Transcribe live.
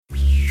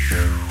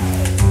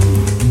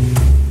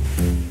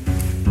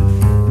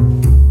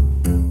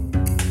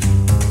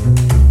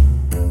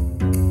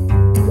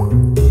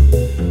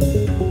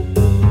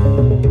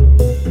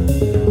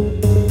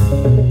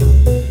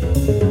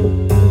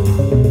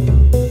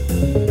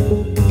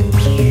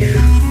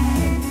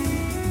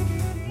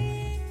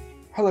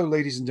Hello,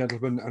 ladies and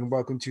gentlemen, and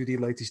welcome to the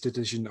latest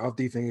edition of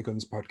the Finger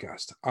Guns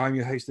podcast. I'm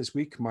your host this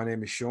week. My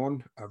name is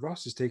Sean.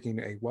 Ross is taking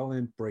a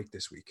well-earned break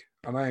this week,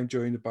 and I am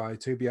joined by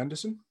Toby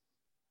Anderson.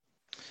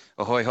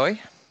 Ahoy, hoy.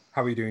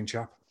 How are you doing,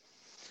 chap?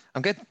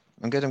 I'm good.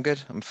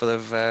 I'm full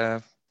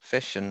of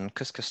fish and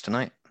couscous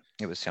tonight.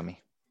 It was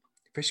yummy.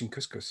 Fish and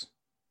couscous.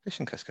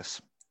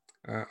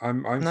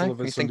 I'm full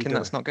of a you thinking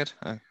that's not good?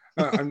 Oh.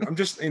 I'm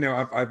just,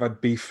 I've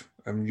had beef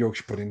and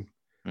Yorkshire pudding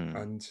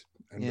and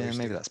yeah, roasting.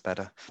 maybe that's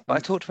better. But I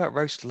talked about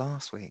roast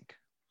last week.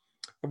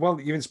 Well,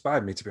 you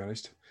inspired me, to be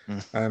honest.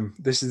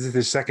 This is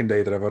the second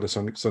day that I've had a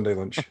Sunday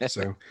lunch.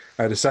 So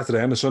I had a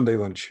Saturday and a Sunday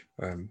lunch.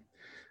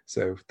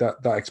 So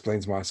that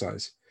explains my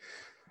size.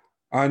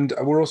 And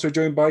we're also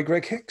joined by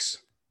Greg Hicks.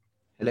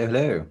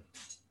 Hello.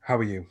 How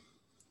are you?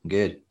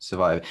 Good.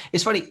 Surviving.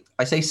 It's funny.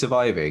 I say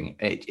surviving.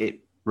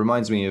 It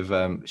reminds me of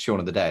Shaun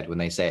of the Dead when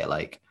they say it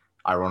like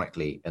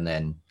ironically and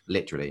then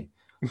literally.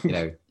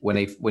 When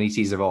he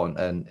sees Yvonne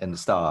and the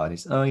star and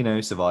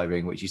he's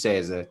surviving, which you say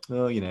is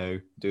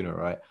doing all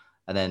right,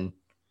 and then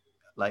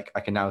like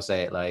I can now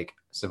say it like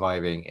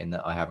surviving in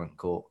that I haven't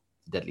caught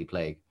the deadly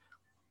plague.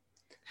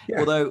 Yeah.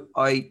 Although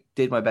I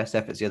did my best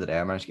efforts the other day,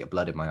 I managed to get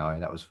blood in my eye.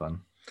 That was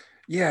fun.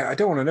 Yeah, I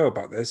don't want to know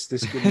about this.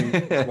 This could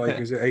be like,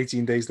 is it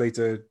 18 days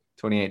later?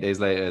 28 days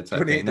later.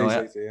 28 days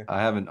later, yeah.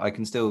 I haven't. I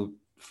can still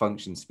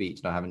function speech,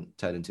 and I haven't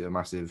turned into a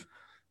massive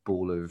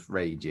ball of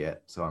rage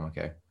yet, so I'm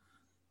okay.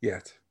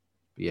 Yet.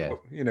 Yeah.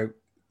 Well,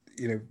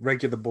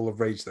 regular ball of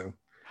rage though.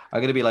 I'm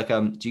gonna be like,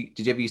 did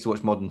you ever used to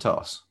watch Modern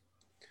Toss?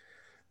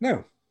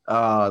 No.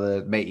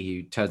 The mate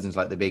who turns into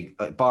like the big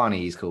Barney,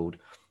 he's called.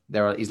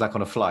 He's like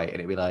on a flight, and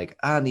it'd be like,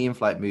 and the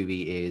in-flight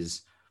movie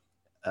is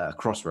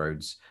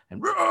Crossroads,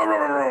 and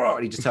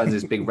he just turns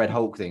this big red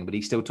Hulk thing, but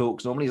he still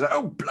talks normally. He's like,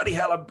 oh bloody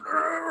hell!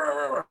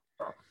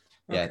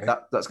 Yeah, okay.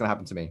 That's gonna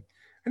happen to me.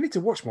 I need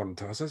to watch Modern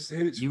Toss. I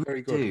heard it's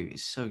very good. Do.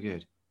 It's so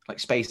good. Like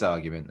Space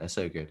Argument, they're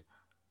so good.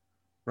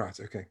 Right.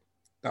 Okay.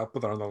 I'll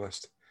put that on the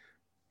list.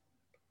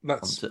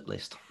 Onto the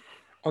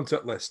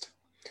list.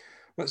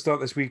 Let's start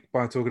this week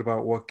by talking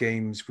about what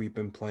games we've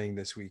been playing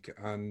this week.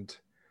 And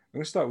I'm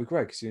going to start with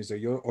Greg, seeing as though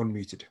you're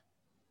unmuted.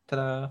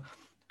 Ta-da!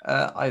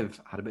 I've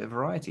had a bit of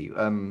variety.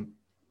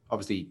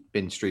 Obviously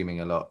been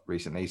streaming a lot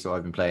recently, so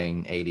I've been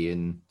playing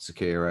Alien,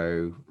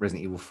 Sekiro,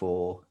 Resident Evil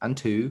 4 and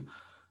 2.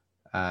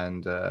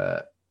 And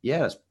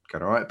it's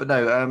going all right. But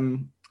no,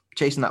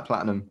 chasing that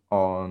platinum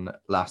on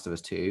Last of Us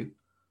 2.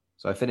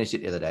 So I finished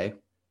it the other day.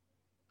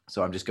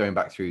 So I'm just going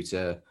back through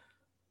to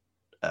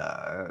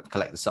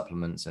collect the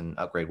supplements and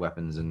upgrade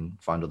weapons and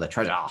find all their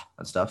treasure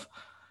and stuff,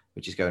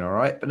 which is going all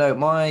right. But no,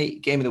 my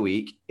game of the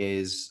week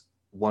is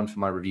one for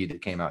my review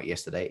that came out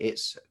yesterday.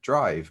 It's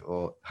Drive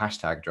or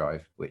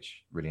 #Drive,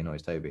 which really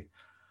annoys Toby.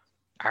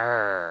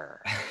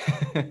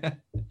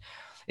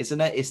 It's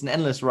an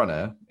endless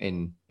runner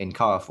in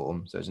car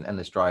form, so it's an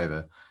endless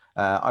driver.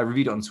 I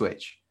reviewed it on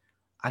Switch,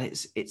 and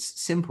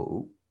it's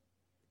simple,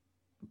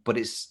 but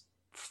it's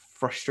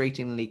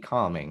frustratingly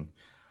calming.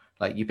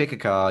 Like you pick a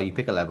car, you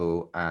pick a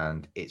level,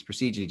 and it's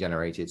procedurally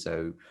generated.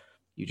 So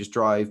you just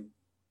drive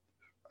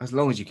as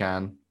long as you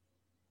can.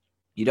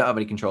 You don't have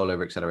any control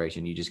over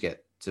acceleration. You just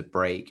get to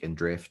brake and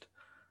drift.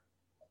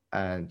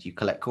 And you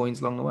collect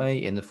coins along the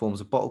way in the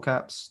forms of bottle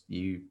caps.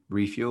 You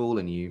refuel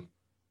and you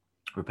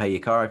repair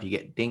your car if you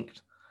get dinked.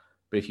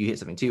 But if you hit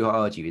something too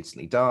hard, you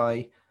instantly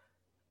die.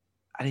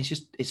 And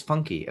it's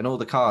funky. And all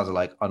the cars are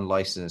like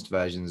unlicensed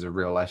versions of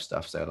real life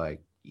stuff. So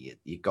like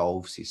your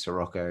Golfs, your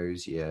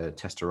Siroccos, your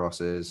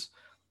Testarossas,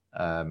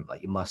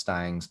 like your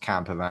Mustangs,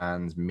 camper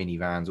vans,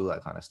 minivans, all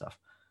that kind of stuff.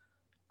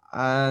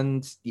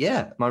 And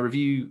yeah, my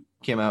review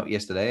came out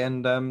yesterday,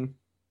 and I don't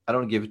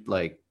want to give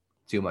like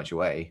too much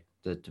away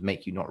to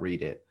make you not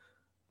read it.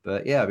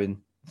 But yeah, I've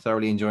been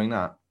thoroughly enjoying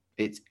that.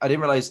 I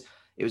didn't realize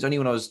it was only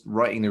when I was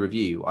writing the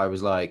review, I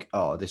was like,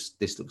 oh, this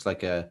looks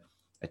like a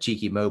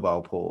cheeky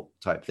mobile port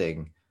type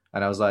thing.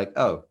 And I was like,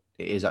 oh,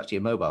 it is actually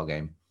a mobile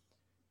game.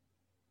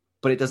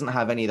 But it doesn't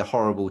have any of the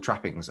horrible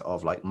trappings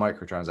of like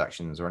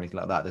microtransactions or anything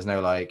like that. There's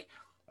no like,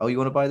 oh, you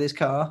want to buy this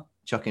car?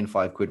 Chuck in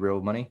 £5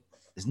 real money.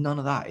 There's none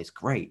of that. It's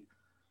great.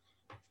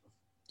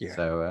 Yeah.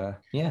 So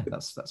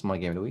that's my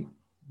game of the week.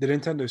 The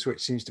Nintendo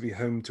Switch seems to be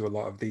home to a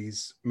lot of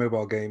these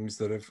mobile games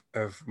that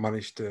have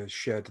managed to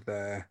shed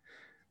their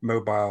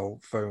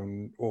mobile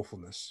phone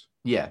awfulness.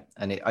 Yeah,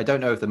 and I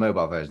don't know if the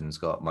mobile version's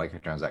got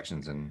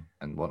microtransactions and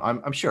what.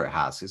 I'm sure it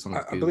has. It's on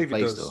the Google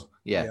Play Store.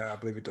 Yeah, I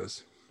believe it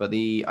does. But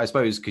I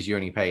suppose because you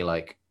only pay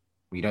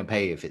you don't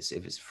pay if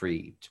it's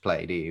free to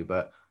play, do you?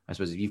 But I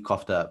suppose if you've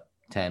coughed up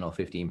 £10 or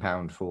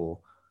 £15 for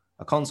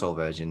a console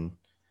version,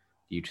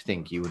 you'd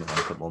think you wouldn't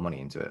want to put more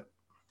money into it.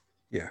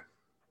 Yeah.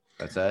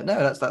 But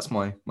no, that's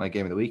my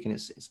game of the week, and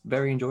it's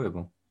very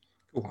enjoyable.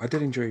 Oh, I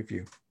did enjoy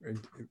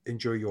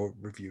your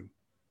review.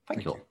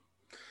 Thank you.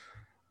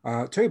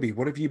 Toby,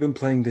 what have you been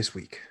playing this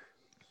week?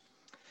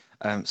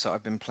 So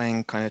I've been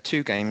playing kind of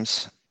two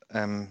games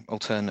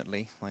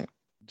alternately, like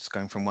just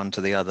going from one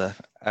to the other.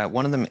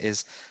 One of them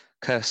is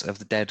Curse of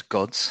the Dead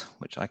Gods,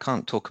 which I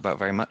can't talk about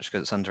very much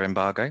because it's under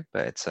embargo,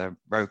 but it's a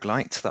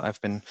roguelite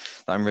that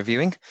I'm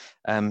reviewing.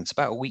 It's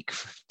about a week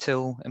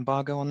till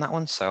embargo on that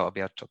one, so I'll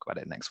be able to talk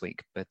about it next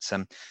week. But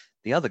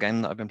the other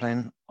game that I've been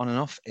playing on and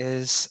off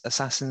is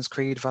Assassin's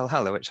Creed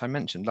Valhalla, which I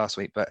mentioned last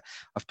week, but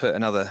I've put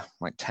another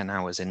like 10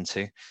 hours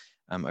into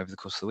over the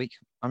course of the week.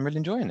 I'm really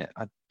enjoying it.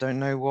 I don't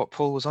know what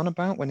Paul was on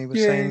about when he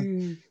was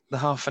saying the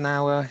half an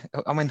hour.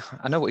 I mean,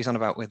 I know what he's on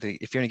about with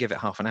if you only give it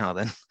half an hour,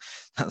 then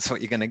that's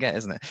what you're going to get,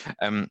 isn't it?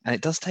 And it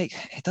does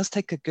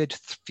take a good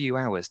few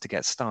hours to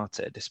get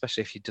started,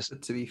 especially if you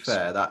just, to be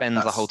fair, spend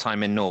the whole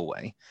time in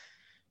Norway.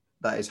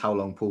 That is how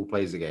long Paul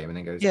plays the game and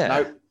then goes, yeah.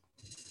 No.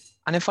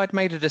 And if I'd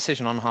made a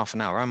decision on half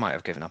an hour, I might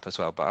have given up as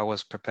well, but I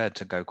was prepared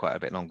to go quite a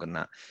bit longer than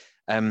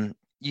that.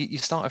 You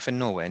start off in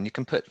Norway and you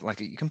can put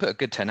a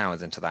good 10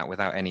 hours into that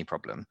without any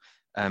problem.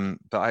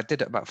 But I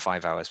did it about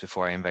 5 hours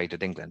before I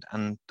invaded England.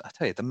 And I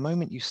tell you, the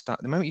moment you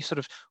sort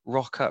of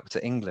rock up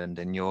to England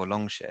in your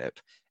longship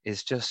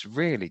is just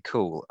really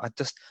cool. I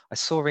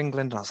saw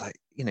England and I was like,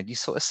 you're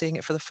sort of seeing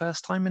it for the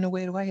first time in a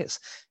weird way.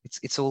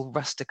 It's all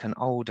rustic and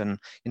old and,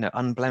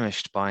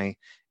 unblemished by,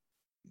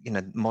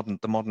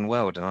 the modern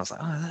world. And I was like,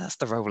 oh, that's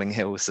the rolling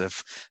hills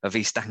of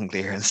East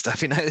Anglia and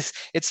stuff.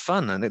 It's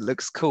fun and it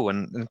looks cool.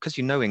 And because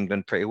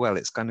England pretty well,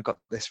 it's kind of got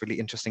this really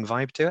interesting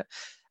vibe to it.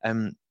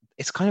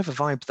 It's kind of a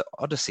vibe that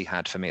Odyssey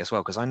had for me as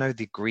well, because I know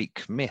the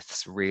Greek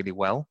myths really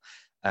well.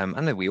 I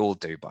know we all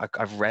do, but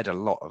I've read a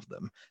lot of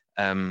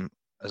them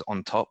as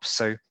on top.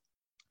 So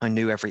I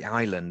knew every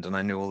island and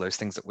I knew all those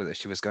things that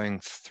she was going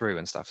through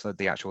and stuff, so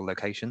the actual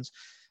locations.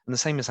 And the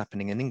same is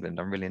happening in England.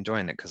 I'm really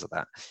enjoying it because of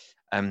that.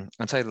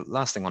 I'll tell you the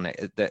last thing on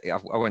it, that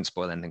I won't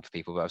spoil anything for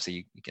people, but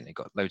obviously you've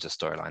got loads of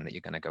storyline that you're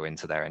going to go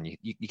into there, and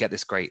you get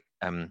this great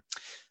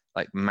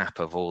like map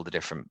of all the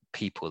different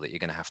people that you're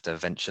going to have to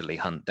eventually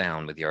hunt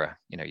down with your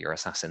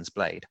assassin's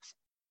blade.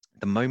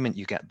 The moment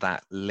you get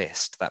that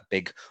list, that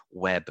big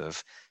web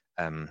of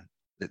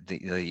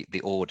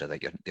the order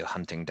that you're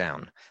hunting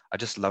down, I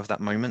just love that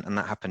moment. And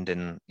that happened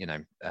in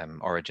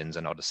Origins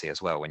and Odyssey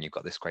as well, when you've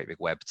got this great big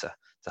web to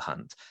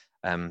hunt.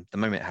 The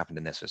moment it happened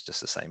in this was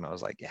just the same. I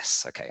was like,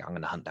 yes, okay, I'm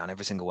going to hunt down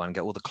every single one,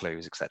 get all the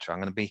clues, etc. I'm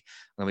going to be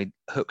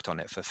hooked on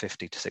it for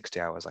 50 to 60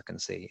 hours. I can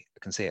see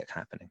it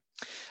happening.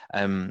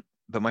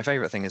 But my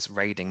favorite thing is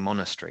raiding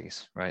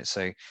monasteries, right?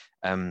 So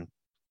you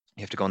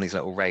have to go on these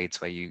little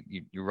raids where you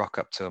rock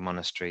up to a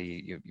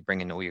monastery, you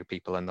bring in all your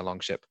people in the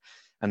longship,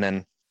 and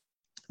then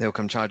they'll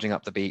come charging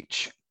up the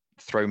beach,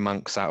 throw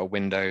monks out of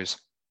windows,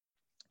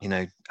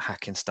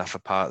 hacking stuff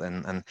apart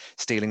and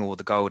stealing all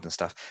the gold and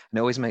stuff. And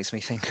it always makes me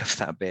think of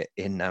that bit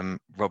in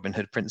Robin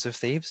Hood, Prince of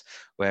Thieves,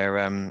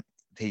 where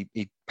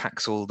he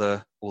packs all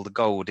the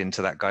gold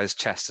into that guy's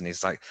chest, and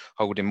he's like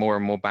holding more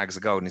and more bags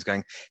of gold, and he's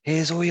going,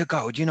 here's all your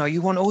gold,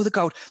 you want all the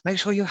gold, make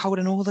sure you're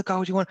holding all the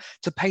gold you want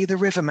to pay the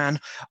riverman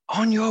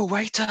on your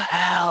way to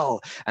hell,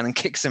 and then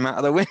kicks him out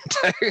of the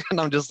window. And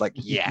I'm just like,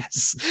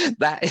 yes,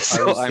 that is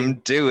what I'm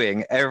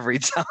doing every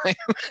time.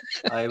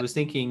 I was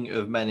thinking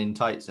of Men in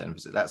Tights, and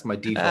that's my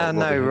default.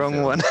 No, wrong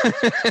film. One.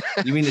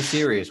 You mean the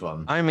serious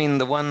one? I mean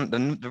the one,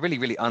 the really,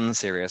 really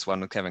unserious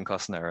one with Kevin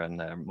Costner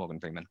and Morgan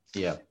Freeman.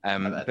 Yeah.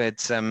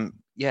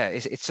 Yeah,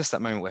 it's just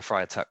that moment where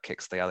Friar Tuck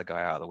kicks the other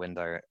guy out of the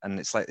window, and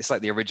it's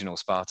like the original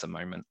Sparta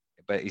moment.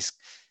 But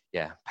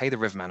pay the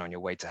riverman on your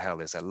way to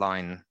hell is a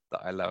line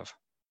that I love,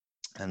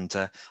 and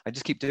I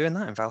just keep doing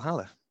that in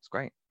Valhalla. It's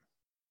great.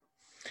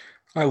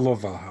 I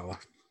love Valhalla.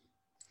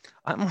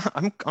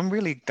 I'm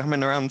really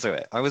coming around to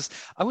it. I was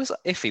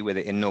iffy with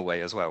it in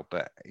Norway as well,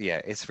 but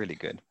yeah, it's really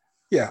good.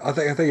 Yeah, I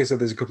think I said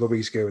there's a couple of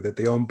weeks ago that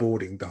the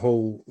onboarding, the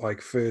whole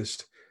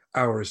first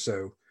hour or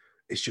so,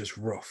 it's just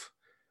rough.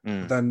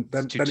 Then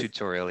it's too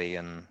tutorial-y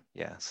and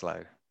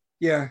slow.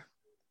 Yeah,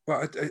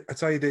 well, I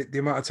tell you the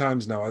amount of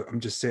times now I'm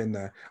just sitting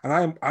there,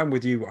 and I'm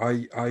with you.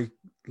 I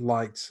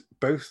liked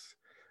both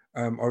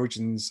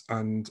Origins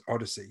and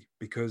Odyssey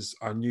because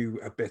I knew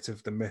a bit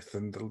of the myth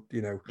and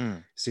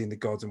seeing the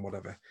gods and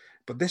whatever.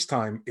 But this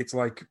time it's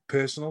like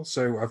personal.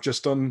 So I've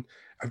just done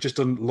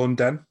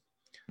London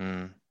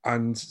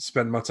and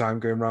spent my time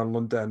going around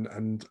London,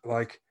 and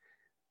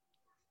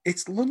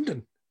it's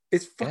London.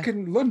 It's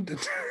fucking London.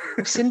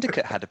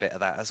 Syndicate had a bit of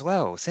that as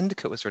well.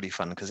 Syndicate was really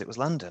fun because it was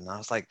London. I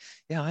was like,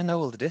 yeah, I know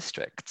all the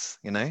districts,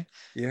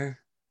 Yeah.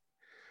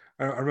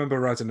 I remember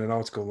writing an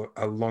article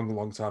a long,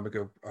 long time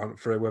ago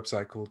for a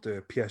website called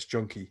PS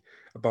Junkie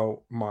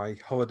about my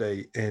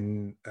holiday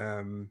in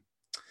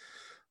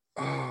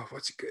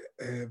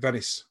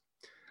Venice,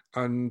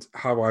 and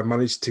how I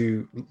managed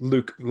to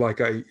look like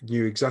I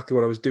knew exactly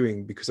what I was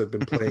doing because I'd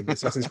been playing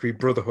Assassin's Creed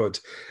Brotherhood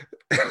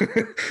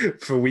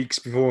for weeks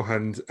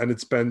beforehand, and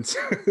had spent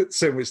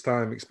so much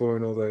time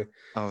exploring all the...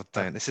 Oh,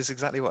 don't. This is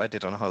exactly what I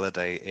did on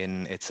holiday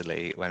in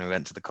Italy when we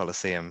went to the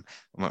Colosseum.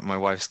 My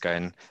wife's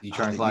going, you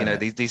try and climb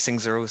it? These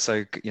things are all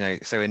so,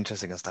 so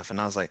interesting and stuff. And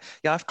I was like,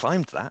 yeah, I've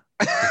climbed that.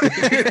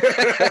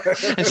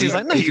 And she's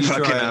like, no, you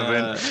fucking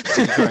haven't. Did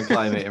you try and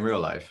climb it in real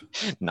life?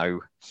 No.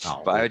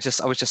 Oh, but I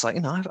was just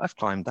like, I've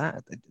climbed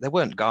that. There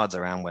weren't guards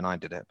around when I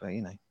did it, but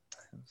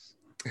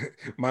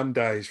Man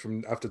dies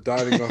from after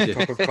diving off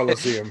top of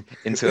Colosseum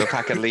into a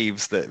pack of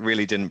leaves that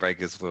really didn't break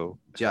his fall.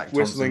 Jack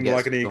whistling Thompson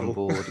like an gets eagle. on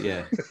board.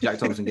 Yeah, Jack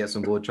Thompson gets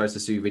on board, tries to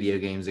sue video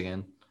games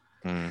again.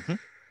 Mm-hmm.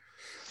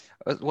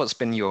 What's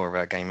been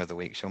your game of the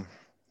week, Sean?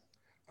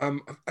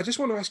 I just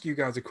want to ask you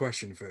guys a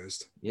question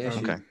first. Yeah,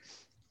 Okay.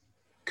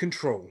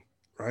 Control,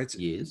 right?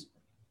 Years.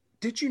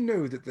 Did you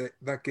know that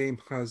that game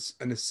has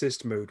an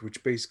assist mode,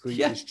 which basically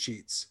Yeah. is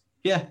cheats?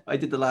 Yeah, I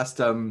did the last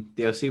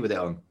DLC with it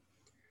on.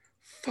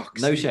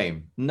 Fuck's No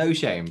sake.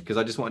 shame, because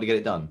I just wanted to get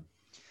it done.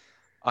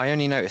 I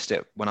only noticed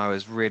it when I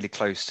was really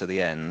close to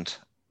the end.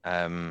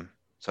 So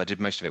I did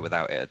most of it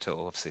without it at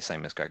all. Obviously,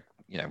 same as Greg.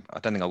 I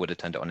don't think I would have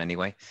turned it on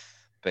anyway.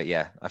 But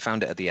yeah, I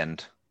found it at the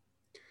end.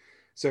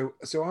 So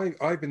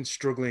I've been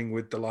struggling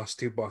with the last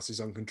two bosses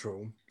on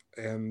Control.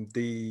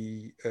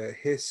 The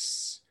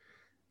Hiss,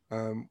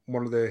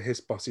 one of the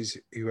Hiss bosses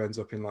who ends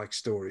up in like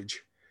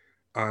storage,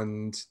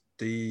 and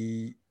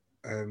the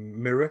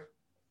mirror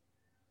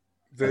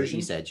version.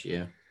 East Edge,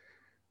 yeah.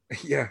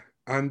 Yeah,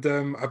 and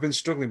I've been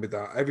struggling with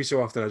that. Every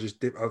so often,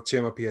 I'll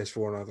turn my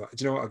PS4 and I thought,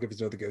 do you know what? I'll give it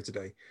another go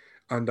today.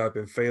 And I've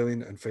been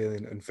failing and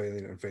failing and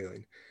failing and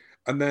failing.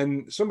 And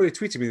then somebody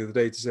tweeted me the other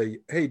day to say,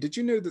 hey, did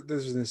you know that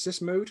there's an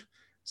assist mode?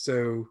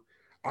 So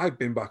I've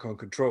been back on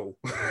Control.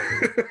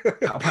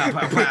 Pow, pow,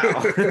 pow,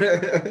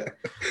 pow.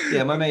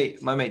 Yeah, my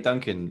mate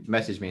Duncan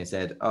messaged me and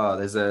said, oh,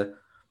 there's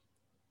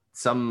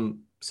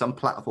some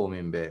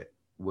platforming bit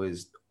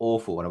was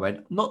awful. And I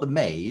went, not the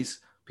maze,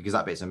 because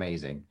that bit's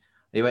amazing. And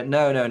he went,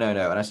 no. And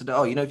I said,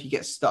 oh, if you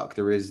get stuck,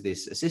 there is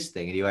this assist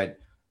thing. And he went,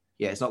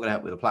 yeah, it's not going to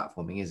help with the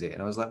platforming, is it?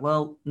 And I was like,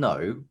 well,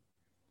 no.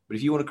 But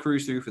if you want to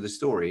cruise through for the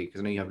story, because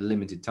I know you have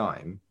limited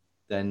time,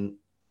 then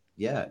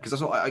yeah. Because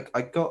that's what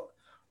I got.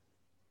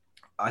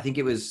 I think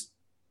it was,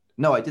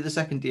 no, I did the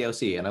second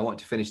DLC and I wanted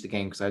to finish the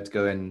game because I had to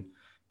go and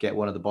get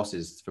one of the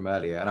bosses from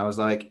earlier. And I was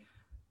like,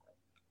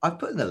 I've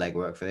put in the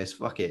legwork for this.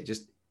 Fuck it.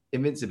 Just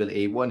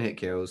invincibility, one hit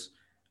kills,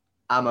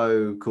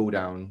 ammo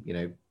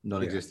cooldown,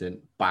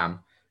 non-existent, Bam.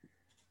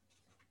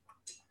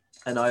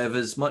 And I have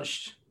as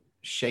much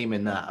shame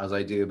in that as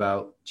I do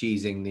about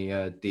cheesing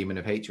the Demon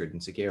of Hatred in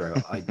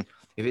Sekiro.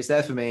 If it's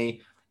there for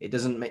me, it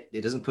doesn't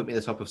put me at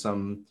the top of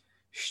some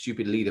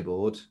stupid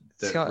leaderboard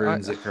that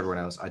ruins it for everyone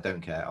else. I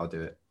don't care. I'll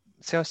do it.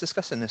 See, I was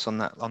discussing this on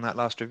that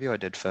last review I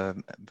did for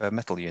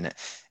Metal Unit.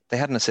 They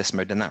had an assist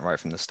mode in that right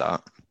from the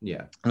start.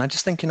 Yeah. And I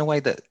just think in a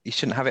way that you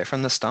shouldn't have it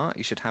from the start.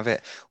 You should have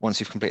it once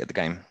you've completed the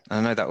game. And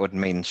I know that would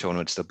mean Sean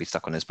would still be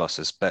stuck on his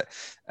bosses, but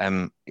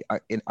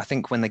I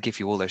think when they give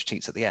you all those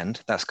cheats at the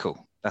end, that's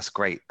cool. That's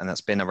great. And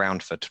that's been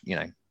around for,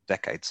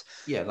 decades.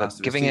 Yeah. But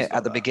giving it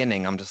at the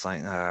beginning, I'm just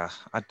like,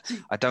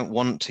 I don't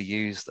want to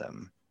use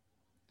them.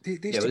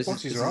 These two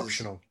bosses are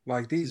optional.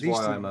 Like these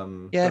why two...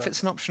 I'm if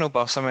it's an optional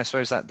boss, I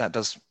suppose that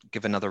does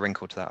give another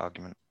wrinkle to that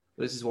argument.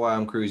 This is why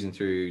I'm cruising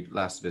through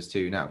Last of Us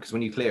 2 now, because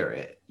when you clear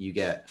it, you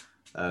get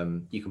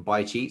you can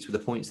buy cheats with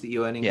the points that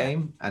you earn in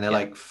game, and they're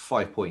like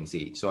 5 points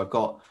each. So I've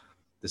got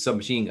the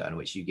submachine gun,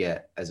 which you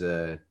get as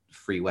a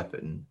free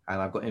weapon,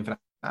 and I've got infinite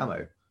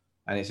ammo,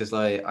 and it's just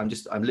like I'm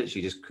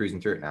literally just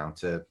cruising through it now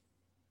to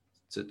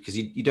because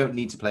you don't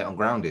need to play it on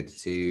grounded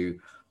to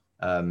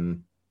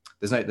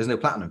there's no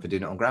platinum for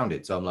doing it on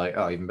grounded, so I'm like,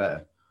 oh, even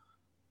better.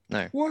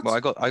 No, what? Well, I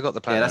got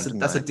the platinum. Yeah,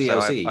 that's a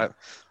DLC. So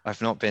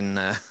I've not been.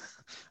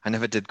 I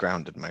never did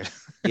grounded mode.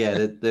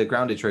 Yeah, the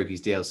grounded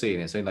trophy's DLC,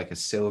 and it's only like a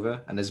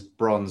silver, and there's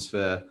bronze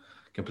for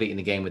completing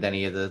the game with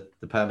any of the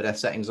permadeath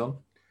settings on.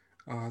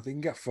 Oh, they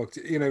can get fucked.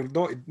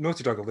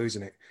 Naughty Dog are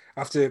losing it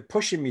after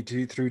pushing me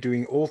through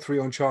doing all three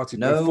Uncharted.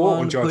 No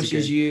one Uncharted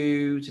pushes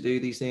you to do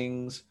these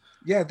things.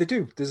 Yeah, they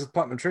do. There's a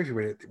platinum trophy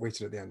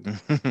waiting at the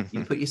end.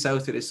 You put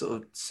yourself through this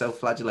sort of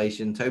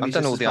self-flagellation. I've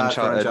done all the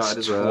Uncharted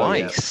as well.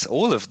 Twice,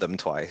 all of them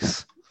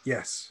twice.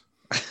 Yes.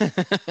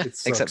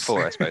 Except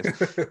 4, I suppose.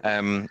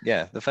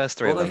 The first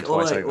 3 of them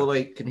twice over. All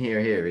I can hear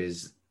here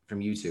is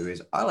from you two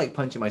is I like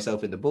punching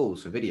myself in the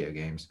balls for video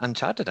games.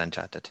 Uncharted. I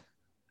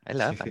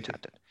love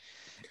Uncharted.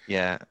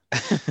 Yeah.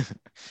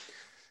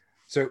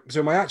 So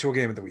my actual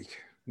game of the week.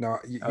 Now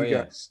you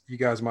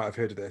guys might have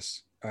heard of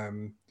this.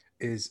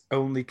 Is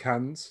Only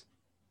Cans.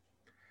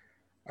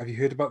 Have you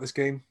heard about this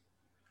game?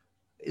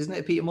 Isn't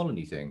it a Peter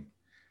Molyneux thing?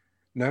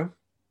 No.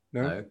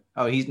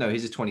 Oh, his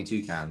is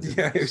 22 cans.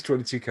 Yeah, it was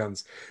 22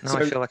 cans. No,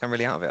 I feel like I'm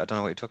really out of it. I don't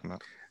know what you're talking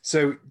about.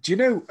 So do you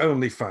know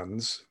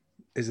OnlyFans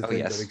is a thing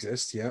yes. that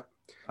exists? Yeah.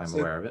 I'm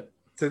aware of it.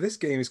 So this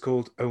game is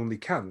called Only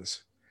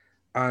Cans.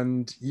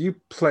 And you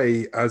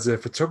play as a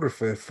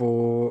photographer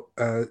for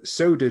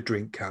soda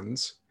drink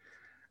cans.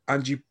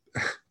 And you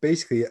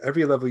basically at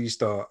every level you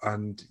start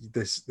and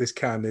this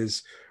can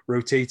is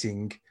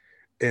rotating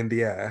in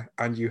the air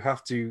and you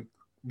have to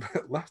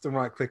left and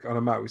right click on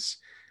a mouse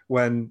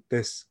when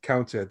this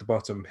counter at the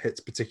bottom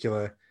hits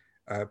particular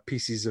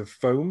pieces of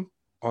foam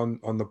on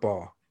the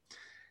bar.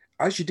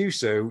 As you do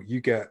so,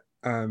 you get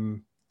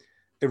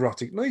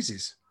erotic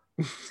noises.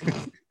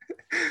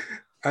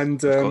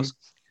 And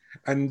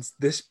And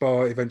this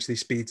bar eventually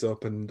speeds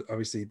up, and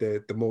obviously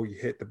the more you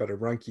hit, the better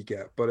rank you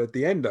get. But at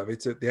the end of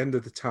it, at the end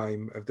of the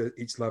time of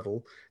each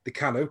level, the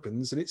can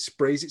opens and it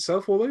sprays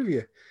itself all over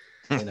you.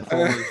 In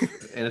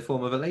a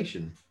form of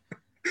elation.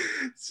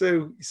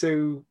 So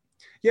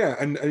yeah,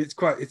 and it's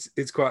quite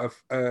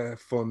a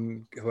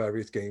fun,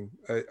 hilarious game.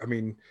 I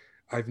mean,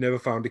 I've never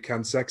found a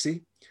can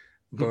sexy,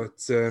 but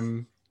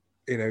the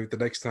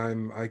next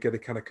time I get a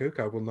can of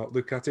Coke, I will not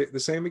look at it the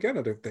same again,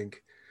 I don't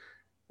think.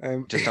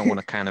 Just don't want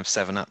a can of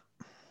 7-Up.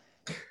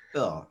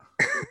 Oh,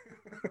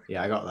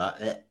 yeah, I got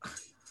that.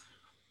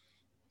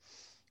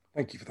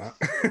 Thank you for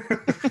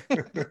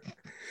that.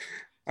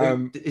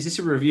 Is this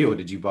a review or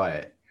did you buy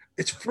it?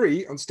 It's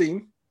free on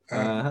Steam.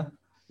 Yeah,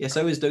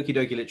 so is Doki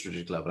Doki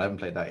Literature Club, but I haven't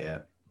played that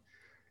yet.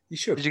 You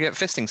should. Did you get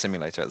Fisting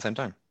Simulator at the same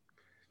time?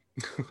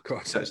 Oh,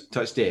 God.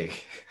 Touch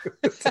dick.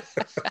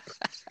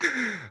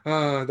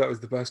 That was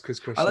the best quiz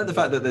question. I like the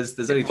fact that there's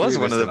only three. It was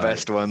of one us of the tonight.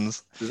 best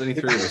ones. There's only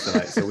 3 of us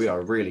tonight, so we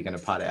are really going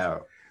to pad it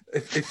out.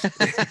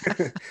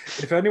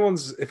 If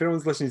anyone's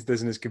listening to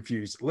this and is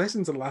confused,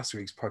 listen to last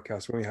week's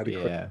podcast when we had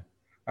a quiz.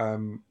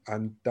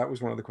 And that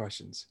was one of the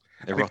questions.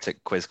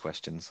 Erotic quiz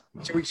questions.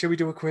 Shall we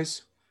do a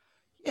quiz?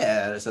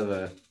 Yeah, let's have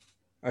a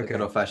Okay.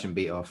 good old-fashioned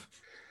beat off.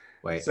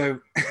 Wait. So,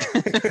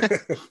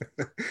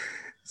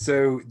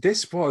 so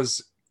this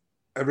was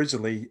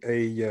originally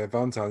a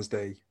Valentine's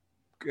Day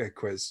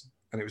quiz,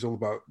 and it was all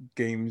about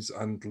games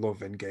and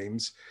love in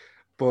games.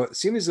 But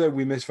seeing as though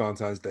we missed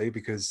Valentine's Day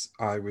because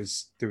I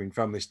was doing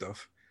family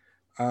stuff,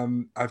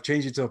 I've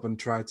changed it up and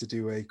tried to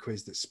do a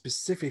quiz that's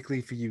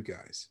specifically for you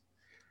guys.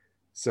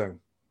 So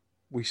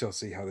we shall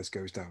see how this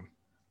goes down.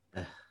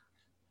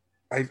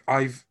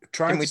 I've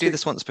tried. Didn't we do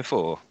this once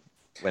before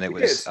when it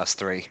was us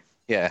 3?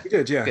 Yeah. We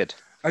did, yeah. Good.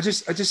 I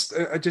just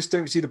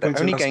don't see the point.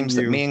 Only games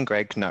that me and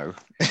Greg know.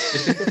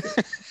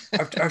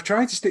 I've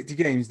tried to stick to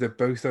games that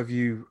both of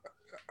you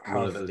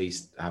have at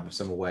least have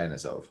some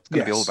awareness of. It's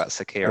going to be all about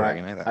Sekiro,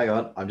 you know that. Hang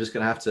on, I'm just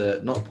going to have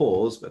to not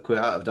pause, but quit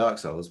out of Dark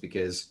Souls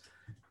because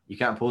you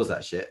can't pause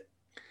that shit.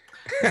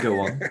 Go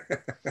on.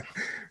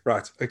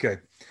 Right, okay.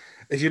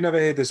 If you've never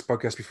heard this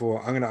podcast before,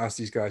 I'm going to ask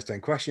these guys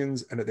 10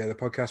 questions, and at the end of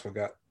the podcast, we'll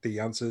get the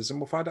answers, and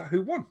we'll find out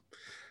who won.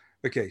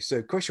 Okay,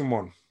 so question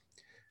 1.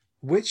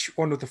 Which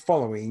one of the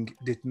following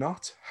did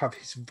not have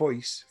his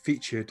voice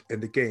featured in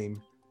the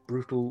game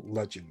Brutal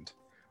Legend?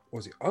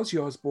 Was it Ozzy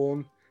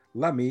Osbourne,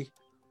 Lemmy,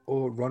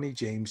 or Ronnie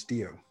James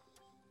Dio?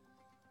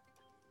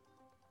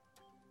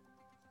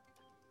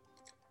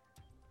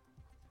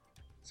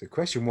 So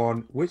question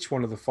 1, which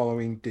one of the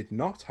following did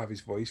not have his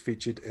voice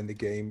featured in the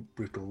game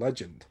Brutal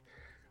Legend?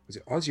 Was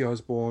it Ozzy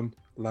Osbourne,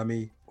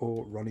 Lemmy,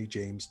 or Ronnie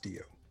James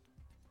Dio?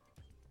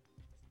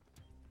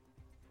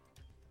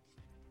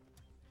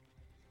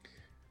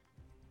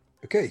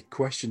 Okay,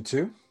 question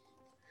 2.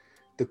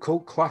 The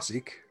cult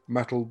classic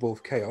Metal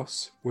Wolf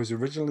Chaos was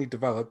originally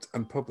developed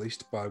and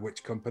published by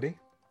which company?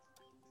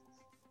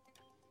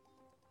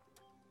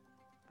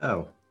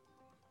 Oh.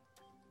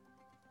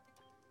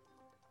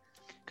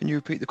 Can you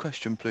repeat the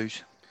question,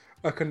 please?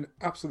 I can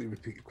absolutely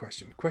repeat the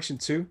question. Question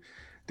 2.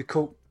 The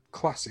cult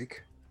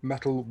classic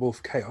Metal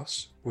Wolf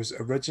Chaos was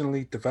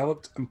originally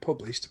developed and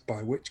published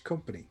by which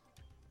company?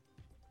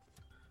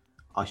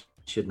 I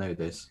should know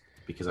this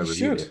because I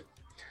reviewed it.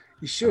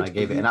 You should. And I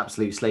gave it an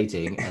absolute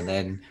slating, and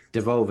then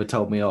Devolver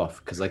told me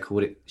off because I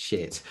called it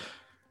shit.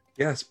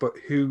 Yes, but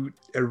who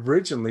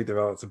originally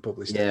developed and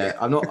published it? Yeah,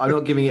 I'm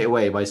not giving it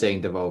away by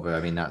saying Devolver. I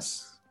mean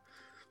that's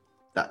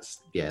a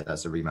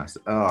remaster.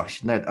 Oh, I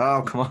should know.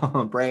 Oh, come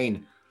on,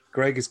 brain.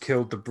 Greg has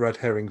killed the red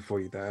herring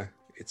for you there.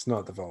 It's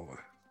not Devolver.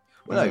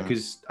 Well, no,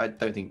 because I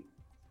don't think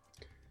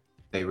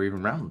they were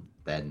even around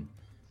then.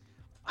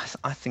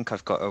 I think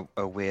I've got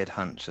a weird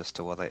hunch as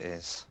to what it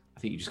is.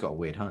 I think you just got a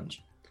weird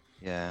hunch.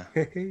 Yeah.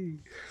 Okay.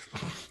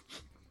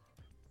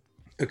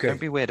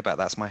 Don't be weird about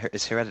that.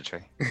 It's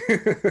hereditary.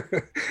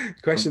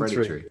 Question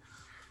 3.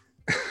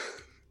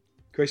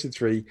 Question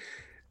 3.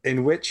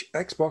 In which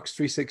Xbox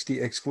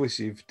 360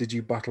 exclusive did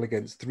you battle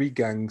against 3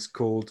 gangs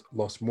called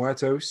Los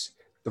Muertos,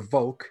 the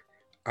Volk,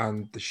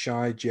 and the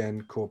Shy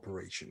Gen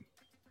Corporation?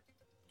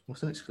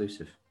 What's an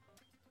exclusive?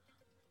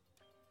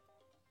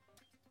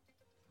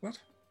 What?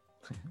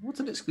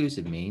 What's an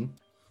exclusive mean?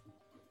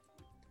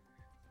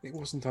 It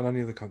wasn't on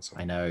any other console.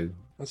 I know.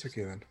 That's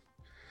okay then.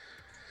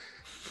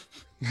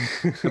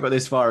 I got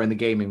this far in the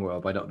gaming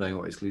world by not knowing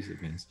what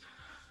exclusive means.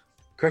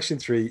 Question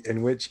 3.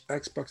 In which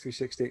Xbox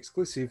 360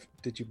 exclusive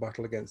did you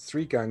battle against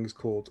 3 gangs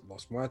called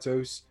Los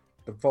Muertos,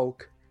 the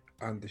Volk,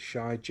 and the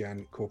Shy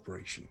Gen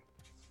Corporation?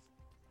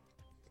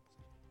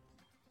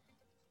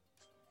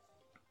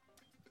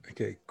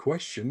 Okay,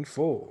 question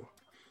 4.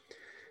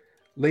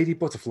 Lady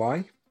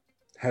Butterfly,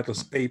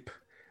 Headless Ape,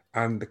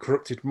 and the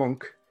Corrupted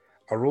Monk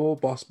are all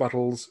boss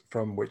battles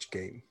from which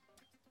game?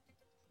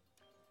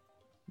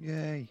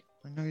 Yay,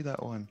 I know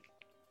that one.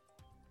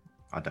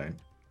 I don't.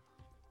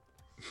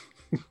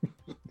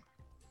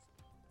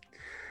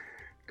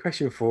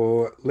 Question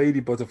 4. Lady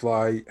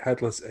Butterfly,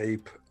 Headless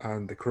Ape,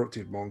 and the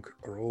Corrupted Monk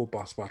are all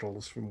boss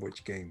battles from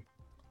which game?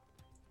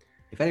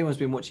 If anyone's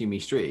been watching me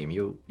stream,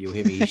 you'll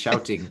hear me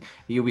shouting.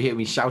 You'll be hearing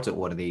me shout at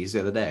one of these the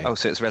other day. Oh,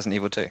 so it's Resident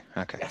Evil 2.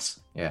 Okay. Yes.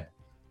 Yeah.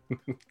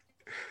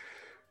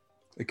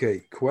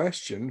 Okay,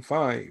 question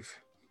 5.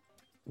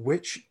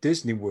 Which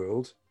Disney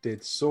World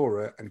did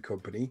Sora and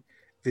company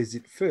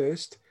visit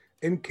first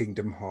in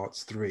Kingdom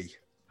Hearts 3?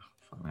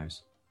 Fuck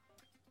knows.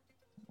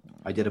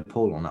 I did a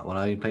poll on that one.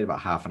 I only played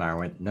about half an hour. I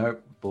went,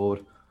 nope,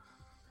 bored.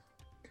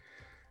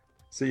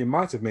 So you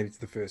might have made it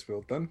to the first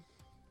world then.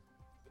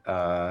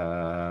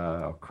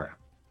 Oh, crap.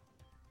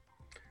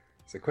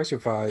 So question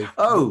 5.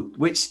 Oh,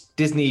 which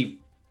Disney...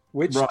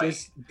 Which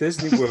Right.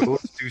 Disney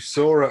World do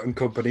Sora and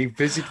company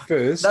visit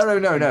first?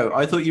 No.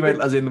 I thought you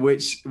meant as in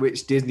which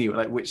Disney,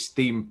 like which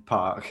theme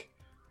park,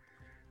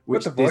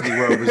 which What the fuck? Disney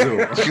World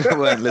resort. You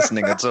weren't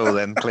listening at all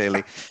then,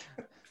 clearly.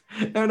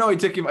 No, I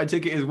took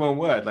it as one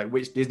word. Like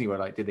which Disney World?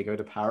 Like, did they go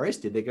to Paris?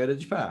 Did they go to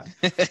Japan?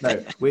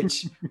 No,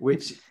 which?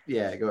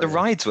 Yeah, go The ahead.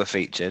 rides were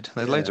featured.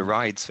 There's loads of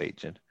rides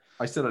featured.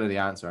 I still don't know the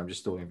answer. I'm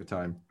just stalling for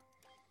time.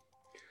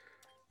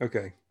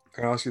 Okay,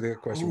 I'll ask you the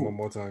question Ooh. one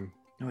more time.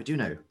 No, I do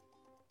know.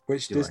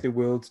 Which Do I? Disney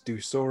World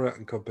do Sora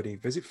and company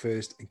visit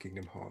first in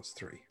Kingdom Hearts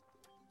 3?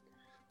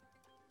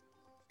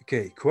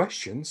 Okay,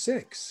 question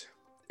 6.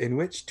 In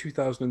which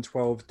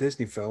 2012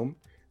 Disney film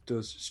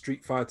does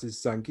Street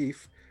Fighter's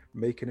Zangief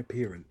make an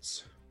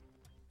appearance?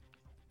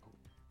 I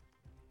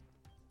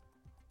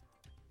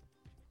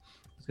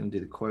was going to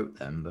do the quote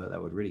then, but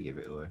that would really give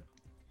it away.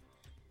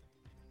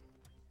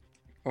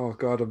 Oh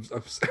God, I'm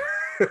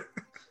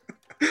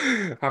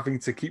having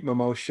to keep my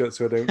mouth shut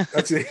so I don't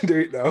actually do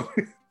it now.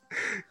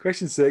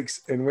 Question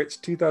 6. In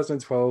which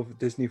 2012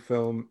 Disney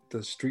film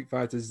does Street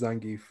Fighter's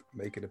Zangief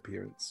make an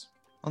appearance?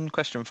 On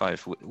question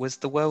 5, was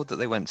the world that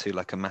they went to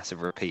like a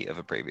massive repeat of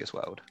a previous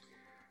world?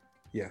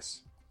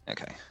 Yes.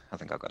 Okay, I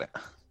think I got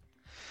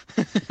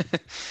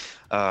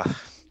it.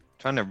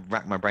 Trying to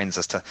rack my brains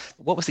as to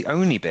what was the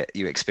only bit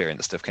you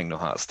experienced of Kingdom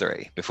Hearts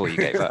 3 before you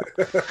gave up.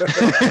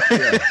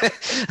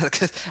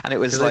 And it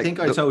was like I think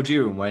I told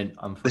you and went,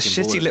 I'm the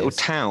fucking bored shitty of little this.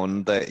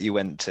 town that you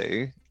went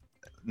to,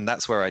 and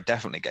that's where I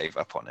definitely gave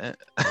up on it.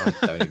 I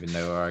don't even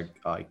know where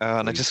I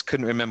And I just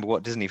couldn't remember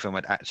what Disney film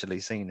I'd actually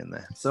seen in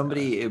there.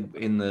 Somebody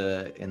in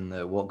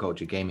the What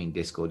Culture Gaming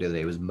Discord the other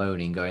day was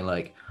moaning, going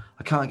like,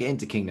 I can't get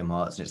into Kingdom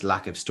Hearts and it's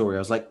lack of story. I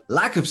was like,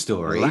 lack of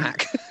story?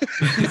 Lack.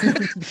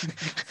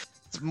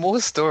 There's more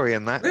story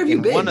in that Where have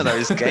you in one been? of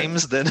those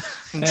games than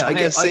an Yeah,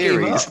 entire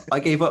series. I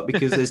gave up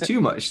because there's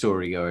too much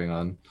story going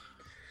on.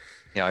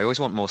 Yeah, I always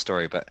want more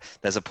story, but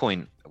there's a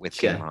point with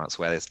Kingdom Yeah. Hearts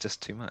where there's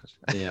just too much.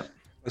 Yeah.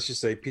 Let's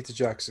just say Peter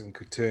Jackson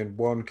could turn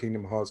one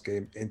Kingdom Hearts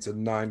game into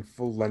 9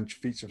 full-length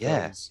feature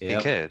Yeah, films. he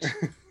Yep. could.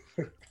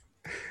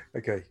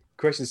 Okay,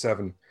 question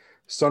 7.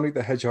 Sonic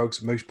the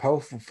Hedgehog's most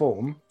powerful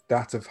form,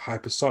 that of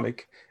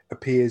hypersonic,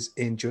 appears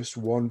in just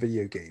one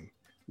video game.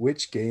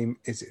 Which game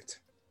is it?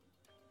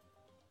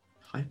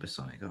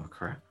 Hypersonic. Oh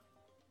crap.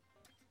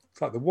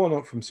 It's like the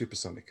one-up from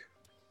Supersonic.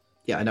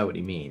 Yeah, I know what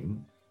you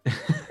mean.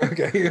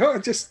 Okay,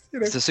 just,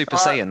 It's the Super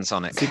Saiyan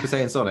Sonic. Super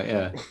Saiyan Sonic,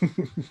 yeah.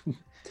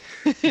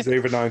 It's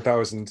over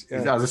 9,000. I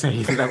Yeah. was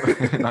saying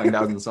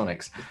 9,000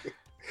 Sonics.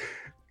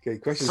 Okay,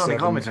 question 7.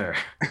 Sonicometer.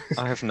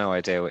 I have no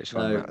idea which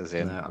one No, that was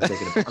in. no,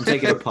 I'm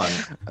taking a pun.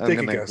 Take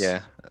a guess.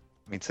 Yeah,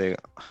 me too.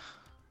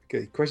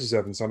 Okay, question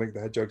 7. Sonic the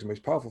Hedgehog's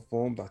most powerful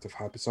form, that of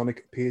hypersonic,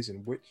 appears in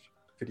which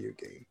video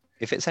game?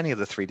 If it's any of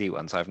the 3D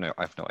ones, I've no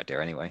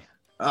idea anyway.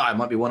 Oh, I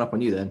might be one up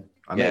on you then.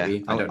 Yeah,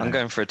 Maybe. I don't know. I'm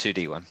going for a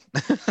 2D one,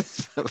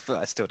 but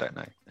I still don't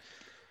know.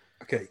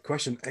 Okay,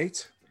 question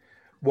 8.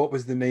 What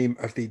was the name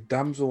of the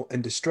damsel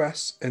in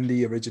distress in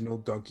the original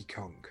Donkey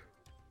Kong?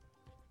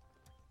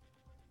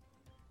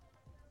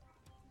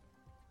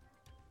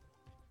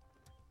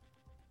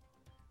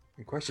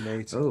 And question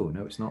 8. Oh,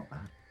 no, it's not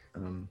that.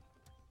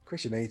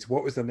 Question 8.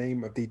 What was the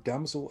name of the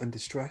damsel in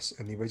distress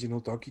in the original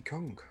Donkey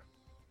Kong?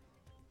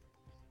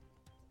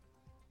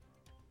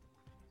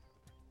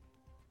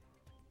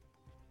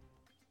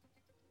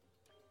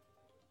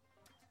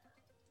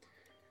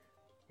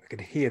 I can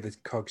hear the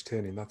cogs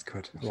turning. That's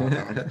good. I like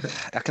that one.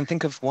 I can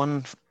think of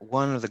one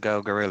of the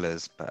girl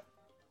gorillas, but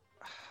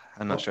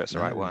I'm not Oh, sure it's the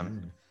right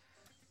one.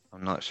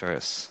 I'm not sure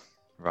it's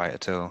right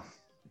at all.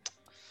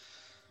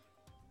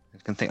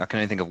 I can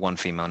only think of one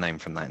female name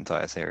from that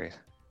entire series.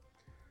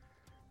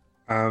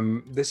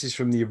 This is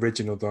from the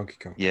original Donkey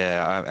Kong.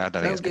 Yeah, I don't think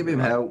Don't it's give gonna him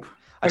be right. help.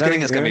 I don't Okay,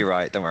 think it's gonna yeah. be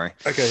right. Don't worry.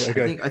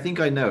 Okay. I think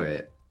I know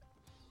it.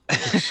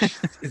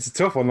 It's a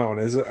tough one, that one,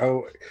 is it?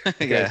 Oh,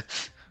 okay. Yeah.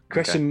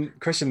 Question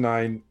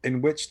 9.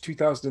 In which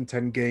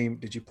 2010 game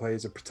did you play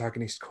as a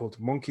protagonist called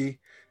Monkey,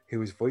 who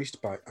was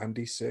voiced by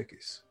Andy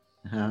Serkis?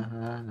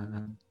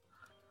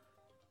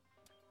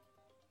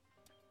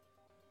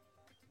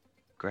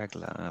 Greg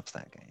loves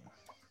that game.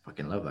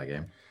 Fucking love that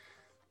game.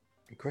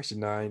 And question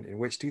 9. In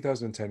which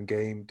 2010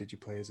 game did you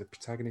play as a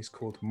protagonist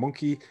called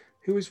Monkey,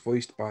 who was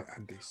voiced by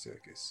Andy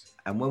Serkis?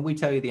 And when we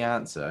tell you the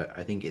answer,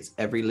 I think it's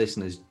every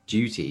listener's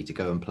duty to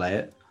go and play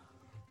it.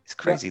 It's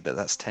crazy that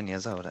that's 10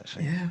 years old,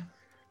 actually. Yeah.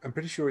 I'm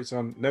pretty sure it's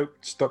on. Nope,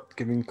 stop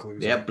giving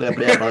clues. Yeah, blah,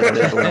 blah, blah,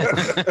 blah,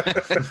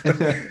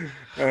 blah.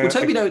 Well,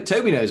 Toby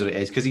knows what it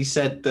is because he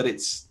said that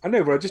it's. I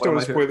know, but I just don't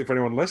want to spoil it for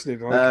anyone listening.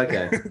 Like,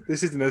 okay.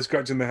 This isn't a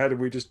scratch in the head and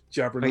we're just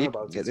jabbering on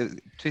about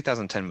it.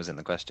 2010 was in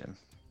the question.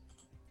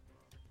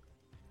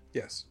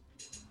 Yes.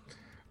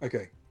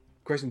 Okay.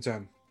 Question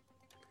 10.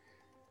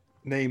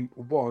 Name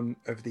one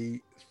of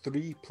the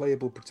 3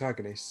 playable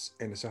protagonists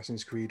in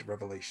Assassin's Creed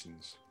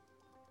Revelations.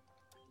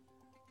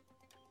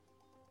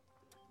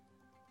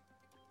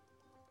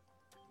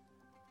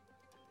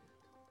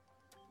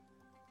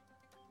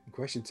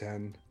 Question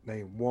 10.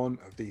 Name one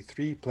of the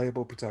 3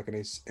 playable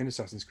protagonists in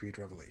Assassin's Creed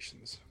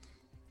Revelations.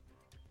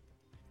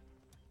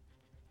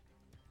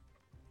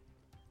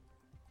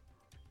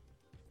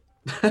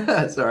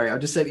 Sorry, I'm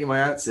just sending you my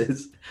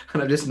answers,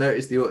 and I've just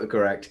noticed the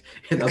autocorrect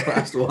in the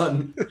last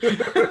one.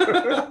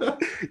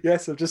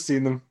 Yes, I've just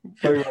seen them.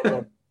 Very well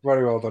done.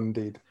 Very well done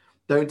indeed.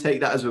 Don't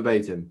take that as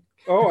verbatim.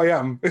 Oh, I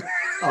am.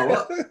 Oh,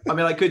 what? I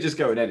mean, I could just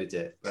go and edit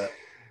it, but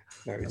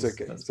no, it's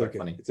okay. That's It's quite okay.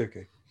 funny. It's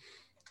okay.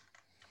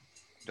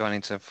 Do I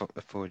need to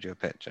forward you a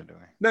picture? Do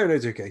I? No,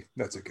 it's okay.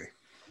 That's okay.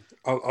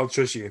 I'll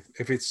trust you.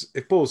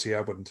 If Paul's here,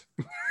 I wouldn't.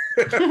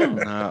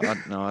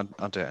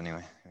 I'll do it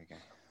anyway. Here we go.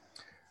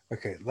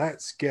 Okay,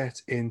 let's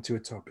get into a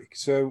topic.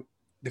 So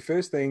the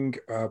first thing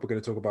we're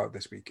going to talk about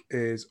this week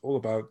is all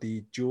about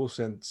the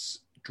DualSense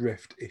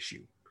drift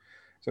issue.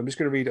 So I'm just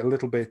going to read a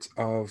little bit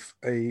of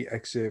a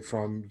excerpt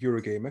from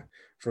Eurogamer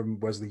from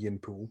Wesley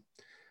Poole.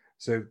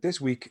 So this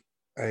week,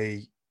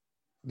 a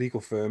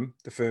legal firm,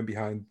 the firm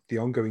behind the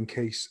ongoing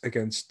case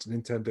against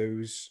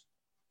Nintendo's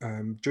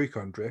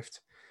Joy-Con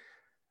drift,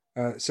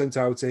 sent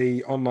out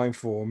a online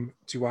form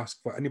to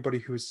ask for anybody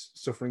who is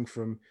suffering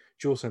from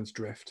DualSense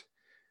drift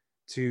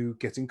to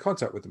get in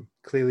contact with them.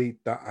 Clearly,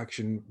 that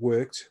action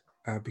worked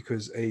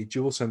because a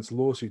DualSense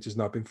lawsuit has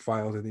now been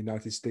filed in the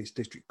United States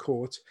District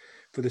Court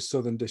for the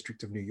Southern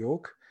District of New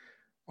York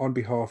on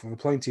behalf of a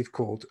plaintiff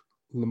called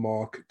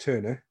Lamarck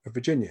Turner of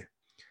Virginia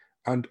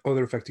and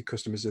other affected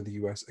customers in the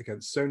US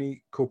against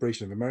Sony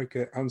Corporation of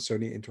America and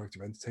Sony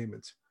Interactive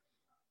Entertainment.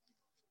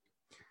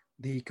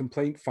 The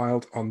complaint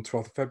filed on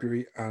 12th of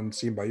February and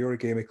seen by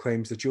Eurogamer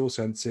claims the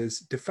DualSense is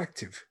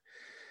defective.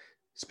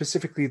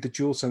 Specifically, the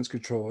DualSense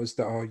controllers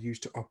that are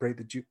used to operate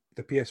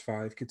the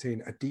PS5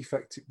 contain a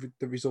defect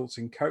that results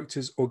in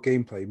characters or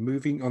gameplay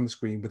moving on the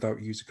screen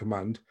without user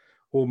command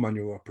or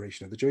manual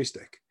operation of the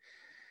joystick.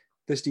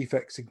 This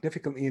defect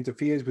significantly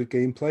interferes with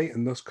gameplay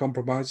and thus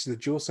compromises the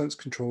DualSense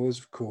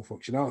controller's core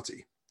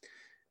functionality.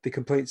 The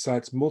complaint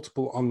cites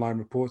multiple online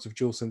reports of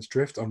DualSense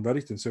drift on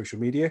Reddit and social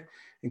media,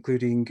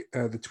 including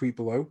the tweet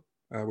below,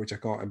 which I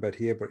can't embed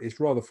here, but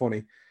it's rather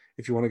funny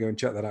if you want to go and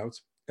check that out.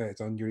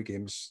 It's on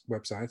Eurogame's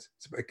website.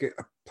 It's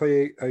a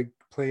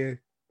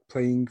player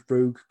playing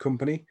rogue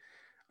company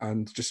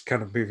and just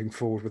kind of moving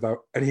forward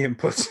without any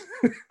input.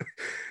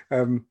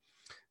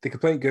 The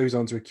complaint goes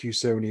on to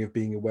accuse Sony of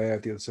being aware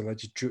of the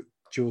alleged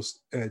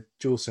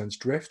DualSense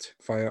drift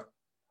via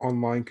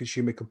online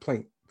consumer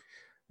complaint,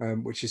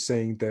 which is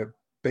saying that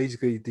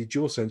basically the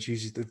DualSense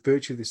uses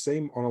virtually the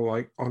same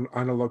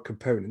analog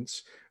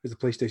components as the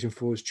PlayStation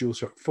 4's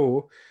DualShock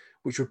 4,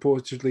 which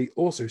reportedly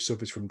also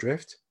suffers from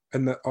drift,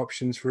 and that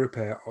options for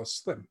repair are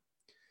slim.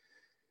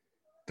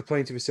 The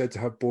plaintiff is said to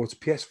have bought a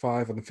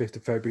PS5 on the 5th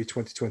of February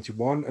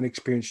 2021 and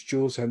experienced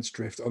DualSense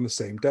drift on the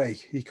same day.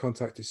 He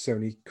contacted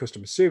Sony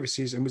customer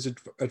services and was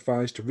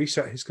advised to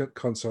reset his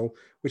console,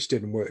 which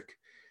didn't work.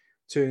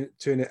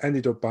 Turner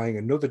ended up buying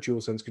another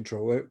DualSense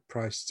controller,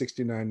 priced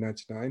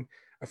 $69.99,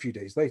 a few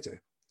days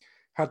later.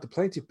 Had the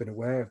plaintiff been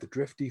aware of the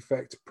drift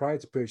defect prior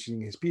to purchasing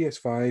his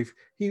PS5,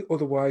 he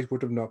otherwise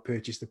would have not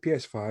purchased the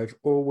PS5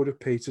 or would have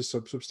paid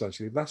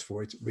substantially less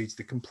for it, reads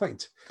the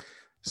complaint.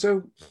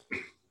 So,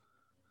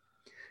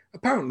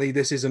 apparently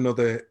this is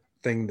another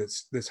thing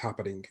that's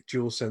happening,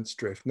 DualSense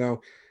drift.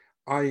 Now,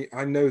 I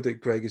know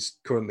that Greg is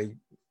currently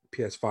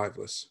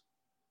PS5-less,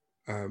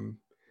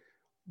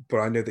 but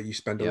I know that you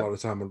spend a lot of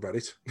time on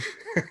Reddit.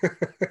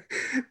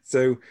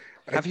 So,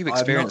 have you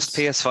experienced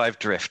PS5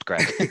 drift,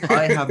 Greg?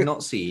 I have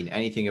not seen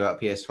anything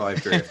about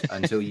PS5 drift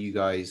until you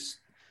guys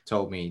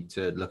told me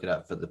to look it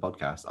up for the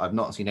podcast. I've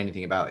not seen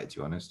anything about it, to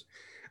be honest.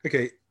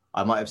 Okay.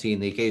 I might have seen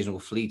the occasional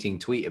fleeting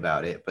tweet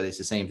about it, but it's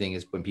the same thing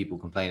as when people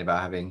complain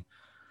about having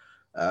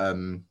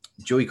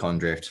Joy-Con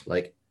drift.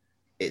 Like,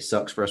 it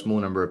sucks for a small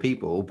number of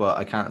people, but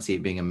I can't see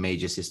it being a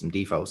major system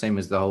default. Same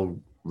as the whole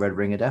Red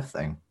Ring of Death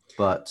thing.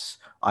 But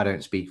I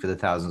don't speak for the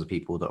thousands of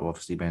people that have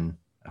obviously been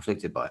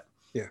afflicted by it.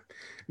 Yeah.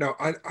 Now,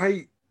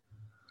 I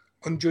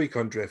on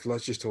Joy-Con drift,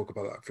 let's just talk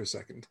about that for a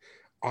second.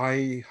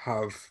 I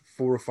have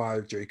 4 or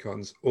 5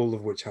 Joy-Cons, all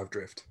of which have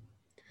drift.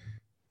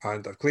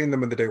 And I've cleaned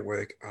them and they don't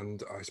work.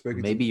 And I've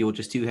spoken Maybe you're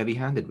just too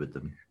heavy-handed with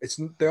them.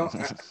 They are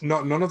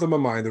none of them are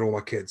mine. They're all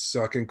my kids,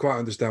 so I can quite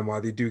understand why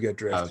they do get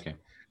drift. Oh, okay.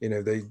 You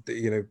know, they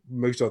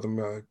most of them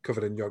are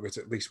covered in yogurt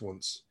at least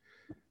once.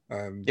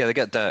 Yeah, they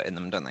get dirt in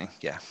them, don't they?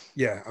 Yeah.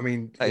 Yeah, I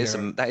mean that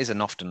is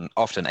an often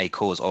a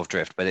cause of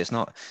drift, but it's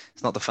not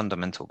the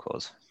fundamental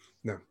cause.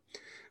 No.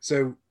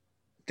 So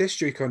this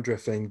Joy-Con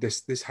drift thing,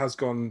 this has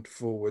gone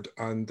forward,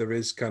 and there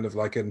is kind of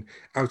like an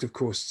out of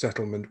court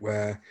settlement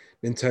where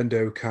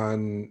Nintendo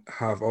can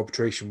have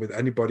arbitration with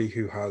anybody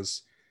who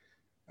has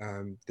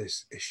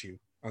this issue,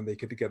 and they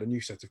could get a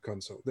new set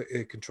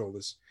of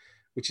controllers,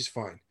 which is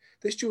fine.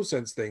 This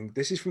DualSense thing,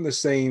 this is from the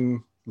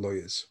same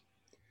lawyers.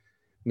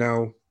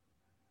 Now,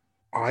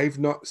 I've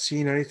not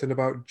seen anything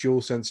about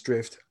DualSense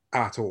drift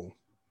at all,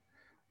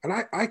 and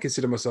I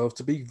consider myself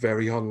to be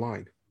very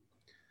online.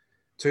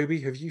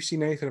 Toby, have you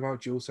seen anything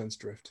about DualSense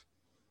drift?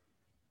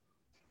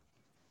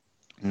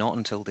 Not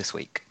until this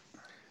week.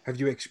 Have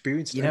you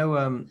experienced? You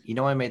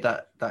know, I made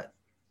that.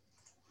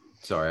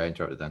 Sorry, I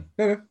interrupted then.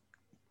 No.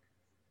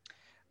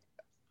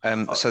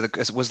 So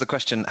was the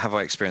question: have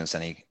I experienced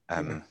any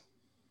not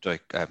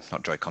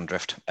Joy-Con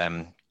drift,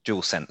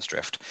 DualSense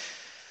drift?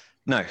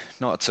 No,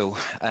 not at all.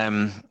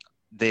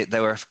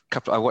 There were a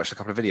couple. I watched a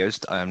couple of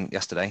videos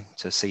yesterday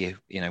to see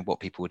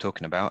what people were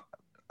talking about.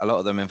 A lot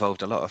of them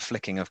involved a lot of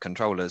flicking of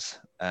controllers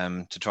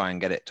to try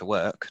and get it to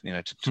work.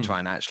 To try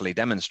and actually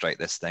demonstrate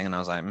this thing. And I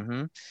was like,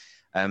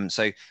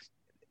 So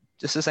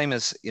just the same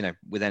as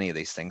with any of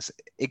these things,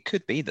 it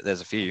could be that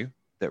there's a few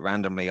that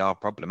randomly are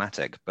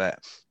problematic, but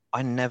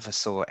I never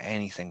saw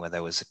anything where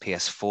there was a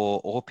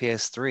PS4 or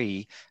PS3,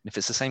 and if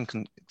it's the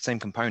same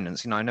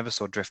components, I never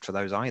saw drift for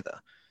those either.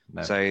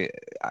 No. So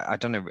I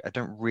don't know. I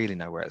don't really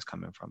know where it's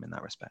coming from in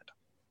that respect.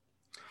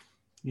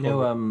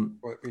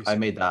 I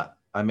made that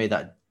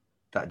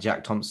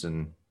Jack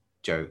Thompson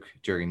joke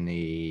during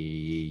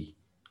the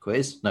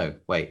quiz. No,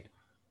 wait.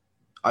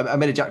 I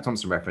made a Jack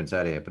Thompson reference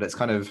earlier, but it's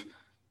kind of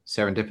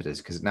serendipitous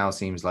because it now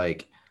seems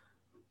like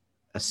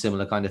a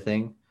similar kind of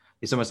thing.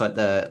 It's almost like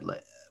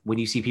when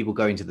you see people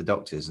going to the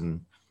doctors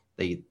and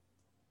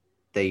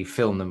they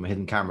film them with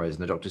hidden cameras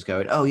and the doctor's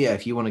going, oh yeah,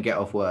 if you want to get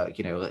off work,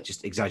 let's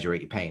just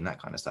exaggerate your pain,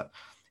 that kind of stuff.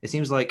 It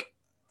seems like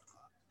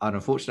an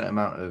unfortunate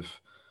amount of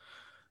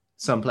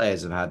some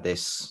players have had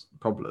this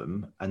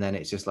problem, and then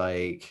it's just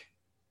like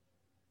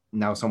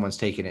now someone's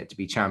taken it to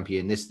be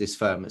champion. This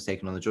firm that's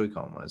taken on the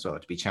Joy-Con one as well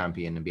to be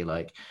champion and be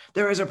like,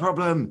 there is a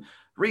problem,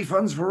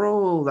 refunds for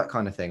all, that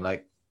kind of thing.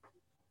 Like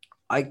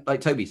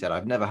Toby said,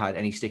 I've never had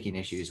any sticking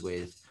issues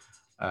with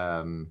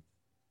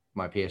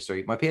my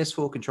PS3. My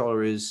PS4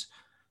 controller is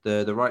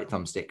the right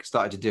thumbstick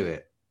started to do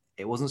it.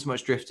 It wasn't so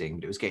much drifting,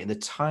 but it was getting the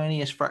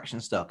tiniest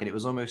fraction stuck, and it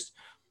was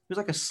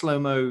like a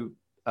slow-mo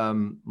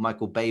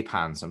Michael Bay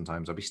pan.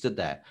 Sometimes I'd be stood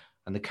there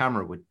and the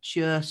camera would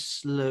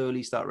just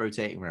slowly start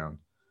rotating around,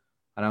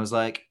 and I was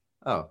like,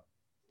 oh,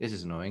 this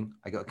is annoying.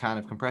 I got a can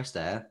of compressed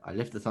air, I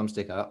lift the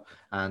thumbstick up,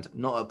 and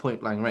not at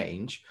point blank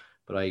range,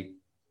 but I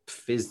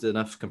fizzed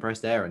enough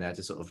compressed air in there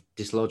to sort of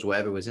dislodge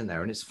whatever was in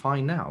there, and it's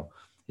fine now.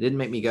 It didn't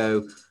make me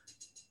go,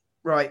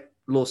 right,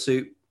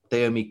 lawsuit,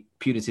 they owe me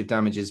punitive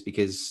damages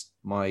because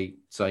my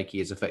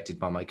psyche is affected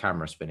by my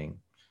camera spinning.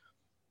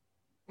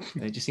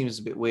 And it just seems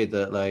a bit weird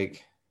that,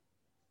 like,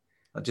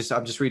 I'm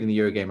just reading the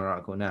Eurogamer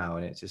article now,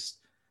 and it's just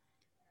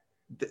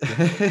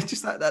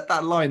just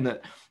that line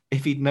that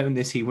if he'd known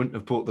this, he wouldn't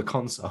have bought the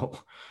console.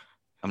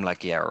 I'm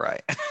like, yeah,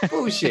 right.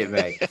 Bullshit,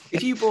 mate.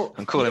 If you bought,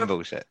 I'm calling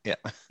bullshit. Yeah.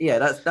 Yeah,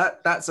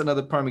 that's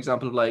another prime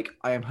example of like,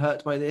 I am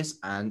hurt by this,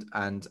 and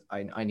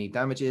I need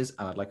damages,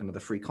 and I'd like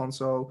another free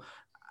console.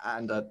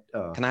 And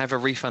can I have a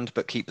refund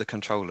but keep the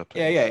controller,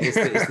 please? Yeah. It's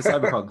the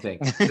Cyberpunk thing.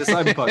 It's the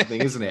Cyberpunk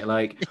thing, isn't it?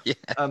 Like, yeah.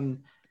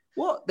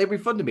 What? They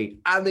refunded me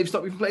and they've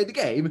stopped me from playing the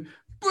game.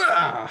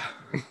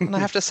 And I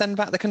have to send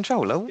back the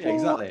controller. Yeah,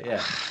 exactly.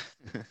 Yeah.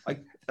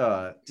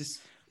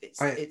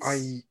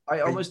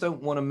 I almost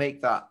don't want to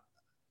make that.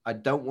 I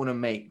don't want to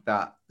make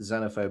that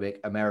xenophobic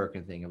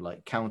American thing of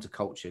like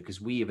counterculture,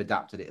 because we have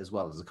adapted it as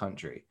well as a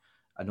country.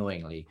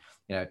 Annoyingly,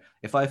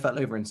 if I fell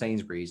over in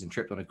Sainsbury's and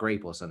tripped on a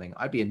grape or something,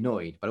 I'd be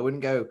annoyed, but I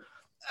wouldn't go,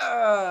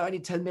 I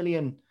need 10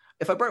 million.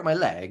 If I broke my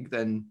leg,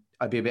 then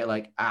I'd be a bit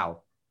like,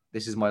 ow,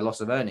 this is my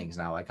loss of earnings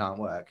now, I can't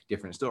work.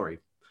 Different story.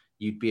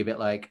 You'd be a bit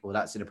like, well,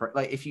 that's inappropriate.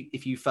 Like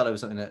if you fell over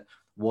something that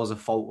was a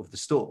fault of the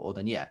store,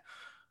 then yeah.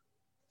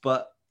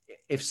 But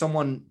if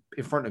someone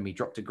in front of me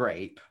dropped a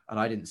grape and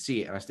I didn't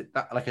see it, and I did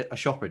that like a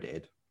shopper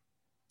did,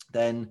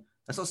 then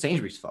that's not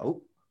Sainsbury's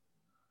fault.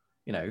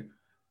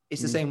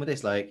 It's the same with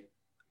this. Like,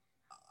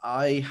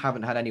 I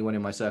haven't had anyone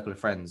in my circle of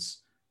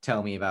friends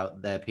tell me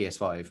about their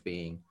PS5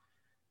 being,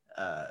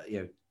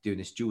 doing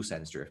this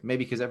DualSense drift.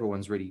 Maybe because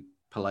everyone's really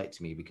polite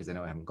to me because they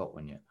know I haven't got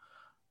one yet.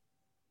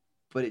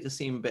 But it just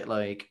seemed a bit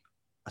like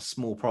a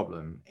small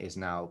problem is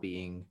now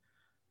being.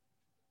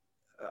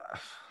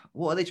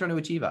 What are they trying to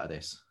achieve out of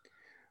this?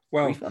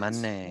 Well,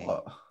 money.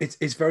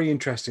 It's very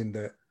interesting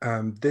that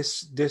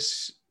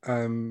this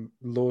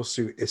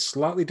lawsuit is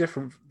slightly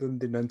different than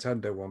the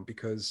Nintendo one,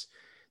 because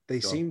they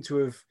seem to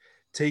have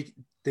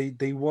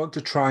they want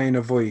to try and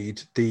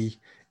avoid the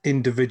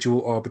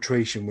individual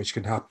arbitration which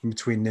can happen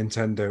between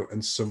Nintendo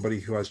and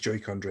somebody who has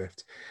Joy-Con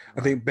drift.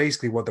 Right. I think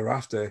basically what they're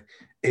after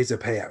is a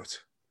payout.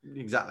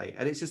 Exactly.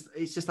 And it's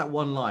just that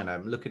one line.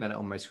 I'm looking at it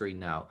on my screen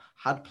now.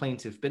 Had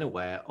plaintiff been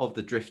aware of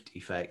the drift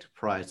effect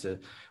prior to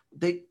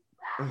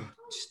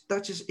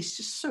it's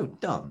just so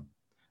dumb.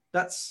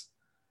 That's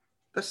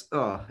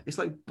it's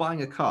like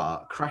buying a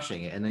car,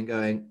 crashing it, and then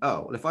going,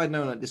 oh, well, if I'd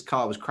known that this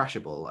car was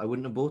crashable, I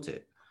wouldn't have bought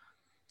it.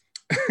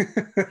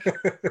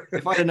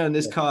 If I'd have known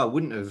this car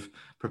wouldn't have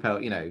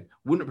propelled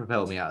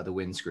me out of the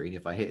windscreen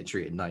if I hit a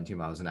tree at 90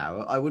 miles an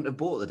hour, I wouldn't have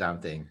bought the damn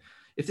thing.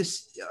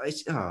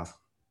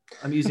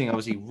 I'm using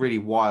obviously really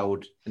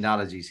wild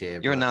analogies here.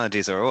 Your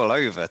analogies are all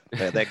over.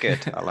 They're good.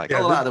 I like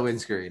all out of the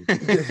windscreen.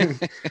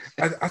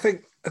 I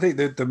think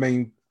the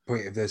main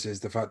point of this is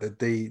the fact that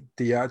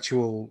the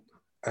actual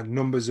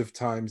numbers of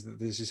times that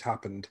this has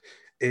happened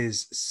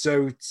is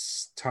so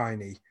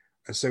tiny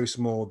and so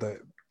small that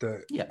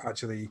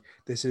actually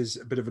this is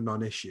a bit of a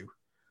non-issue.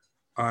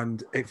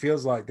 And it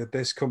feels like that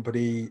this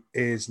company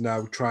is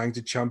now trying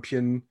to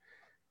champion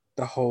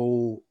the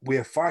whole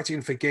we're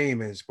fighting for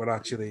gamers, but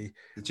actually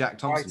the Jack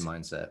Thompson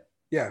mindset.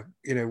 Yeah,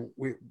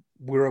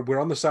 we're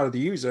on the side of the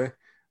user,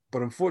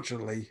 but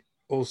unfortunately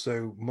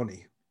also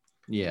money.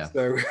 Yeah.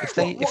 So if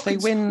they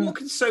win, what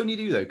can Sony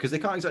do though? Because they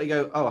can't exactly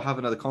go, oh, have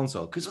another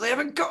console, because they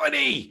haven't got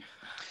any.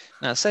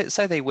 Now,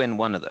 say they win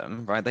one of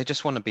them, right? They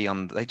just want to be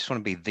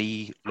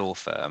the law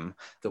firm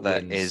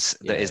that is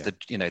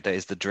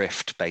the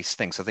drift-based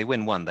thing. So if they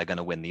win one, they're going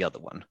to win the other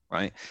one,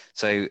 right?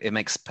 So it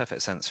makes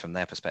perfect sense from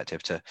their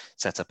perspective to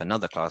set up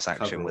another class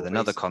action with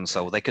another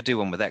console. They could do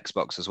one with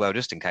Xbox as well,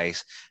 just in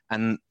case.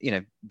 And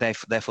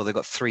therefore they've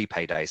got 3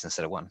 paydays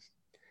instead of 1.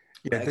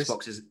 Yeah,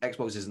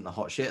 Xbox isn't the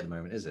hot shit at the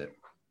moment, is it?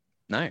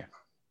 No,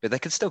 but they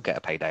could still get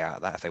a payday out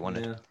of that if they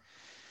wanted. Yeah.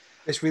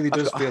 This really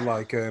does feel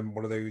like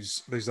one of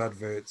those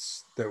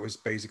adverts that was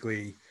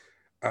basically,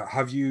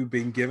 have you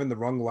been given the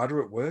wrong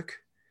ladder at work?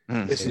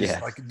 This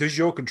is like, does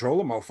your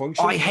controller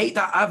malfunction? I hate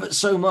that advert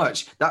so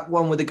much. That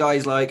one with the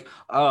guy's like,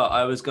 oh,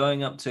 I was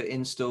going up to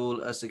install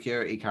a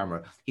security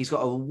camera. He's got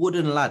a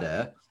wooden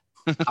ladder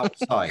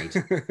outside.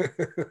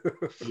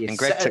 And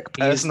Greg took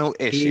personal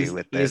issue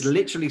with this. He's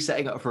literally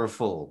setting up for a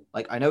fall.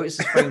 Like, I know it's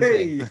a framed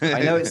thing.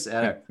 I know it's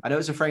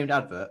a framed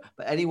advert,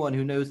 but anyone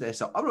who knows their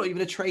stuff, I'm not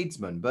even a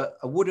tradesman, but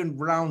a wooden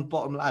round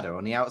bottom ladder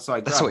on the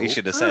outside. That's what you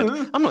should have said.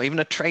 I'm not even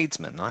a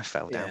tradesman. I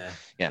fell down.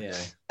 Yeah.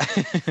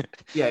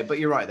 Yeah, but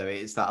you're right though.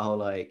 It's that whole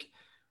like,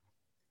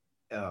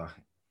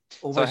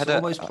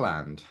 almost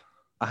planned.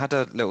 I had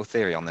a little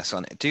theory on this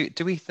one. Do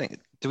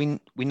we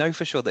know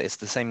for sure that it's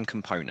the same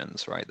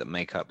components, right, that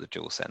make up the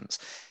DualSense?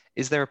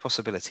 Is there a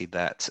possibility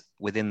that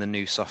within the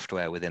new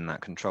software within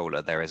that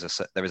controller there is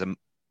a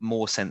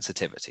more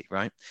sensitivity,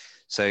 right?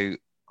 So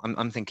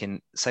I'm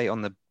thinking, say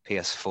on the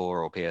PS4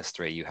 or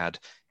PS3 you had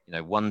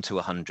 1 to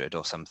 100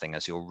 or something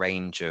as your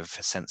range of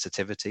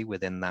sensitivity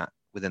within that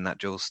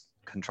dual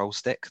control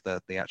stick,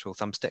 the actual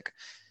thumbstick,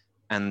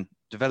 and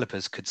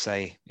developers could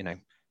say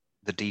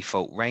the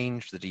default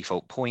range, the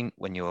default point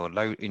when you're on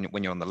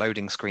the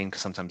loading screen,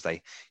 because sometimes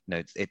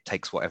it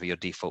takes whatever your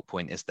default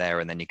point is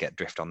there, and then you get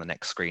drift on the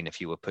next screen if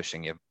you were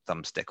pushing your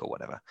thumbstick or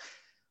whatever.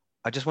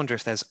 I just wonder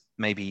if there's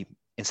maybe,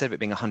 instead of it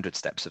being 100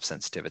 steps of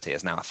sensitivity,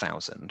 it's now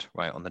 1,000,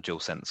 right, on the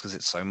DualSense, because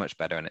it's so much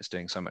better and it's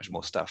doing so much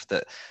more stuff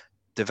that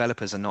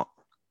developers are not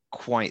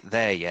quite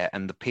there yet,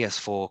 and the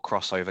PS4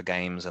 crossover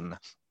games and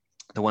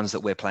the ones that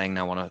we're playing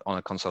now on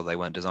a console they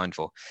weren't designed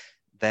for,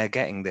 they're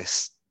getting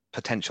this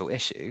potential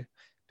issue.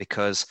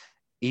 Because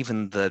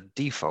even the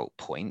default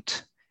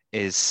point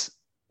is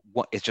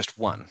just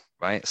 1,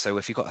 right? So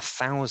if you've got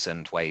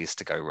 1,000 ways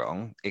to go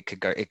wrong, it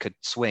could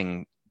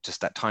swing just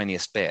that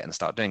tiniest bit and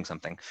start doing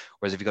something.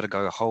 Whereas if you've got to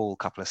go a whole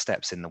couple of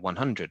steps in the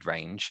 100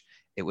 range,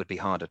 it would be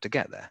harder to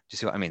get there. Do you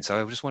see what I mean?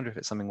 So I just wonder if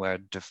it's something where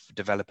a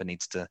developer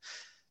needs to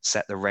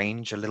set the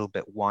range a little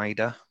bit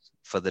wider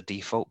for the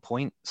default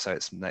point. So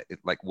it's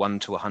like 1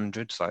 to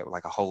 100, so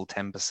like a whole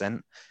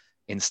 10%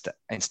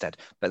 instead.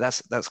 But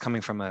that's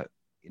coming from a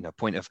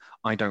point of,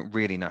 I don't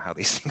really know how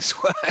these things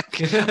work.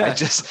 I'm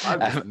just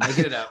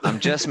making it up. I'm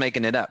just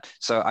making it up.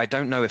 So I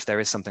don't know if there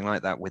is something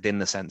like that within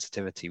the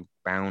sensitivity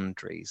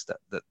boundaries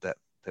that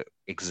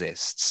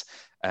exists,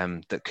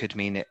 that could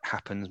mean it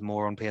happens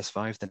more on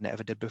PS5 than it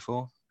ever did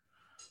before.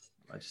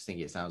 I just think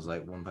it sounds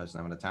like one person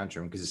having a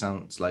tantrum, because it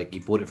sounds like he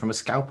bought it from a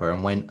scalper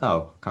and went,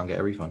 "Oh, can't get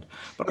a refund."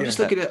 But I'm just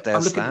looking at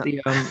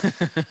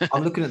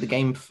I'm looking at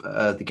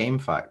the game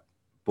fact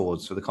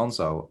boards for the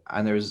console,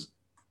 and there's,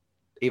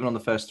 even on the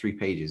first 3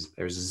 pages,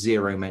 there is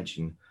 0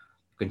 mention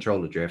of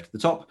controller drift.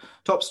 The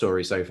top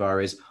story so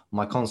far is,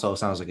 my console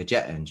sounds like a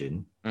jet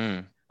engine.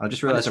 I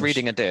just realized it's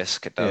reading a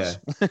disc. It does.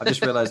 Yeah, I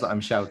just realized that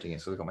I'm shouting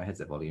it, so I've got my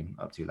headset volume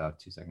up too loud.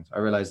 2 seconds. I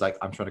realized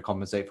I'm trying to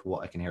compensate for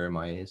what I can hear in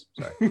my ears.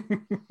 Sorry.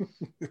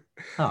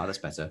 That's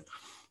better.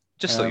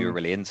 Just thought you were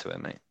really into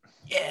it, mate.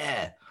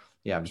 Yeah,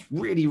 I'm just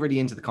really, really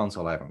into the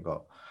console I haven't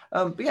got.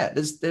 But yeah,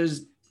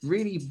 there's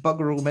really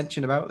bugger all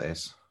mention about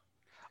this.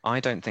 I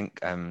don't think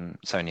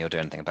Sony will do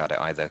anything about it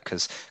either,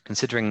 because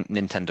considering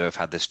Nintendo have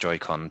had this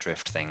Joy-Con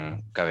drift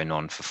thing going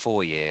on for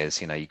 4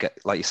 years, you get,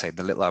 like you say,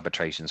 the little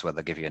arbitrations where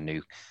they'll give you a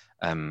new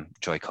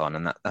Joy-Con,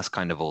 and that's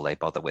kind of all they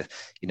bother with.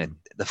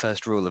 The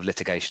first rule of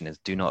litigation is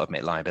do not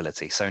admit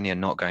liability. Sony are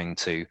not going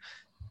to,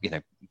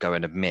 go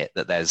and admit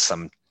that there's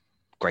some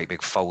great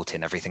big fault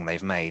in everything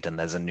they've made and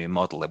there's a new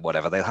model or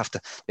whatever. They'd have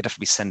to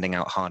be sending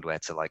out hardware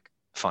to like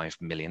 5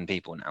 million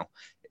people now.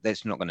 they're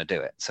just not going to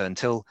do it. So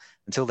until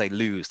they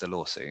lose the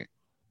lawsuit,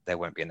 there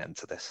won't be an end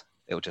to this.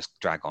 It will just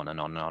drag on and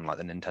on and on like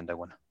the Nintendo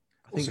one.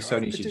 I think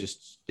Sony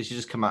should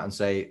just come out and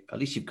say, at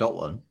least you've got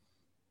one.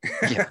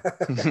 Yeah.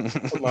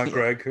 Unlike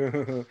Greg.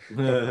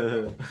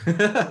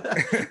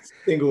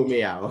 Single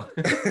me out.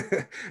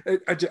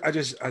 I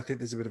think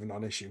there's a bit of a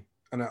non-issue.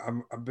 And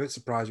I'm a bit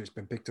surprised it's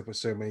been picked up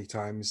so many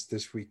times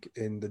this week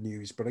in the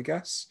news. But I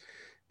guess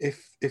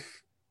if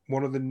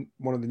one of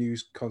the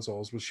news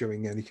consoles was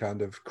showing any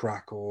kind of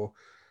crack, or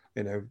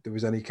there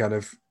was any kind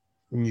of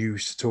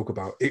news to talk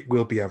about, it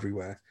will be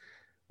everywhere,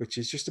 which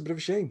is just a bit of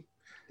a shame.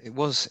 It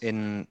was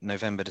in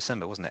November,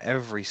 December, wasn't it?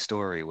 Every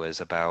story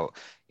was about,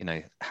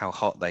 how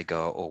hot they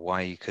got, or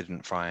why you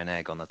couldn't fry an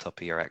egg on the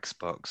top of your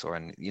Xbox, or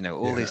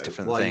all these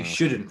different things. Why you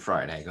shouldn't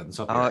fry an egg on the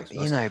top of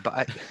your Xbox.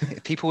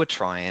 But people were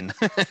trying.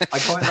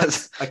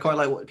 I quite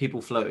like what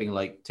people floating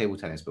like table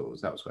tennis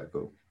balls. That was quite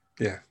cool.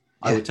 Yeah.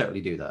 I would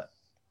totally do that.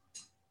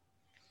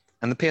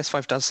 And the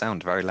PS5 does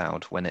sound very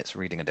loud when it's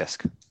reading a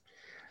disc.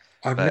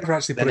 I've never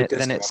actually put a disc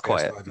then it's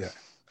quiet. PS5 yet.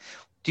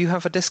 Do you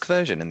have a disc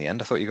version in the end?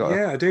 I thought you got.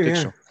 Yeah, I do.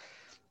 Digital. Yeah.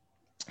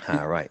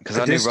 Right, because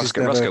I knew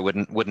Roscoe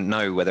wouldn't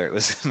know whether it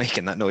was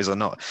making that noise or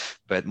not,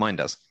 but mine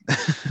does.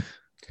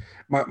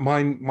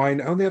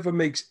 Mine only ever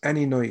makes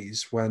any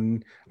noise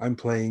when I'm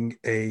playing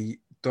a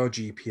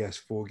dodgy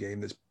PS4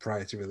 game that's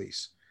prior to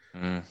release,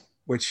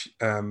 which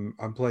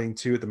I'm playing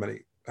two at the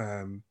minute,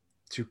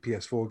 two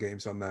PS4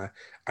 games on there,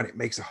 and it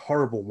makes a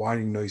horrible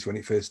whining noise when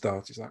it first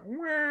starts. It's like,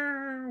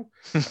 wow,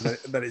 and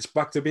then it's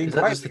back to being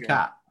quiet. Is that just the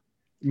cat?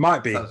 It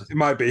might be. It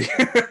might be.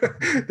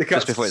 The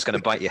just before it's going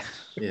to bite you.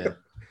 Yeah.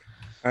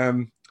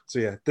 So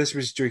yeah, this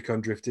was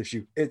Joy-Con drift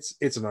issue. It's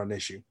a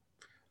non-issue.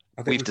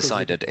 I think we've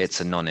decided it's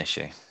a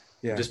non-issue.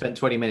 Yeah. I just spent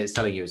 20 minutes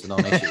telling you it's a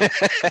non-issue.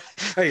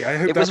 Hey, I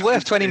hope it was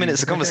worth 20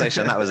 minutes of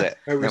conversation. That was it.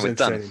 We're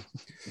done.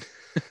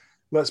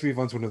 Let's move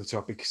on to another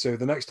topic. So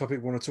the next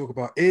topic we want to talk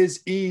about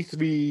is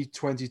E3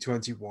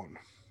 2021.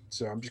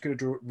 So I'm just going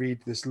to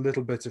read this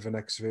little bit of an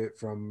excerpt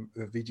from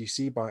the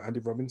VGC by Andy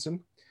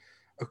Robinson.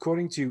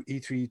 According to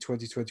E3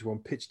 2021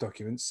 pitch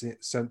documents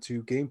sent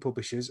to game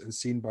publishers and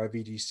seen by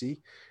VGC,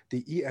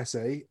 the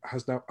ESA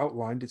has now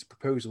outlined its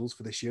proposals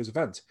for this year's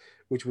event,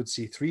 which would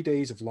see 3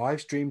 days of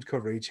live-streamed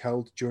coverage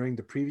held during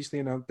the previously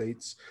announced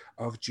dates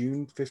of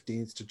June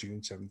 15th to June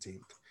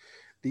 17th.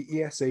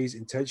 The ESA's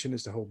intention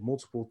is to hold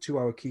multiple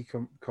 2-hour key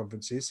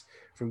conferences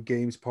from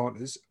games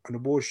partners, an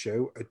awards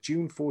show, a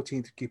June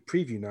 14th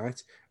preview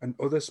night, and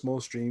other small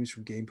streams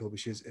from game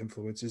publishers,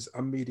 influencers,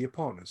 and media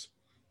partners.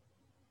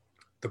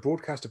 The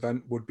broadcast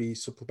event would be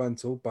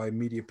supplemental by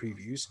media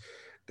previews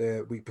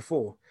the week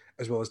before,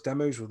 as well as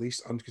demos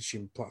released on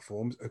consumer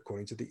platforms,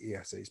 according to the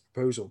ESA's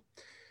proposal.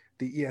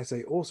 The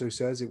ESA also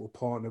says it will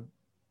partner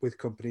with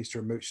companies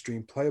to remote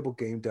stream playable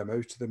game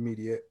demos to the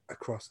media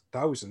across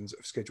thousands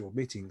of scheduled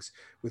meetings,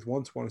 with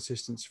one-to-one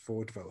assistance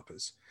for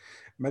developers.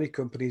 Many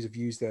companies have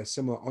used their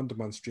similar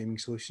on-demand streaming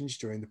solutions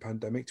during the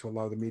pandemic to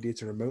allow the media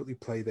to remotely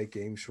play their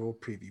games for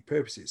preview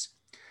purposes.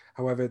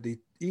 However, the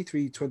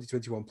E3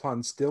 2021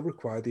 plans still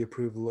require the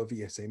approval of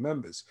ESA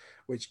members,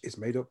 which is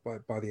made up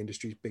by the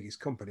industry's biggest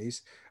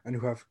companies and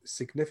who have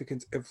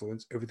significant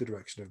influence over the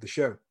direction of the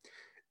show.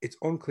 It's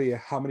unclear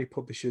how many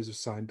publishers have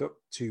signed up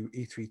to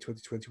E3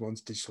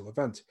 2021's digital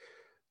event,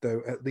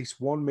 though at least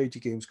one major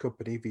games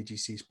company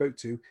VGC spoke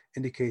to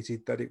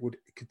indicated that it would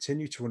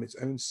continue to run its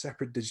own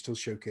separate digital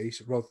showcase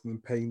rather than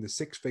paying the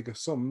six-figure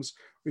sums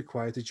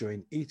required to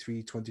join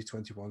E3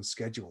 2021's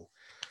schedule.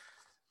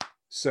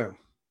 So,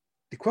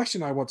 the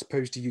question I want to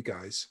pose to you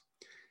guys,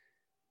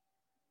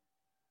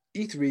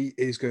 E3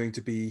 is going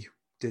to be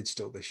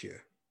digital this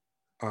year.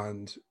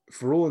 And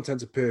for all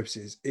intents and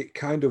purposes, it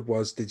kind of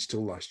was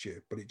digital last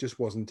year, but it just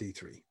wasn't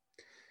E3.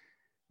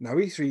 Now,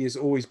 E3 has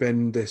always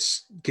been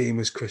this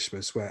gamers'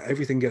 Christmas where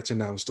everything gets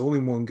announced all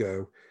in one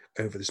go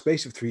over the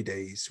space of 3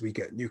 days. We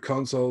get new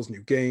consoles,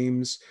 new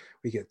games,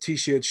 we get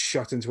t-shirts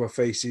shot into our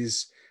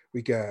faces,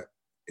 we get,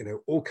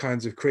 all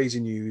kinds of crazy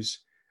news,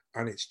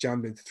 and it's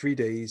jammed into 3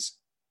 days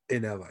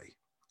in LA.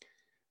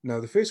 Now,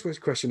 the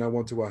first question I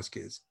want to ask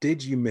is,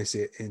 did you miss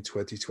it in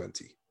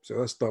 2020? So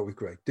let's start with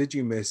Greg. Did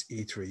you miss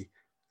E3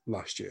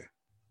 last year?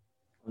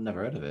 I've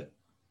never heard of it.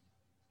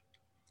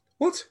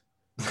 What?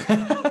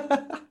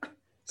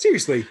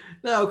 Seriously?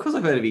 No, of course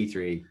I've heard of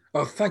E3.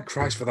 Oh, thank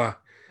Christ for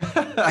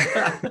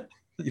that.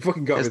 You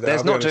fucking got me there.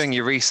 There's not doing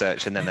your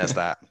research, and then there's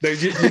that. No,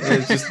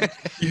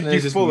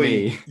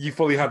 you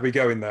fully had me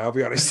going there, I'll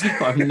be honest.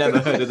 I've never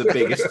heard of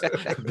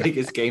the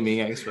biggest gaming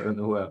expo in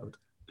the world.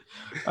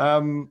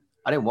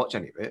 I don't watch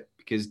any of it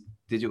because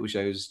digital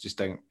shows just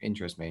don't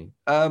interest me.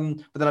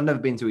 But then I've never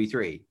been to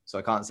E3, so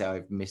I can't say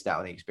I've missed out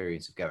on the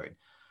experience of going.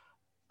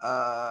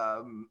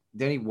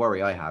 The only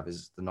worry I have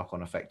is the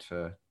knock-on effect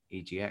for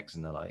EGX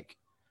and the like.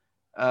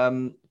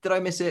 Did I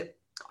miss it?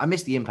 I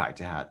missed the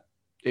impact it had.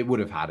 It would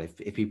have had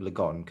if people had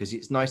gone, because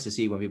it's nice to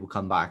see when people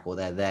come back or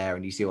they're there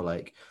and you see all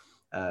like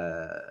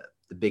the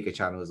bigger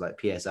channels like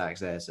PS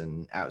Access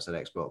and Outside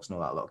Xbox and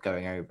all that lot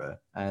going over.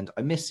 And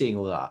I miss seeing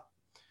all that.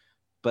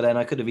 But then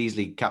I could have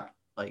easily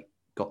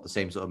got the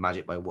same sort of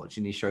magic by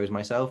watching these shows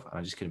myself, and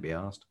I just couldn't be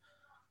asked.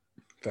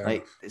 Fair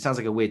Like, enough. it sounds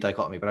like a weird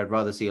dichotomy, but I'd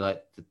rather see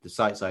like the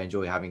sites I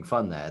enjoy having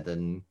fun there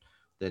than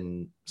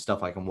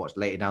stuff I can watch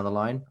later down the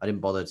line. I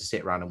didn't bother to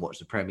sit around and watch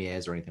the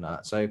premieres or anything like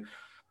that. So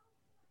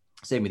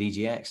same with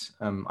EGX.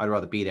 I'd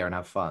rather be there and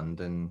have fun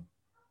than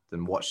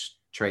watch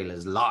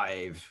trailers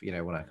live,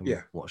 when I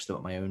can watch them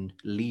at my own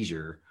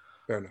leisure.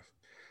 Fair enough.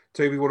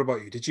 Toby, what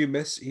about you? Did you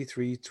miss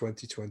E3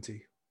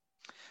 2020?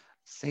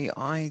 See,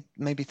 I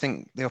maybe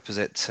think the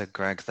opposite to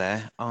Greg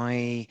there.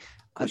 I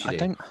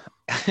don't,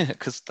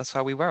 because that's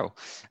how we roll.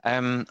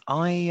 I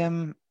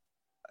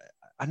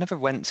never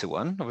went to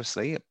one,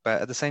 obviously,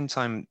 but at the same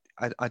time,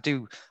 I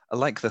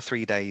like the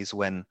 3 days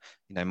when,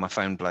 my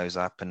phone blows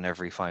up and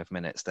every 5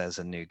 minutes there's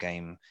a new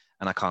game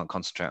and I can't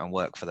concentrate on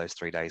work for those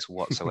 3 days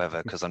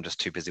whatsoever because I'm just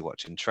too busy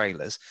watching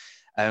trailers.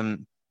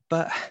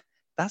 But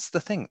that's the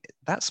thing.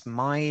 That's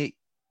my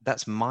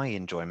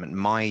enjoyment,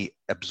 my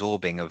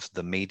absorbing of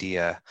the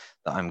media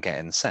that I'm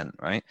getting sent,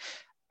 right?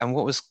 And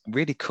what was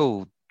really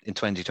cool in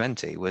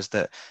 2020 was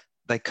that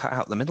they cut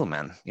out the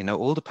middleman.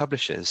 All the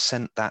publishers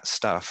sent that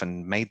stuff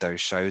and made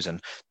those shows,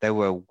 and there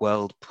were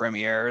world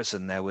premieres,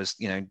 and there was,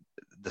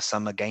 the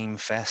Summer Game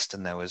Fest,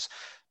 and there was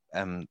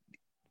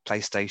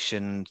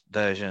PlayStation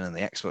version and the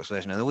Xbox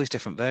version, and all these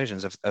different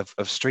versions of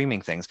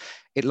streaming things.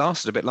 It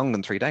lasted a bit longer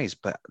than 3 days,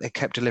 but they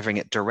kept delivering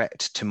it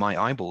direct to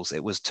my eyeballs.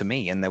 It was to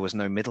me, and there was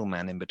no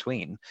middleman in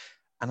between.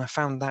 And I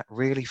found that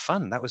really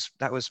fun. That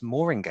was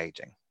more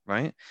engaging,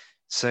 right?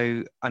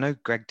 So I know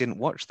Greg didn't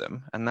watch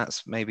them, and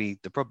that's maybe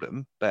the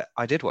problem, but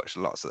I did watch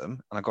lots of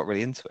them and I got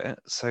really into it.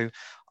 So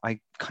I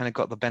kind of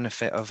got the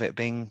benefit of it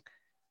being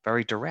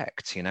very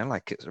direct,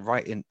 like it's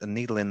right in the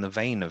needle in the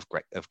vein of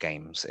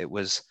games. It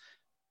was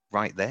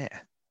right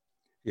there.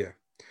 Yeah.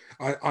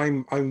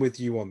 I'm with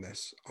you on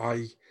this.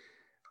 I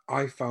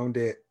found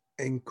it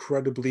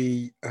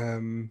incredibly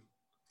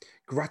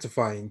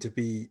gratifying to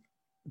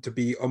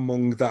be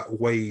among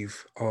that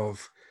wave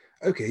of,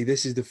 okay,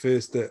 this is the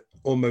first that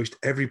almost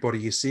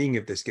everybody is seeing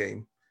of this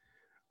game,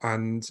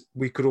 and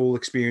we could all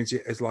experience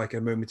it as like a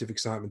moment of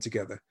excitement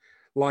together,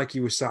 like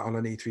you were sat on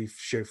an E3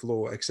 show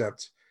floor,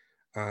 except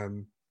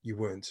you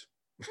weren't.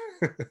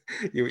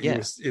 you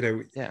was,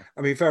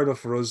 I mean, fair enough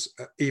for us,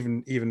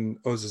 even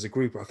us as a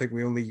group. I think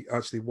we only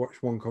actually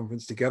watched one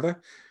conference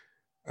together,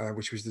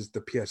 which was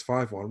the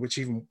PS5 one, which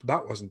even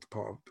that wasn't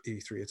part of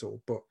E3 at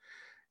all. But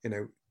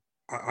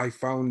I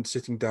found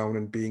sitting down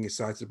and being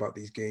excited about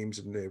these games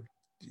and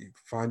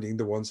finding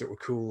the ones that were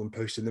cool and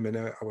posting them in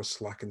our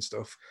Slack and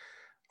stuff.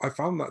 I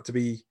found that to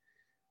be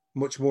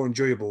much more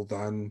enjoyable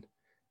than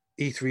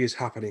E3 is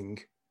happening.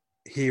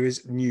 Here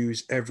is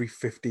news every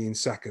 15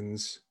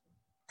 seconds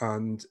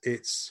and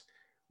it's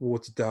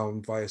watered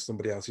down via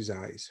somebody else's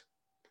eyes.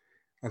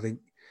 I think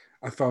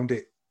I found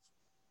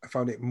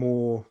it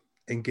more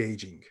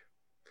engaging.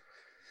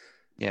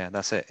 Yeah,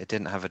 that's it. It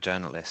didn't have a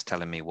journalist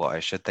telling me what I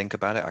should think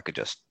about it. I could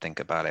just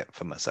think about it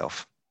for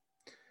myself.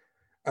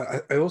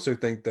 I also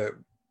think that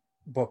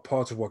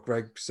part of what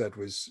Greg said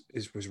was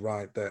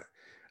right, that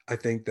I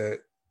think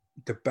that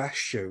the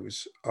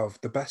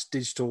best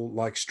digital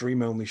like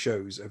stream only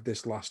shows of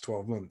this last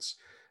 12 months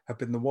have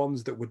been the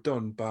ones that were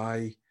done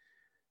by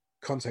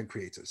content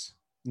creators,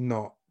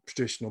 not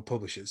traditional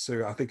publishers.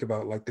 So I think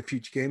about like the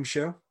Future Games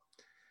show,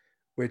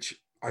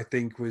 which I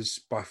think was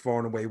by far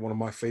and away one of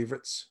my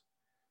favorites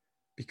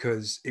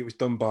because it was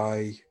done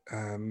by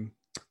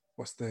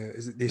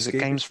is it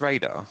Games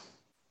Radar?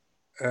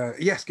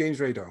 Yes, Games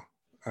Radar.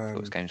 It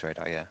was Games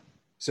Radar, yeah.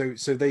 So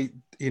they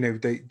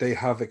they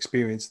have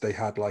experience. They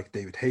had like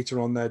David Hayter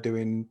on there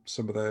doing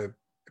some of the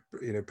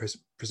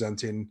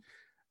presenting,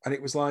 and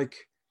it was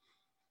like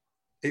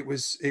it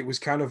was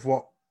kind of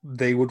what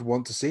they would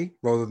want to see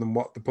rather than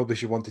what the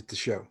publisher wanted to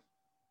show,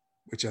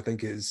 which I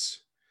think is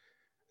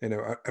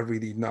a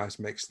really nice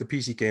mix. The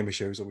PC Gamer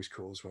show is always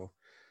cool as well,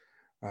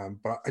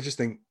 but I just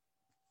think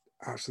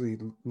actually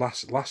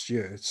last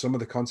year some of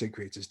the content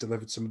creators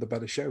delivered some of the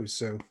better shows.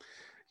 So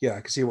yeah,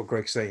 I can see what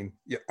Greg's saying.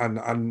 Yeah,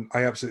 and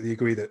I absolutely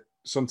agree that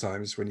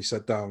sometimes when you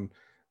sit down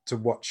to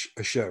watch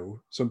a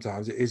show,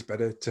 sometimes it is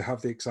better to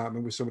have the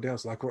excitement with somebody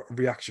else, like a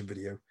reaction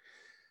video.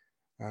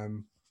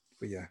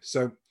 But yeah,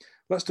 so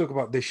let's talk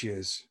about this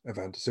year's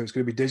event. So it's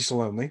going to be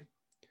digital only,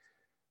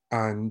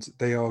 and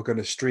they are going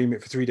to stream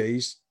it for 3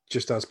 days,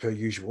 just as per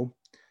usual.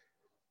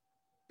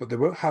 But they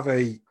won't have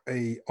a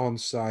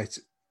on-site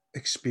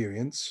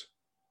experience.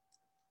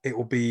 It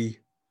will be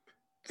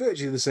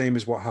virtually the same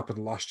as what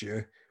happened last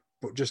year,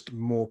 but just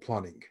more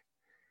planning.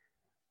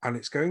 And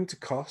it's going to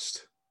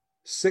cost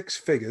 6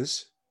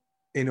 figures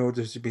in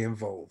order to be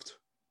involved.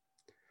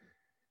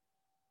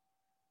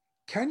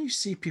 Can you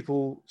see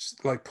people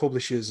like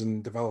publishers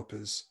and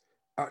developers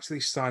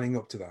actually signing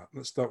up to that?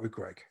 Let's start with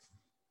Greg.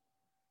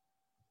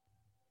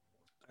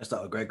 I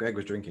start with Greg. Greg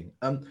was drinking.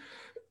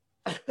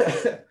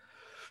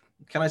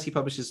 can I see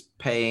publishers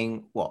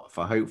paying what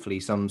for hopefully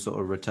some sort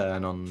of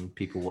return on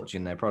people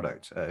watching their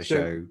product at a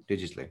show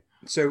digitally?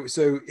 So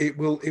it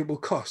will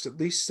cost at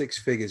least 6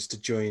 figures to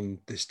join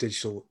this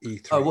digital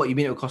E3. Oh, what you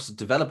mean it will cost a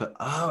developer?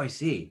 Oh, I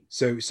see.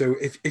 So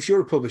if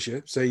you're a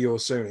publisher, say you're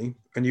Sony,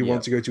 and you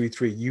want to go to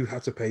E3, you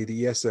have to pay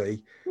the ESA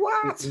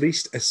at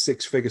least a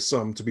 6-figure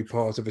sum to be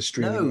part of a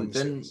streaming.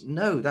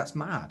 No, that's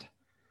mad.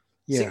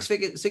 Yeah.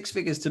 6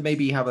 figures to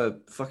maybe have a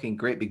fucking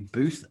great big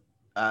booth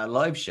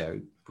live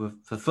show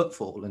for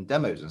footfall and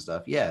demos and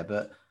stuff. Yeah,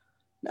 but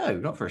no,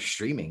 not for a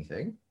streaming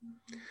thing.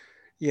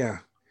 Yeah,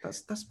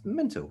 that's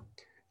mental.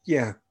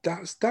 Yeah,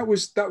 that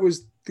was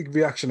the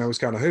reaction I was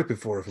kind of hoping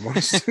for, if I'm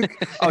honest.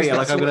 Oh yeah,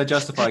 like I'm going to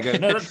justify. Go,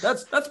 no,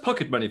 that's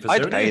pocket money for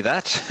Sony. I'd pay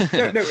that.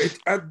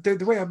 No,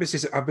 the way I miss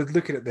is I've been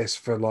looking at this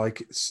for like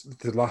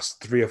the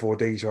last 3 or 4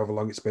 days, however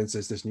long it's been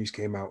since this news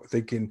came out,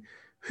 thinking,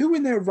 who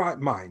in their right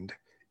mind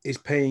is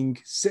paying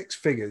 6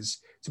 figures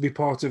to be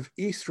part of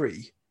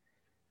E3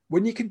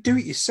 when you can do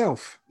it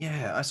yourself?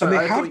 Yeah, I thought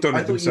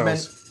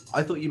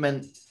you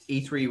meant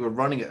E3 were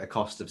running at a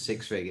cost of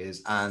 6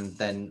 figures, and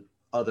then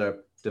other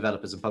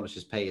developers and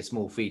publishers pay a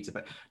small fee to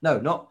pay. No,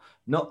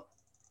 not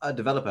a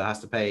developer has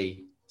to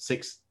pay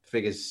 6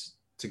 figures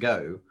to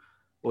go,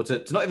 or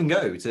to not even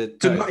go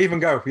not even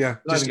go. Yeah,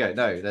 not even go.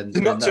 No, then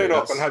to not turn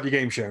up and have your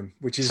game shown.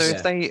 Which is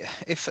so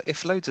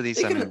if loads of these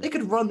they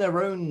could run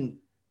their own.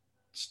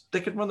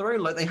 They could run their own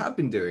like they have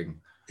been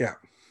doing. Yeah.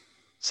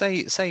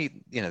 Say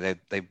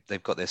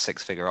they've got this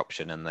 6-figure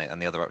option and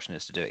the other option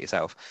is to do it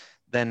yourself.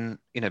 Then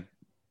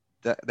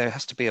there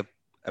has to be a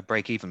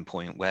break-even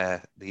point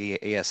where the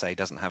ESA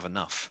doesn't have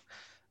enough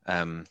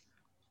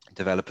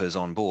developers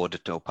on board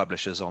or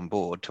publishers on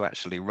board to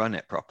actually run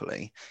it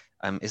properly.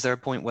 Is there a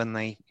point when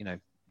they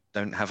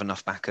don't have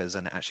enough backers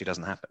and it actually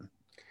doesn't happen?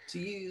 To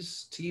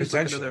use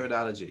like another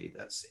analogy,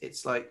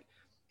 it's like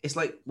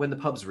when the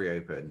pubs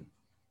reopen,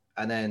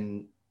 and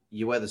then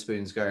your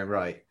Weatherspoon's going,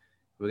 right,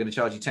 we're going to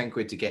charge you 10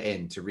 quid to get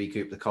in to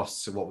recoup the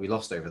costs of what we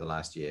lost over the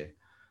last year.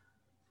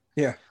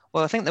 Yeah.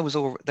 Well, I think there was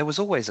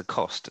always a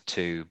cost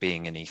to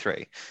being in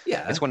E3.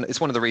 Yeah. It's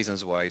one of the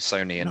reasons why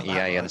Sony and Not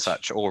EA and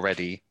such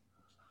already,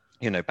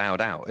 bowed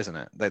out, isn't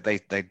it?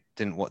 They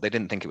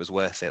didn't think it was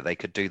worth it. They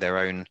could do their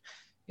own,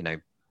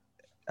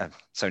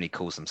 Sony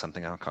calls them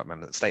something, I can't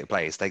remember, the state of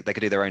plays. They could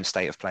do their own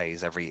state of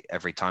plays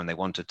every time they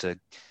wanted to,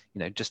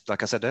 just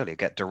like I said earlier,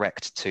 get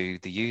direct to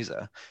the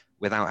user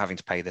without having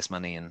to pay this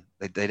money, and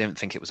they didn't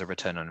think it was a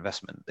return on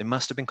investment. It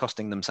must have been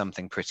costing them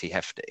something pretty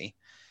hefty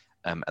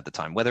at the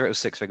time. Whether it was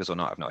 6 figures or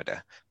not, I have no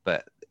idea,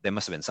 but there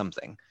must have been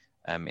something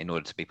in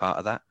order to be part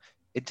of that.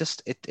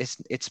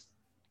 It's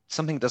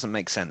something that doesn't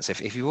make sense.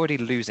 If you're already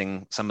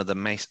losing some of the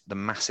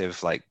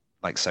massive like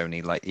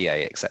Sony, like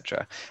EA,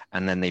 etc.,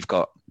 and then they've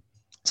got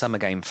Summer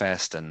Game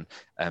Fest and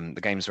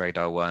the Games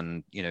Radar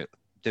one,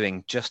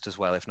 doing just as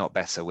well, if not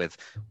better, with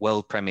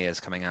world premieres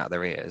coming out of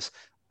their ears,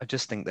 I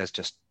just think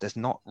there's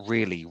not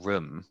really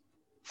room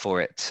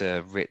for it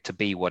to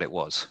be what it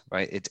was,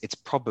 right? It's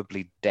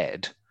probably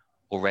dead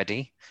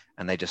already,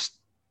 and they're just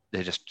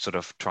sort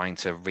of trying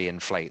to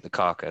reinflate the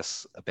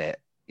carcass a bit,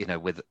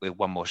 with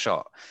one more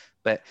shot.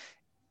 But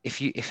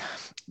if you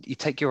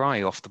take your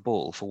eye off the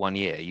ball for 1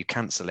 year, you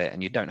cancel it,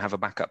 and you don't have a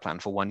backup plan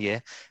for 1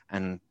 year,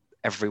 and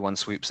everyone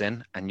swoops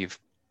in, and you've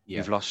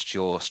lost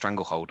your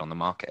stranglehold on the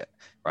market,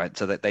 right?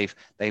 So that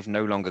they've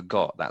no longer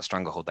got that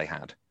stranglehold they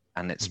had.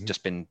 And it's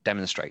just been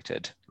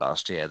demonstrated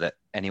last year that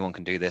anyone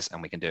can do this,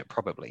 and we can do it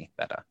probably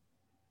better.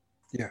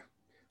 Yeah,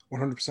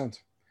 100%.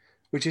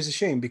 Which is a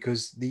shame,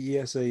 because the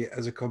ESA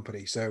as a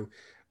company, so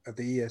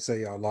the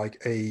ESA are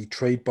like a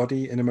trade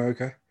body in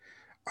America,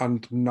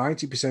 and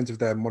 90% of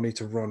their money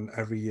to run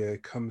every year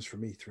comes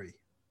from E3.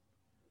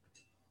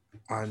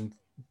 And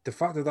the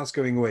fact that that's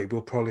going away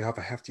will probably have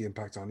a hefty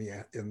impact on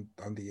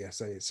the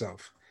ESA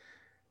itself.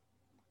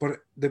 But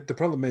the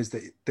problem is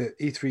that the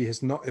E3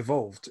 has not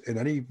evolved in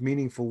any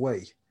meaningful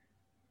way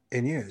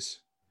in years.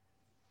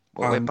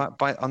 Well,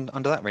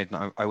 under that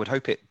reason, I would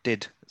hope it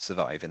did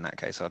survive in that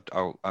case.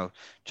 I'll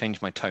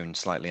change my tone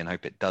slightly and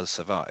hope it does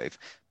survive,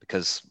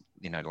 because,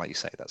 like you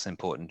say, that's an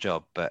important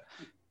job, but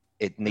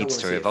it needs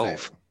to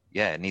evolve.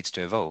 Yeah, it needs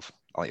to evolve,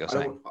 like you're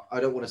saying.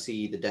 I don't want to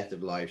see the death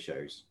of live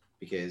shows,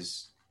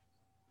 because,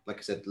 like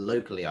I said,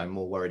 locally, I'm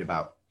more worried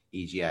about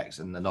EGX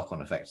and the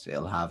knock-on effects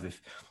it'll have.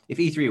 If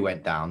E3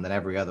 went down, then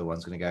every other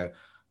one's going to go,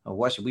 oh,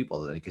 why should we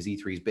bother then? Because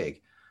E3 is big.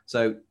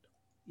 So,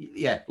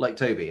 yeah, like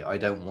Toby, I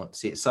don't want to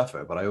see it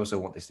suffer, but I also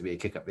want this to be a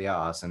kick up the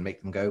arse and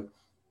make them go,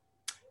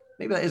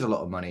 maybe that is a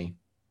lot of money.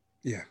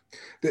 Yeah.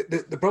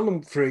 The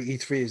problem for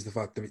E3 is the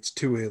fact that it's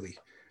too early.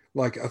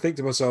 Like, I think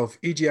to myself,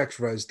 EGX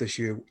Res this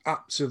year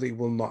absolutely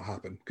will not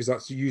happen, because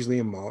that's usually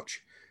in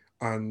March,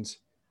 and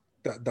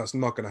that's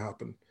not going to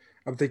happen.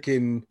 I'm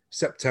thinking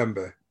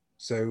September.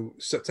 So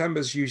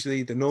September's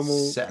usually the normal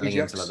settling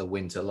EGX. Into like the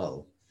winter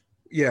lull.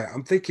 Yeah,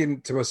 I'm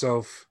thinking to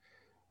myself,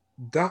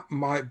 that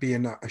might be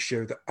a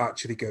show that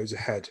actually goes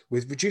ahead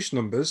with reduced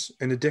numbers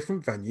in a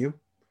different venue.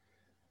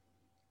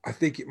 I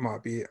think it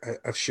might be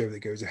a show that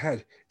goes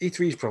ahead.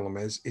 E3's problem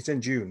is it's in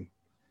June,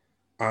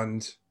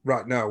 and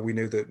right now we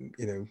know that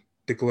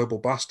the global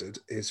bastard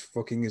is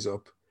fucking us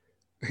up.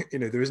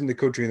 There isn't a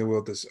country in the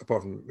world that's,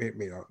 apart from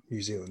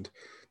New Zealand,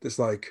 that's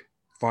like,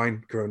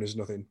 fine, Corona's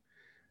nothing,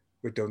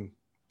 we're done.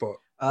 But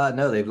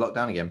no, they've locked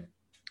down again.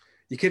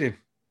 you're kidding?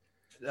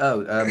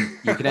 Oh,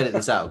 you can edit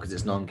this out because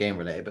it's non-game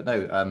related, but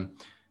no,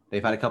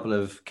 they've had a couple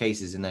of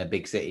cases in their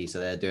big city, so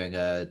they're doing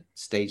a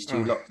stage 2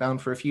 lockdown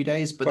for a few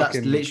days. But that's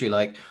literally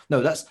like,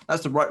 no, that's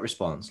the right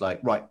response. Like,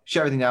 right,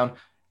 shut everything down.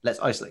 Let's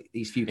isolate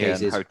these few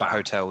cases. And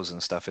hotels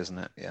and stuff, isn't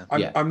it?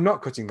 Yeah. I'm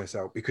not cutting this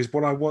out because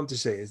what I want to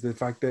say is the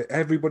fact that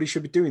everybody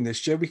should be doing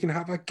this. So we can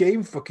have a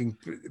game fucking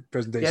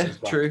presentation.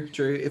 Yeah,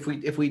 true.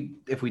 If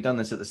we done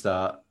this at the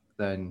start,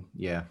 then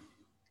yeah.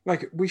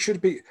 Like, we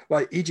should be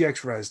like,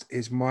 EGX Res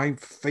is my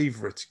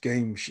favorite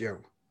game show,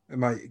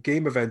 my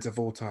game event of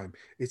all time.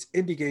 It's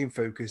indie game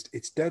focused.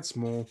 It's dead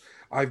small.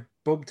 I've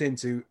bumped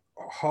into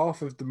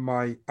half of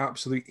my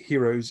absolute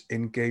heroes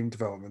in game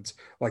development,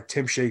 like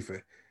Tim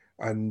Schafer,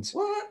 and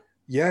what?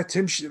 Yeah,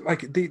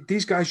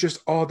 these guys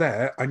just are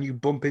there, and you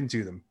bump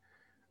into them,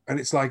 and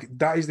it's like,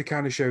 that is the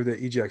kind of show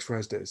that EGX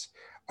Res does,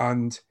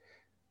 and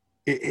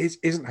it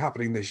isn't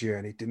happening this year,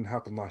 and it didn't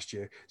happen last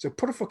year. So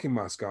put a fucking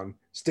mask on,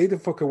 stay the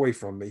fuck away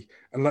from me,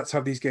 and let's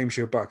have these game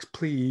show backs,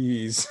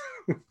 please.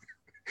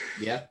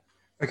 Yeah.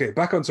 Okay,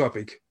 back on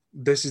topic.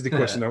 This is the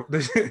question.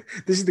 This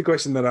is the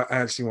question that I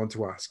actually want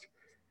to ask.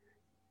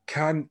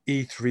 Can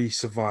E3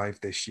 survive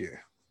this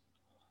year?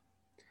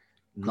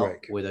 Not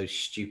Greg. with those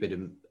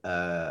stupid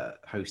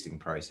hosting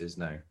prices,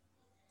 no.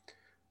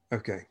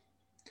 Okay.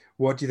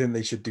 What do you think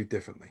they should do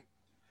differently?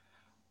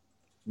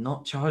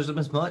 Not charge them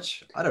as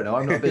much? I don't know.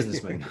 I'm not a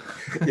businessman.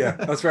 Yeah,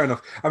 that's fair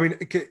enough. I mean,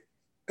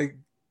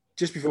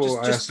 just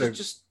before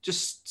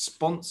just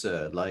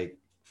sponsor, like,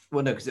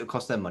 well, no, because it'll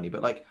cost them money,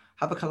 but like,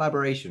 have a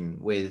collaboration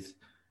with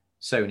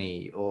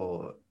Sony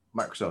or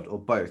Microsoft or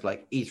both,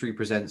 like E3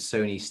 presents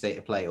Sony State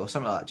of Play or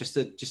something like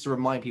that, just to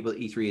remind people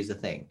that E3 is a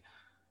thing.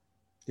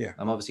 Yeah,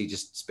 I'm obviously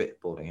just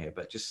spitballing here,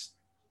 but just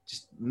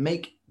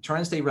try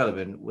and stay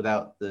relevant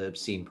without the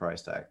obscene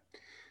price tag.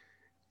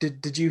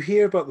 Did you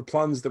hear about the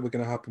plans that were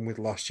going to happen with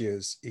last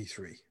year's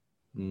E3?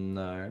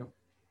 No.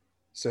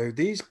 So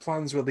these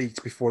plans were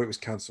leaked before it was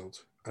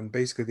cancelled, and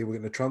basically they were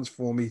going to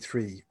transform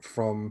E3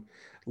 from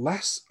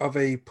less of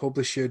a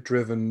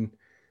publisher-driven,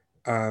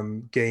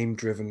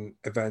 game-driven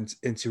event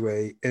into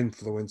a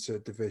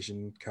influencer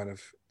division kind of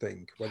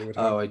thing. Where they would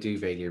have, I do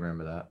vaguely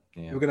remember that.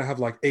 Yeah. We're going to have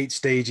like 8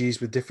 stages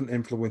with different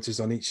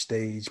influencers on each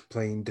stage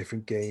playing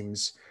different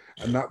games,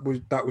 and that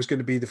was going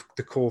to be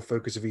the core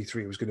focus of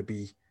E3. Was going to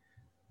be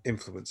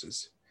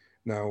influencers.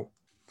 Now,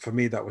 for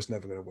me, that was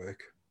never going to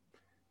work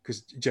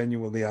because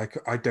genuinely,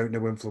 I don't know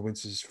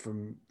influencers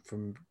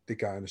from the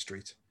guy on the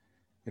street.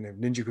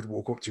 Ninja could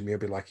walk up to me and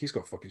be like, he's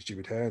got fucking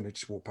stupid hair, and they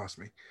just walk past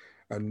me,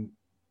 and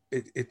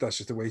that's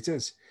just the way it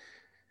is.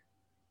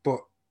 But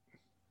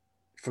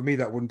for me,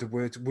 that wouldn't have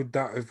worked. Would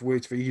that have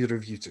worked for either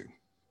of you two?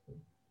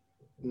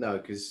 No,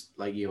 because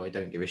like you, I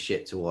don't give a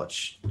shit to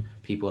watch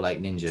people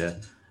like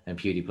Ninja and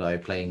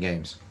PewDiePie playing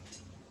games.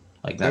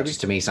 Like that,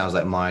 just to me sounds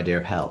like my idea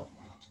of hell.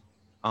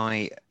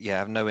 I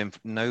have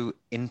no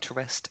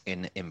interest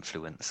in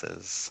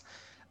influencers.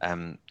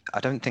 I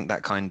don't think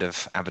that kind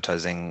of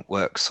advertising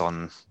works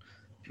on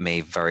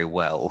me very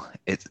well.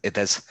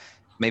 There's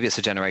maybe it's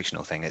a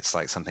generational thing. It's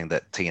like something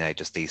that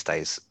teenagers these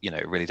days,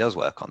 it really does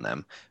work on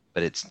them.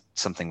 But it's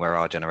something where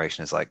our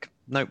generation is like,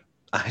 nope,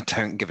 I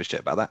don't give a shit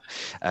about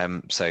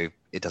that. So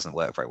it doesn't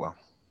work very well.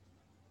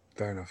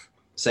 Fair enough.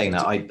 Saying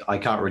that, I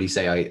can't really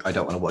say I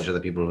don't want to watch other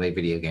people play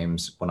video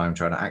games when I'm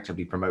trying to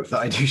actively promote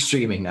that I do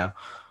streaming now.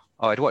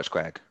 Oh, I'd watch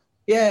Greg.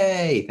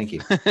 Yay! Thank you.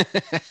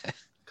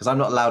 Because I'm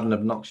not loud and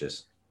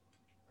obnoxious.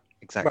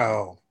 Exactly.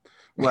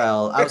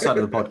 Well, outside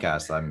of the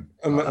podcast, I'm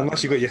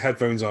unless you've got your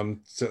headphones on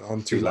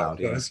too loud.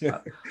 Yeah.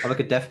 I'm like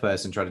a deaf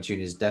person trying to tune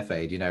his deaf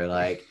aid.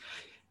 Like,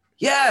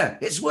 yeah,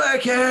 it's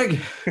working.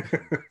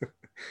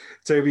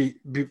 Toby,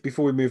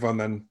 before we move on,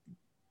 then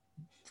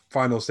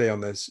final say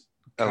on this.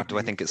 Do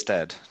I think it's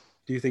dead?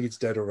 Do you think it's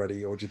dead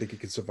already, or do you think it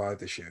could survive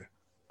this year?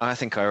 I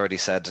think I already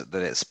said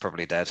that it's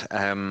probably dead.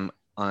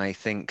 I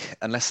think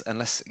unless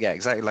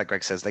exactly like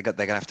Greg says, they're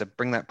gonna have to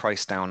bring that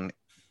price down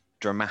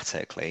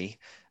dramatically,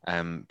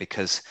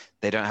 because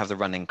they don't have the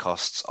running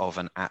costs of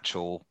an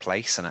actual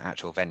place and an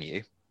actual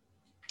venue.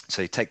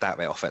 So you take that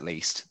bit off at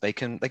least. They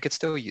could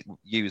still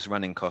use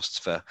running costs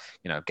for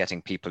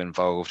getting people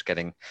involved,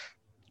 getting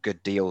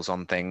good deals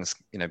on things.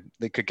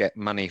 They could get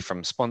money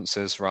from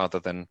sponsors rather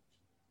than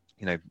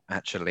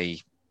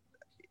actually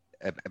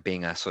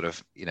being a sort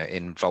of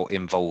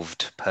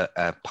involved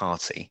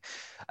party,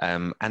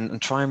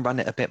 and try and run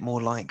it a bit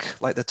more like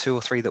the 2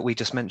 or 3 that we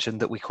just mentioned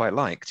that we quite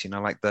liked.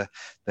 Like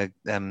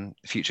the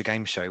Future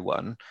Game Show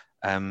one.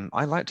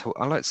 I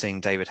liked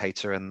seeing David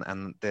Hayter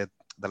and the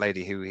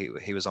lady who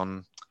he was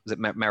on. Was it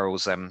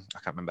Meryl's? I can't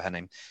remember her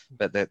name,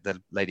 but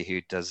the lady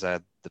who does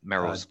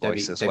Meryl's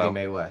voice as well. Debbie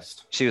May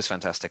West. She was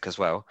fantastic as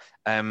well.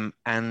 And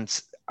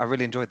I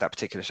really enjoyed that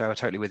particular show. I'm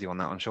totally with you on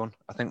that one, Sean.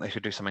 I think they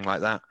should do something like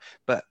that.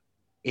 But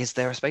is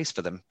there a space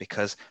for them?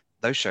 Because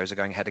those shows are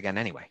going ahead again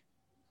anyway.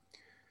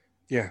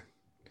 Yeah,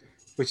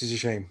 which is a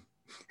shame.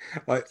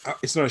 Like,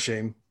 it's not a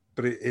shame,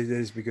 but it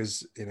is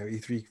because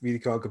E3 really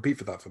can't compete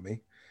for that for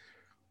me,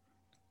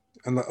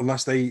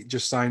 unless they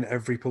just sign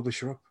every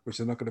publisher up, which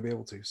they're not going to be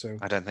able to. So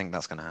I don't think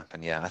that's going to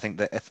happen. Yeah, I think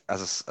that if,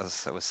 as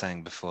I was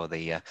saying before,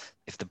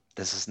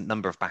 there's a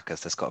number of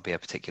backers, there's got to be a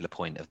particular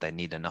point if they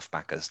need enough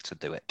backers to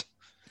do it.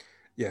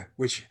 Yeah,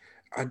 which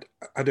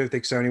I don't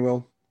think Sony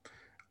will.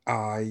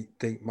 I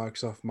think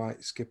Microsoft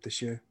might skip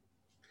this year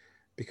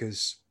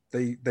because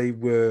they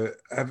were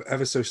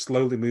ever so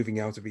slowly moving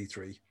out of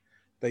E3.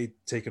 They'd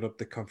taken up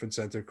the conference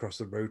center across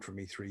the road from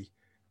E3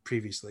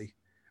 previously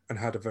and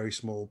had a very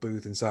small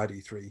booth inside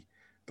E3,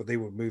 but they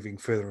were moving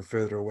further and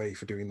further away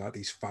for doing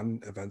these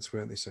fan events,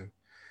 weren't they? So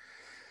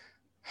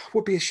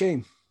would be a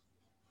shame.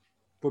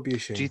 Would be a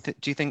shame.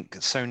 Do you think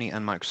Sony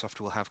and Microsoft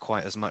will have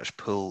quite as much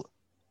pull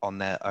on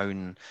their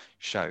own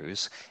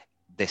shows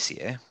this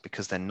year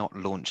because they're not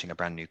launching a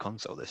brand new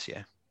console this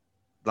year?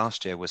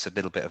 Last year was a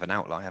little bit of an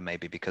outlier,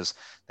 maybe because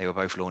they were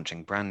both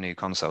launching brand new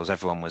consoles.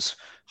 Everyone was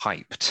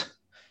hyped,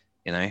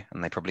 and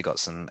they probably got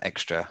some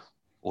extra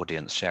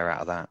audience share out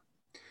of that.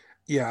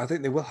 Yeah, I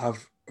think they will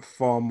have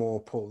far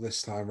more pull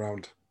this time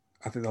round.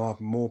 I think they'll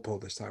have more pull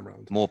this time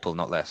round. More pull,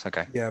 not less.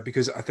 Okay. Yeah,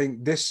 because I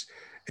think if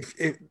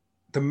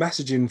the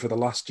messaging for the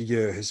last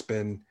year has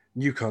been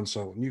new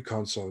console, new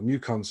console, new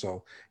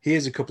console.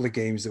 Here's a couple of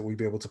games that we'll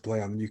be able to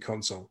play on the new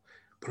console,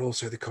 but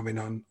also they're coming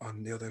on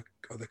the other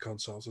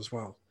consoles as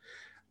well.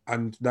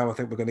 And now I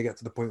think we're going to get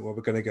to the point where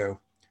we're going to go,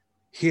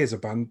 here's a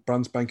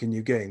brand spanking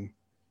new game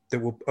that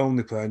will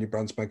only play on your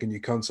brand spanking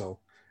new console.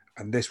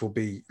 And this will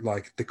be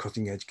like the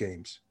cutting edge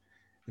games.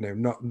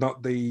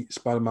 Not the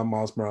Spider-Man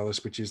Miles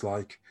Morales, which is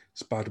like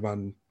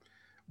Spider-Man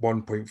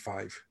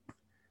 1.5.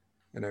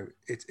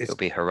 It'll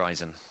be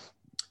Horizon.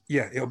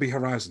 Yeah, it'll be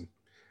Horizon.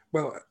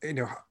 Well,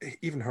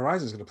 even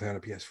Horizon's going to play on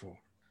a PS4.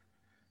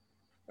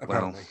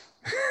 Apparently.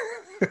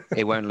 Well,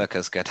 it won't look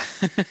as good.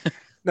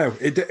 No,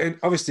 it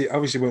obviously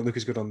won't look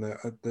as good on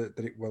that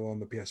it will on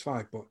the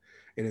PS5. But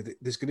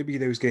there's going to be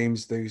those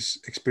games, those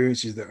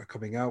experiences that are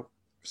coming out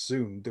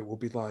soon that will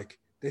be like,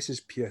 this is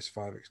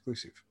PS5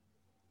 exclusive.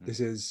 This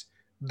is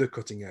the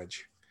cutting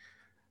edge,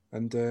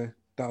 and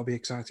that'll be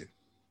exciting.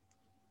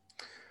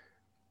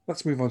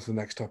 Let's move on to the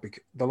next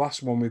topic. The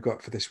last one we've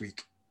got for this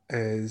week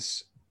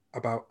is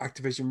about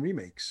Activision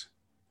remakes.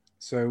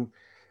 So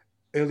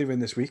earlier in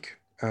this week,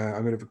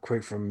 I'm going to have a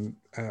quote from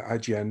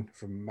IGN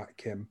from Matt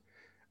Kim.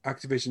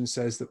 Activision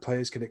says that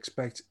players can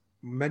expect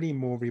many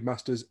more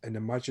remasters and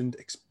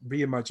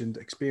reimagined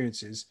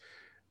experiences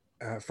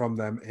from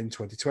them in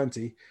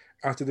 2020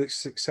 after the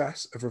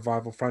success of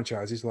revival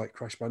franchises like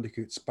Crash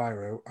Bandicoot,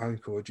 Spyro,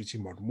 and Call of Duty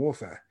Modern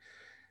Warfare.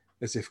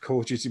 As if Call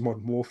of Duty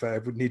Modern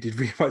Warfare would needed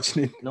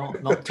reimagining.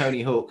 Not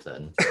Tony Hawk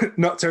then.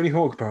 Not Tony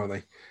Hawk,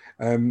 apparently.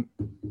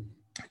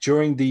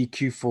 During the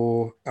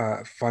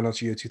Q4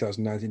 financial year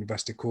 2019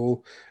 investor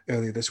call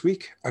earlier this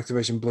week,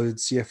 Activision Blizzard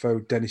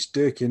CFO Dennis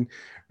Durkin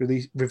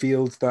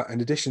revealed that in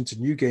addition to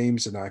new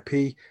games and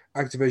IP,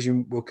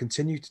 Activision will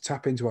continue to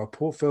tap into our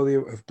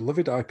portfolio of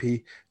beloved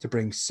IP to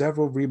bring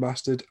several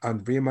remastered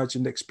and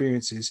reimagined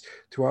experiences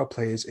to our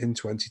players in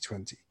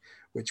 2020,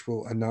 which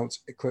will announce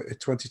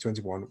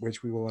 2021,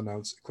 which we will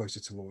announce closer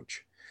to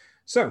launch.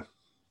 So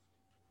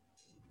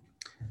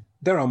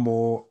there are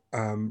more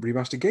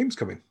remastered games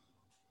coming.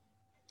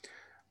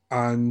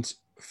 And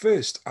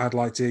first, I'd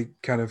like to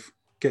kind of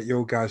get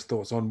your guys'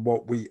 thoughts on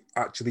what we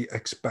actually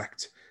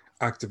expect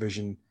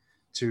Activision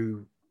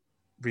to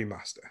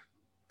remaster.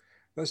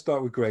 Let's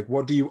start with Greg.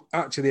 What do you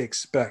actually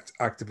expect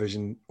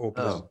Activision or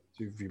Blizzard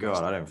to remaster?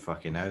 God, I don't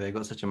fucking know. They've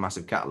got such a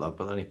massive catalogue,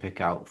 but they only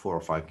pick out 4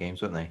 or 5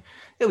 games, won't they?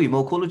 It'll be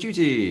more Call of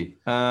Duty.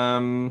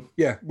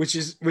 Yeah, which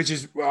is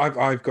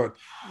I've got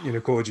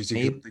Call of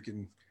Duty.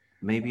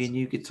 Maybe a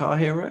new Guitar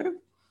Hero.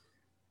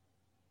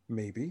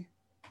 Maybe,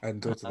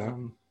 and to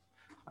that.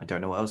 I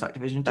don't know what else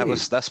Activision do.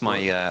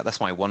 That's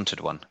my wanted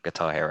one,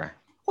 Guitar Hero.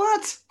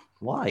 What?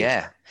 Why?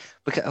 Yeah,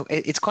 because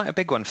it's quite a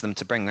big one for them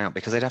to bring out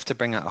because they'd have to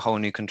bring out a whole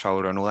new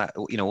controller and all that,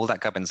 all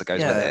that gubbins that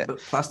goes with it. But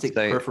plastic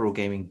peripheral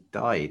gaming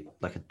died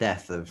like a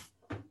death of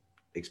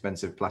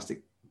expensive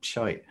plastic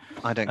shite.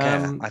 I don't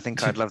care. I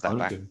think I'd love that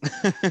back.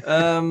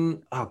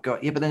 Oh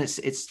god, yeah, but then it's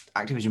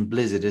Activision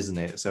Blizzard, isn't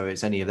it? So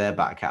it's any of their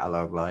back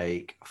catalogue.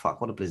 Like,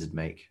 fuck, what did Blizzard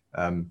make?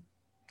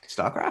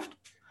 StarCraft,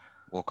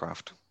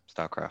 Warcraft,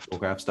 StarCraft,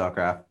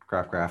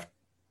 Craftcraft,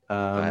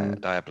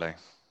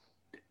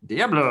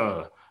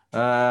 Diablo.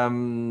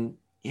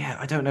 Yeah,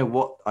 I don't know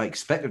what I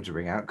expect them to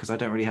bring out because I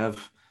don't really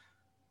have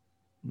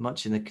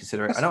much in the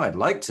consideration. I know I'd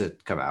like to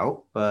come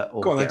out, but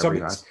go on, then,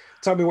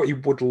 tell me what you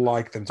would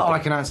like them to. I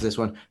can answer this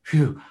one.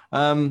 Phew.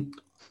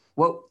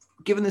 Well,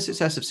 given the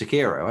success of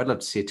Sekiro, I'd love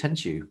to see a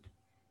Tenchu.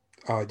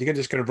 Oh, you're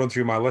just going to run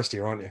through my list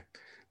here, aren't you?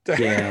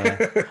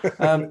 Yeah.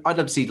 I'd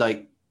love to see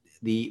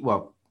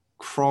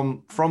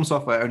From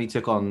Software only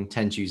took on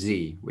Tenchu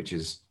Z, which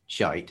is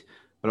shite,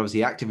 but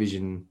obviously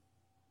Activision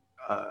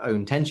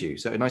owned Tenchu,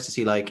 so it's nice to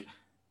see like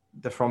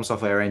the From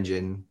Software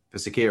engine for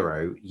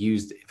Sekiro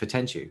used for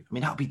Tenchu. I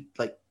mean, that would be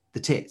like the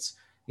tits,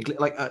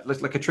 like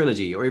a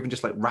trilogy, or even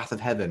just like Wrath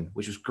of Heaven,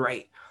 which was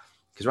great.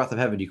 because Wrath of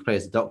Heaven you can play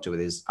as the Doctor with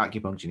his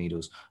acupuncture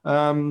needles.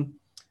 I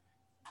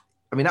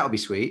mean, that would be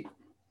sweet.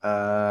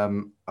 I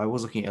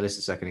was looking at a list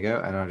a second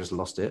ago and I just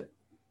lost it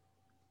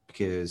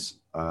because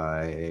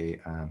I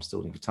am still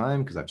looking for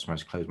time because I've just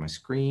managed to close my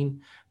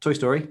screen. Toy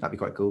Story, that'd be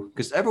quite cool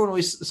because everyone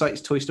always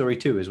cites Toy Story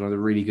 2 as one of the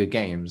really good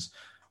games,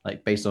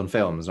 like based on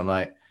films. I'm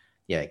like,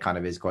 yeah, it kind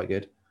of is quite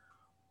good.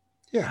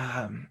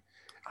 Yeah.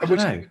 I don't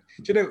know.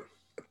 Do you know,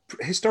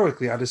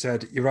 historically, I'd have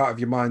said you're out of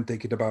your mind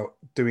thinking about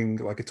doing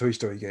like a Toy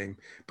Story game.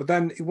 But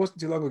then it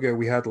wasn't too long ago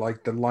we had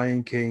like the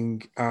Lion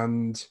King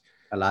and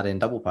Aladdin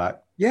double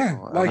pack. Yeah,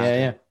 like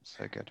yeah.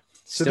 So good.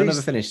 So Still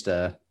never finished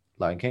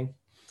Lion King.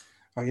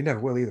 Oh, you never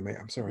will either, mate.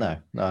 I'm sorry. No.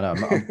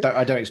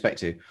 I don't expect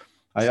to.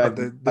 I've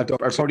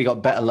probably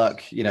got better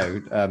luck,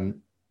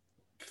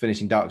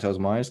 finishing Dark Tales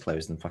with my eyes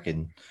closed than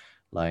fucking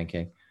Lion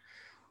King.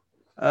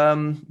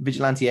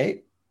 Vigilante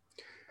 8.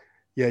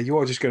 Yeah, you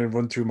are just going to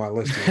run through my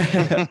list.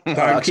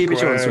 I'll keep it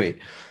short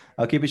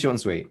and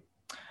sweet.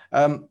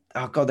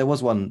 Oh god, there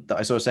was one that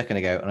I saw a second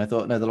ago, and I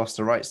thought, no, they lost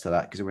the rights to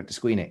that because it went to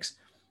Squeenix.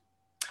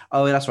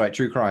 Oh, that's right,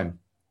 True Crime,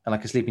 and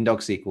like a Sleeping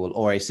Dog sequel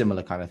or a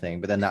similar kind of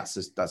thing. But then that's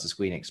a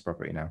Squeenix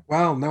property now.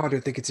 Well, no, I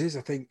don't think it is.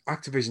 I think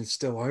Activision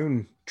still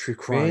own True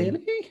Crime.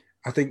 Really?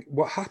 I think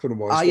what happened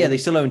was... yeah, they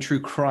still own True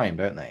Crime,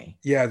 don't they?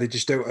 Yeah, they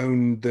just don't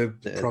own the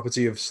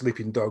property of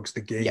Sleeping Dogs,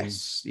 the game.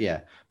 Yes,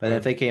 yeah. But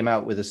if they came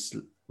out with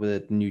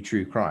a new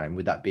True Crime,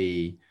 would that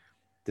be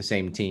the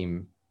same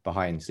team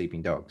behind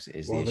Sleeping Dogs?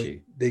 Is the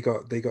issue? They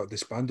got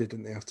disbanded,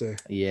 didn't they? After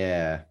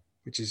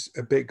which is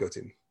a bit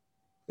gutting.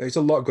 It's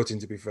a lot gutting,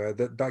 to be fair.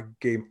 That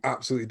game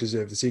absolutely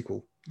deserved a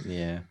sequel.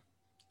 Yeah,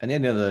 and the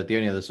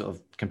only other sort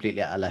of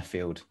completely out of left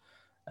field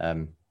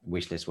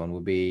wish list one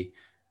would be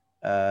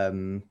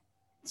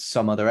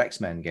some other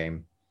X-Men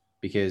game,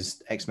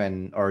 because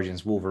X-Men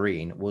Origins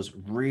Wolverine was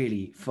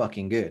really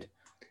fucking good.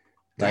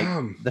 Like,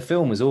 Damn. The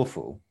film was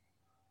awful,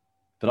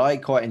 but I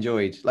quite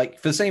enjoyed, like,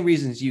 for the same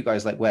reasons you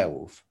guys like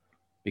Werewolf,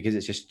 because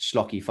it's just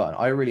schlocky fun.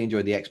 I really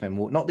enjoyed the X-Men,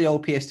 not the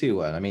old PS2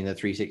 one, I mean the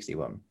 360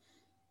 one.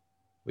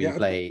 Where you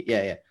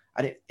play,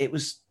 and it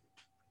was,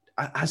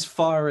 as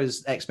far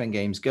as X-Men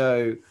games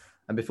go,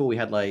 and before we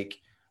had like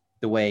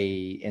the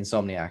way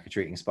Insomniac are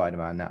treating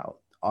Spider-Man now,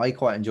 I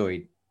quite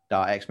enjoyed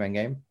that X-Men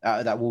game,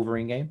 that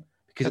Wolverine game.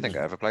 Because I think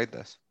I ever played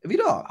this. Have you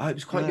not? It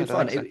was quite good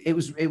fun. So.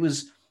 It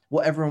was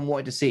what everyone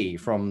wanted to see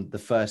from the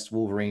first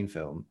Wolverine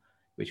film,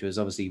 which was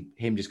obviously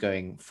him just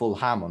going full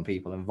ham on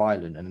people and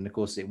violent, and then of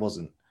course it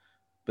wasn't.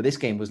 But this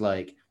game was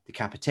like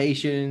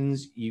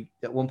decapitations. You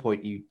at one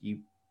point you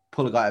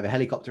pull a guy out of a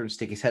helicopter and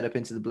stick his head up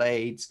into the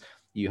blades.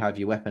 You have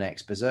your Weapon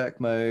X Berserk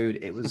mode.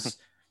 It was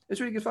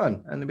really good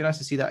fun, and it'd be nice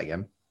to see that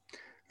again.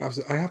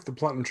 I have the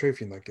platinum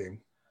trophy in that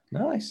game.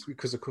 Nice,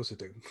 because of course I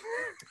do.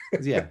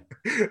 Yeah,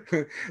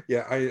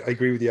 yeah, I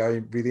agree with you.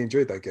 I really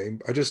enjoyed that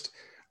game.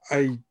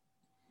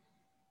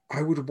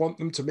 I would want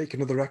them to make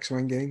another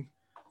X-Men game.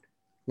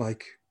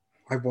 Like,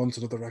 I want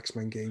another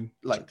X-Men game.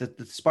 Like the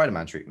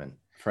Spider-Man treatment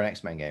for an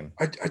X-Men game.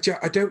 I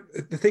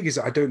don't. The thing is,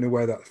 I don't know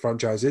where that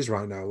franchise is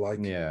right now. Like,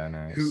 yeah,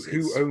 no.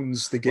 Who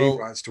owns the game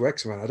rights to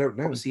X-Men? I don't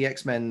know. Obviously,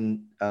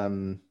 X-Men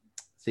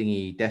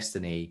thingy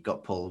Destiny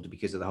got pulled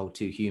because of the whole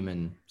Two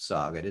Human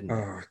saga, didn't it?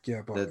 Oh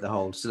yeah, but the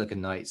whole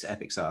Silicon Knights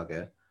epic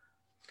saga.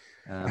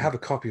 I have a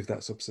copy of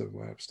that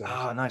somewhere upstairs.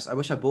 Oh, nice! I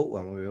wish I bought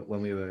one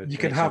when we were. You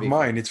can have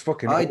mine. It's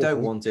fucking. I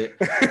don't want it.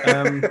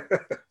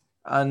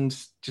 And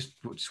just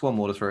one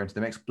more to throw into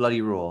the mix.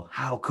 Bloody Raw.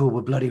 How cool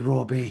would Bloody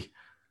Raw be?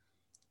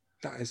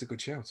 That is a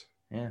good shout.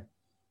 Yeah.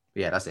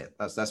 But yeah, that's it.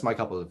 That's my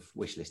couple of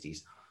wish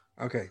listies.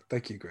 Okay,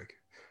 thank you, Greg.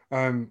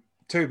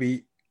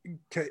 Toby,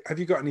 have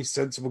you got any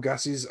sensible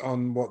guesses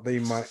on what they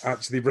might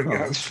actually bring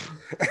out?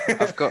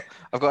 I've got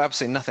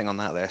absolutely nothing on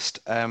that list.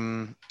 I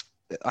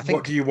think.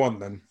 What do you want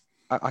then?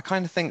 I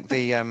kind of think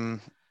the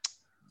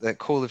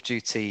Call of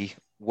Duty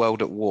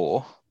World at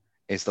War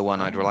is the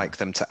one I'd like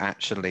them to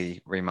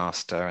actually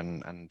remaster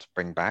and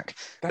bring back.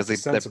 That's a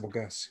sensible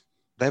guess.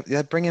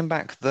 They're bringing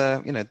back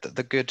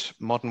the good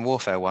Modern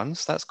Warfare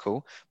ones. That's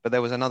cool. But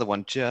there was another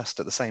one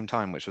just at the same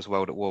time, which was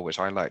World at War, which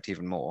I liked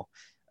even more.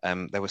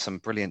 There were some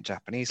brilliant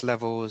Japanese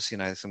levels.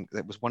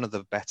 It was one of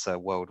the better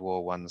World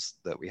War ones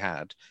that we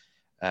had.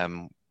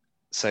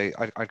 So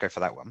I'd go for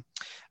that one.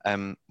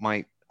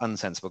 My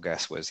unsensible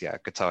guess was,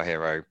 Guitar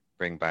Hero,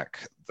 bring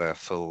back the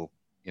full,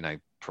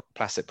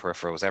 plastic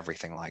peripherals,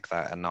 everything like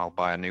that, and I'll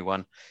buy a new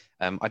one.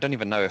 I don't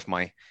even know if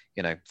my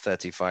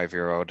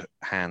 35-year-old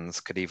hands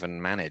could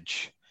even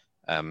manage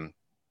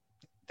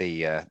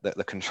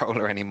the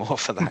controller anymore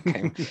for that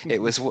game.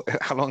 It was,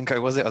 how long ago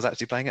was it? I was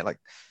actually playing it like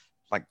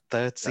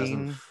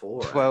 13,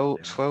 12.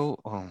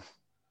 Oh.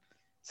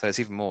 So it's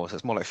even more. So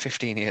it's more like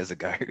 15 years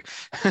ago.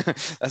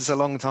 That's a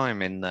long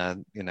time in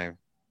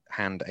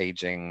hand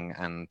aging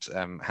and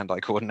hand-eye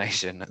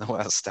coordination and all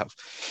that stuff.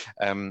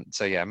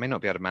 So yeah, I may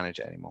not be able to manage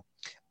it anymore.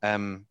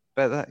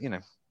 But that,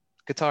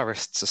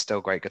 guitarists are still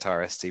great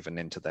guitarists even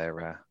into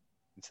their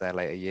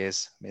later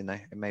years.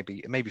 It may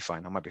be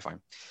fine. I might be fine.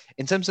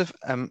 In terms of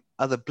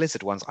other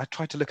Blizzard ones, I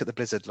tried to look at the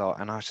Blizzard lot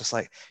and I was just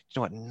like, you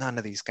know what? None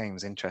of these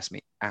games interest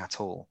me at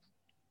all.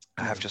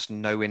 I have just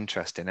no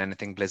interest in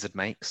anything Blizzard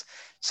makes.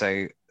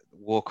 So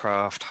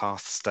Warcraft,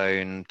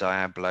 Hearthstone,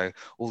 Diablo,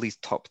 all these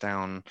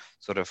top-down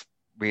sort of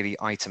really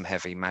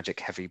item-heavy,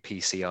 magic-heavy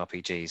PC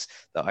RPGs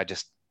that I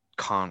just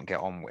can't get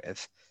on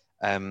with.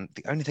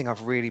 The only thing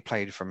I've really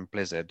played from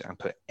Blizzard and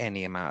put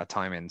any amount of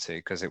time into,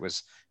 because it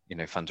was,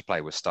 fun to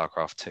play, was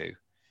StarCraft 2.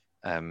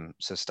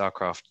 So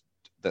StarCraft,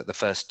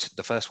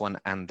 the first one,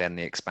 and then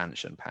the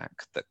expansion pack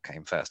that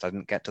came first. I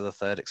didn't get to the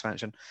third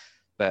expansion,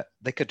 but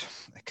they could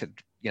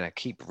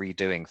keep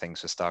redoing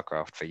things for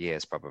StarCraft for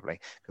years probably,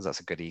 because that's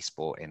a good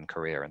esport in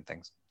Korea and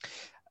things.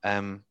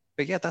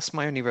 But yeah, that's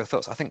my only real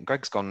thoughts. I think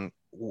Greg's gone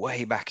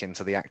way back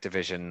into the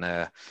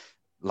Activision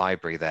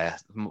library there,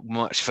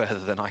 much further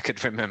than I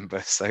could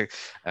remember. So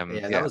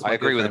I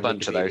agree with a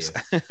bunch of those.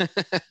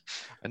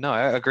 No,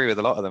 I agree with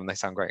a lot of them. They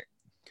sound great.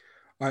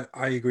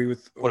 I agree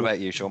with. What about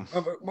you, Sean?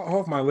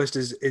 Half my list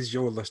is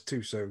your list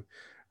too. So,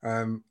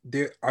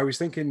 I was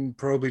thinking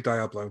probably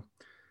Diablo.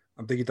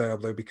 I'm thinking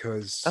Diablo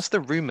because that's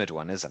the rumored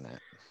one, isn't it?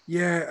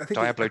 Yeah, I think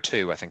Diablo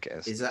 2. I think it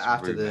is. Is that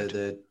after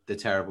the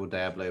terrible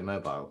Diablo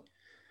mobile?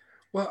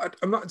 Well,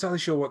 I'm not entirely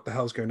sure what the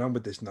hell's going on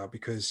with this now,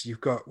 because you've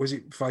got, was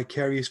it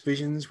Vicarious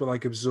Visions were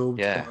like absorbed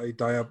by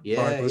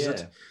Blizzard?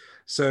 Yeah.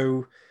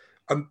 So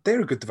they're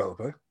a good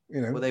developer,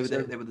 Well, they were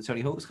the Tony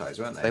Hawk's guys,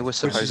 weren't they? They were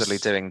supposedly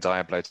doing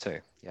Diablo 2.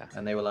 Yeah.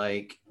 And they were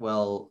like,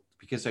 well,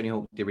 because Tony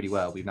Hawk did really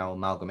well, we've now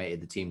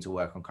amalgamated the team to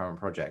work on current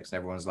projects. And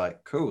everyone's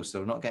like, cool, so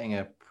we're not getting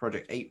a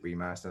Project 8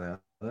 remaster now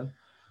then?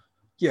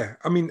 Yeah,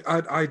 I mean,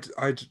 I'd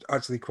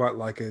actually quite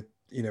like a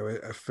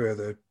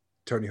further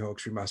Tony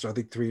Hawk's remaster. I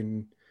think 3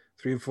 and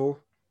 4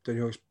 Tony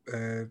Hawk's.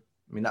 I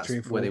mean, that's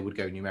where they would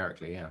go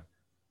numerically, yeah.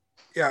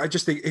 Yeah, I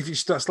just think if you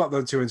slap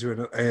those two into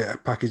a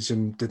package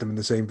and did them in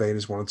the same vein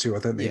as 1 and 2, I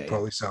think they'd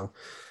probably sell.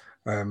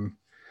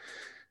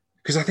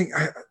 Because I think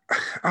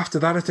after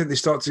that, I think they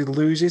start to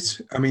lose it.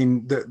 I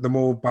mean, the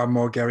more Bam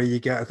Margera you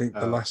get, I think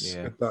the less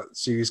that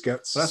series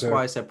gets. Well, that's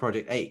why I said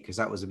Project 8, because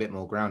that was a bit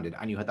more grounded,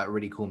 and you had that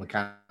really cool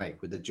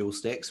mechanic with the dual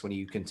sticks when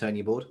you can turn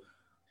your board.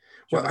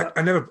 Well,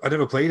 I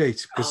never played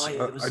 8 because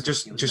I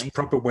just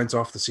proper went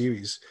off the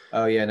series.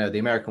 Oh yeah, no, the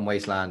American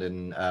Wasteland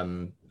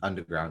and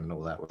Underground and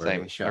all that were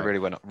same. I really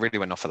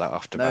went off for that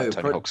after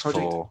Tony Hawk's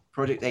 4.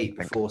 Project 8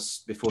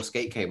 before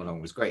Skate came along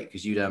was great,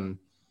 because you'd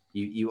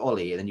you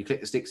ollie and then you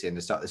click the sticks in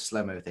to start this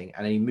slow-mo thing,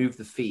 and then you move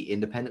the feet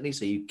independently,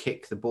 so you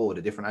kick the board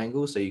at different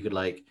angles, so you could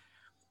like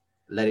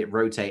let it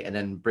rotate and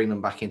then bring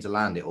them back in to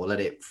land it, or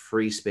let it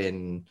free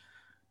spin.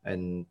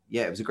 And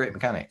yeah, it was a great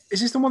mechanic.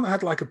 Is this the one that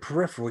had like a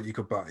peripheral you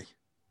could buy?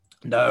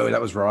 No, that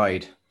was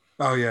Ride.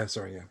 Oh yeah,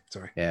 sorry.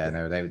 Yeah,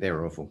 no, they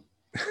were awful.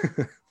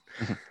 That's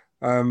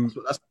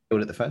what they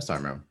did it the first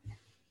time around.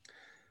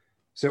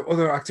 So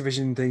other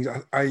Activision things,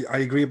 I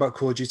agree about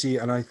Call of Duty,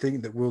 and I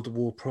think that World of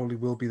War probably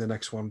will be the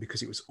next one,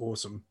 because it was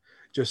awesome.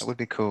 That would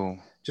be cool.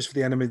 Just for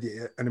the Enemy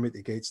at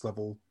the Gates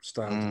level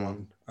styled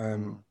one.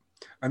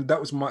 And that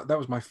was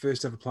my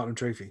first ever platinum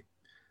trophy.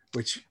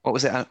 What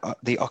was it?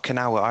 The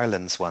Okinawa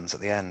Islands ones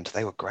at the end.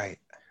 They were great.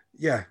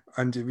 Yeah,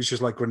 and it was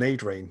just like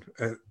grenade rain.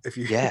 If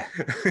you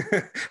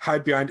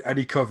hide behind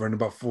any cover, and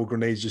about 4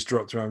 grenades just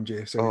dropped around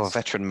you. So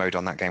veteran mode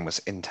on that game was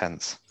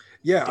intense.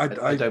 Yeah,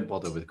 I don't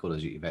bother with Call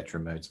of Duty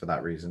veteran modes for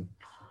that reason.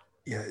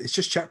 Yeah, it's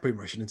just checkpoint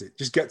rushing, isn't it?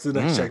 Just get to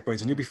the next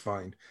checkpoint and you'll be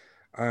fine.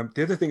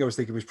 The other thing I was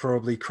thinking was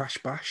probably Crash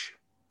Bash.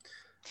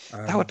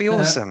 That would be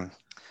awesome.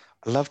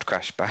 I loved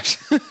Crash Bash.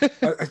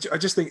 I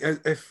just think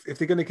if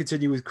they're going to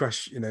continue with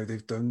Crash,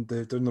 they've done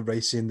the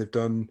racing, they've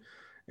done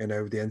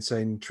the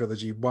Insane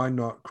trilogy. Why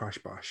not Crash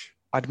Bash?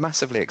 I'd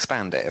massively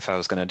expand it if I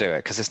was going to do it,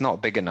 because it's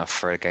not big enough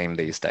for a game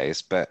these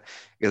days. But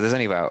there's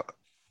only about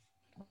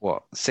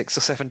 6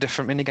 or 7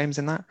 different mini games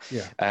in that.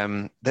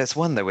 Yeah. There's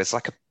one though. It's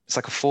like a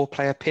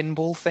 4-player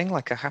pinball thing,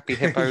 like a Happy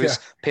Hippos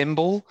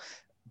pinball.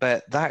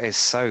 But that is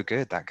so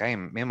good, that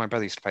game. Me and my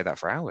brother used to play that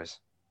for hours.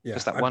 Yeah.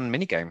 Just that one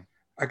mini game.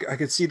 I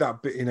could see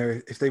that, but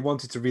if they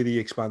wanted to really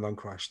expand on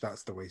Crash,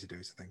 that's the way to do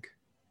it, I think.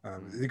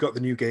 They got the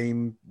new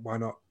game. Why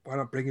not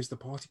bring us the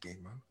party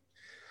game,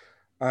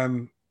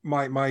 man?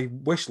 My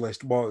wish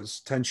list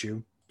was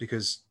Tenchu,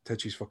 because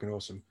Tenchu's fucking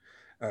awesome.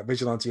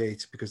 Vigilante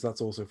 8, because that's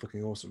also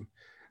fucking awesome.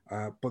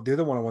 But the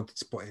other one I wanted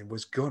to put in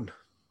was Gun.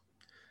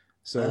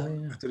 So I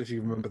don't know if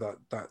you remember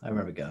that. I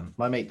remember Gun.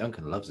 My mate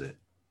Duncan loves it.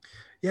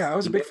 Yeah, I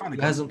was a big fan of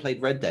Gun. He hasn't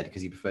played Red Dead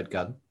because he preferred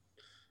Gun.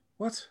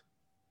 What?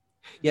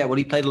 Yeah, well,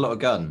 he played a lot of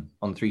Gun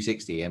on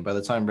 360, and by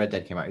the time Red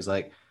Dead came out, he's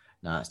like,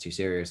 nah, it's too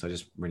serious. I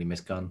just really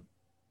miss Gun.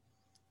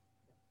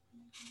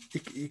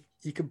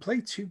 You can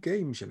play 2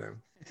 games,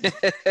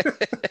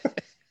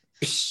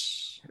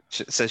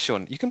 Says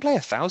Sean, you can play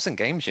 1,000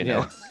 games,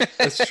 know.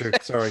 That's true.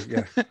 Sorry,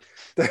 yeah.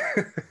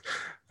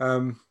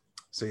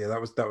 So yeah,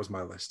 that was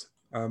my list.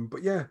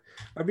 But yeah,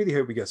 I really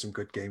hope we get some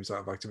good games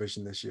out of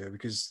Activision this year,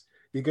 because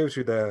you go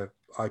through their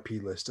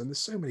IP list and there's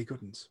so many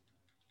good ones,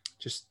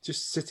 just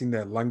sitting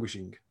there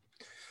languishing.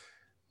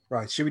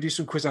 Right, should we do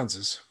some quiz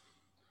answers?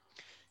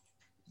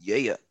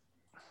 Yeah.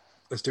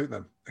 Let's do it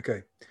then.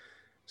 Okay.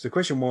 So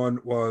question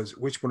 1 was,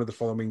 which one of the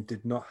following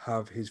did not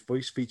have his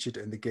voice featured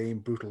in the game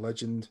Brutal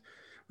Legend?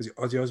 Was it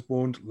Ozzy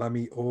Osbourne,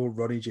 Lemmy, or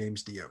Ronnie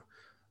James Dio?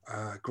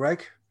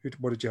 Greg,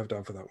 what did you have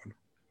down for that one?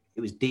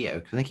 It was Dio,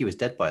 because I think he was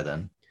dead by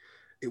then.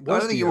 It I was don't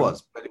think he Dio.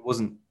 was, but it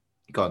wasn't.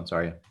 Go on,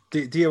 sorry.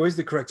 Dio is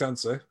the correct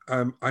answer.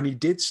 And he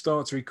did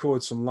start to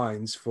record some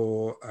lines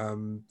for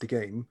the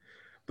game,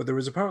 but there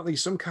was apparently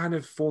some kind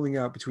of falling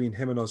out between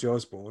him and Ozzy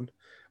Osbourne,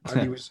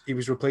 and he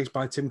was replaced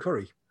by Tim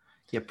Curry.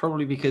 Yeah,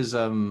 probably because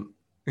the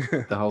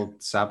whole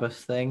Sabbath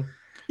thing.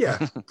 Yeah,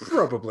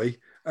 probably.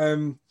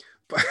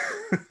 But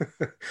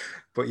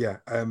but yeah,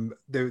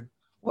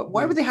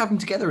 Why would they have them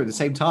together at the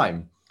same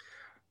time?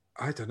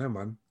 I don't know,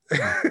 man.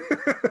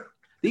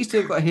 These two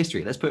have got a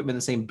history. Let's put them in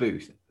the same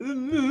booth.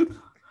 With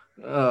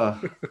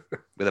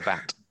a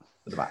bat.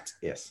 With a bat,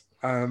 yes.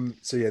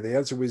 So yeah, the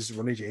answer was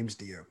Ronnie James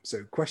Dio.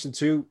 So question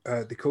 2,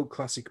 the cult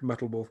classic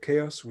Metal Wolf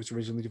Chaos was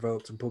originally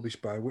developed and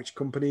published by which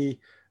company?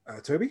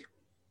 Toby?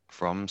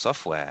 From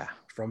Software.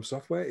 From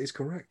Software is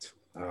correct.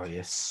 Oh,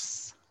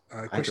 yes.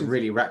 I Question could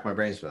really rack my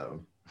brains for that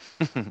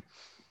one.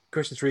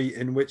 Question 3,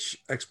 in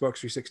which Xbox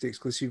 360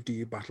 exclusive do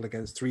you battle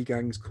against 3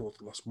 gangs called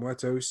Los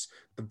Muertos,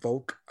 the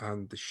Volk,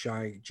 and the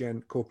Shy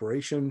Gen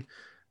Corporation?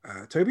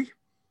 Toby?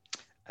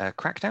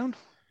 Crackdown?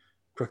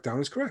 Crackdown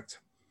is correct.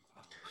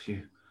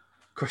 Phew.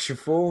 Question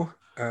 4,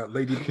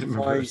 Lady I couldn't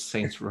remember Butterfly. if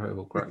Saints Row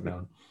or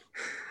Crackdown.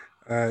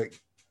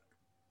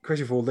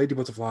 Question 4, Lady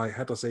Butterfly,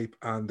 Headless Ape,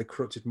 and the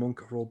Corrupted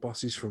Monk are all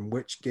bosses from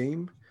which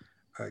game?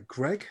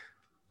 Greg?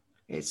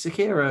 It's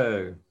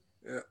Sekiro.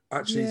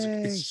 Actually,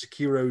 it's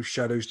Sekiro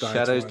Shadows Die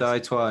Shadows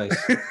Twice. Die Twice.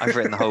 I've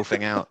written the whole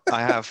thing out.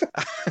 I have.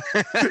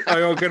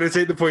 I'm going to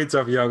take the point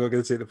off you. I'm going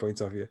to take the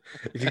point off you.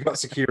 If you've got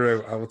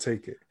Sekiro, I will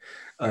take it.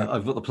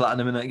 I've got the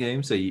platinum in that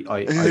game, so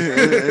Toby,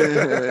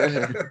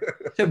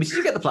 did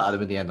you get the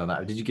platinum in the end on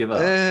that, or did you give up?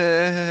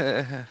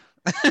 Did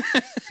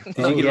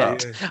you give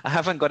up? Yeah. I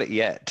haven't got it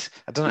yet.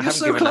 I don't know. You're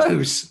so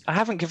close. I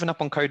haven't given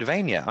up on Code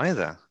Vein yet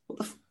either. What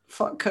the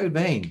fuck, Code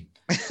Vein?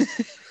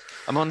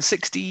 I'm on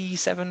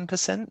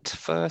 67%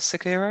 for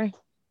Sekiro.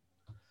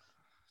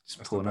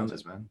 Just poor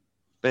numbers, man.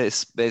 But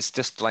it's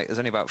just like there's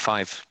only about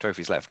 5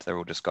 trophies left. They're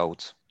all just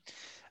golds.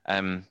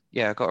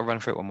 Yeah, I've got to run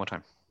through it one more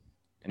time.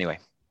 Anyway,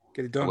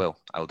 Get it done. I will.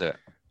 I'll do it.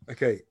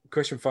 Okay,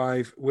 question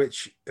 5.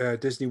 Which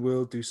Disney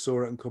World do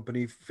Sora and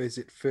company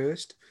visit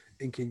first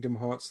in Kingdom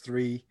Hearts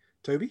 3?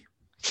 Toby?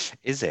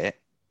 Is it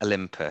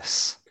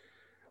Olympus?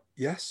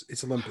 Yes,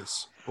 it's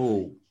Olympus.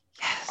 Oh,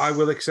 Yes. I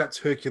will accept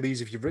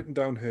Hercules if you've written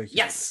down Hercules.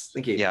 yes.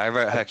 Thank you. Yeah, I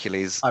wrote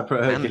Hercules. I put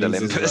and Hercules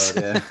Olympus. as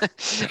well, yeah. I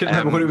couldn't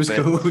remember what it was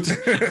called.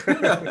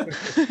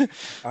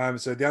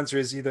 So the answer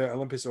is either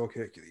Olympus or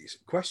Hercules.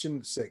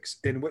 Question 6.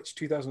 In which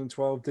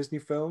 2012 Disney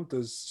film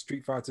does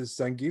Street Fighter's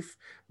Zangief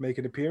make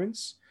an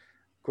appearance?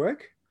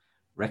 Greg?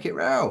 Wreck-It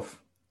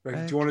Ralph.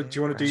 Greg, do you want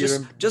to do your...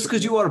 Just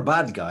because you are a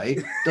bad guy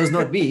does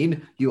not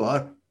mean you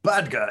are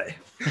bad guy.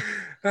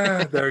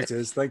 There it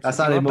is. Thank you.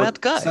 That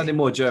bad guy. sounded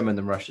more German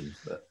than Russian.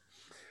 But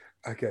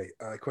Okay,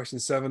 question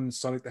 7.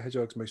 Sonic the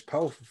Hedgehog's most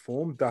powerful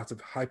form, that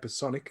of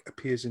Hypersonic,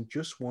 appears in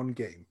just one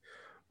game.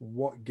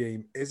 What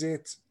game is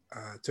it?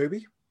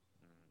 Toby?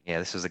 Yeah,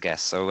 this was a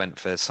guess. So I went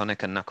for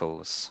Sonic and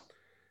Knuckles.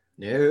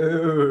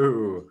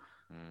 no.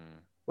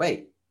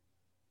 Wait.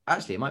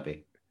 Actually, it might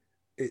be.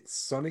 It's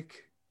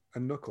Sonic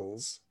and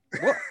Knuckles.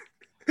 What?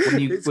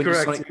 It's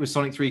correct.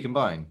 Sonic 3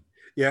 combined.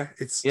 Yeah,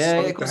 it's Yeah,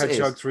 Sonic of the course it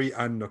Hedgehog is. 3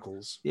 and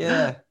Knuckles.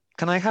 Yeah.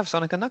 Can I have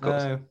Sonic and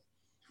Knuckles? No.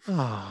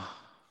 Oh.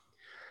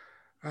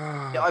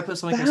 Yeah, I put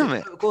Sonic. Damn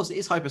it. Of course, it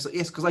is Hyper.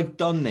 Yes, because I've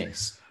done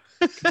this.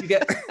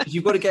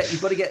 You've got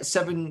to get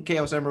 7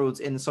 Chaos Emeralds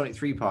in the Sonic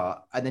 3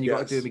 part, and then you've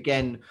got to do them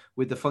again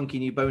with the funky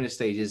new bonus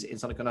stages in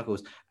Sonic and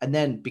Knuckles, and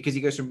then because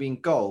he goes from being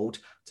gold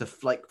to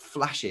like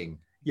flashing.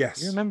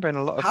 Yes. You're remembering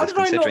a lot of How this did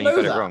I not considering you know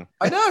got that? it wrong.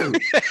 I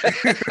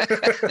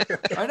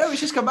know. I know.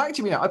 It's just come back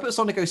to me now. I put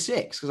Sonic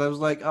 06 because I was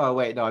like, oh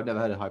wait, no, I've never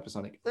heard of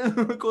Hypersonic.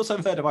 Of course,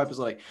 I've heard of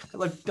Hypersonic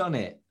because I've done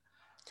it.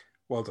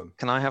 Well done.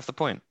 Can I have the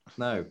point?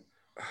 No.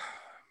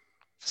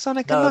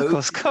 Sonic No. and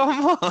Knuckles,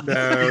 come on.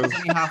 No. That's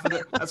only half of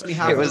the. That's only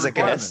half It of was the a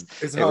guess.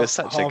 requirement. It's It was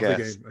such a half the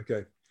guess. game.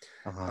 Okay.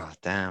 Oh,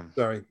 damn.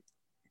 Sorry.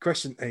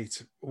 Question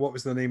 8. What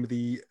was the name of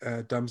the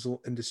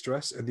damsel in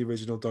distress in the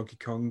original Donkey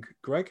Kong,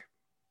 Greg?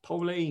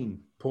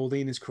 Pauline.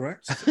 Pauline is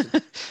correct.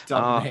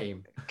 Dumb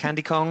name.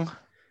 Candy Kong,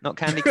 not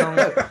Candy Kong.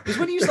 Because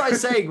when you started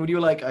saying, when you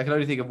were like, I can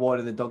only think of one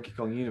in the Donkey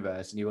Kong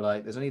universe, and you were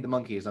like, there's only the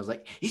monkeys, and I was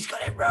like, he's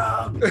got it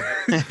wrong.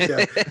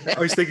 Yeah. I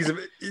was thinking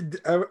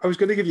I was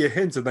going to give you a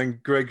hint, and then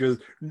Greg goes,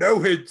 no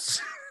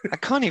hints. I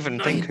can't even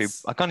think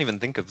Nice. I can't even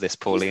think of this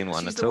Pauline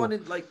one She's at the all. one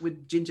in, like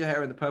with ginger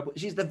hair and the purple.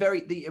 She's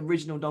the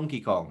original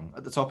Donkey Kong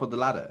at the top of the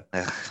ladder.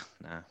 Ugh,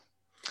 no.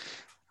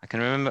 I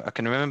can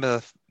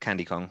remember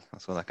Candy Kong.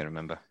 That's all I can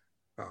remember.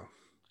 Oh,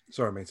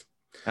 sorry, mate.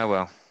 Oh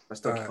well.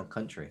 That's Donkey Kong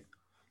Country.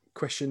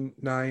 Question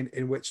 9.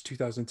 In which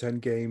 2010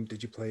 game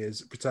did you play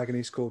as a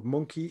protagonist called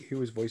Monkey, who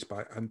was voiced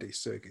by Andy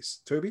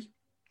Serkis? Toby?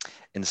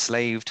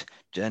 Enslaved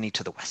Journey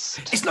to the West.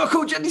 It's not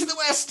called Journey to the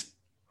West.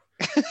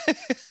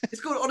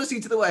 It's called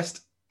Odyssey to the West.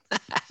 It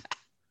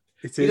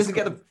He is doesn't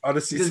get the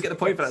Odyssey. He doesn't get the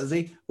point for that, does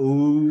he?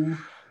 Ooh.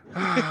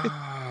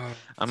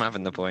 I'm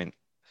having the point.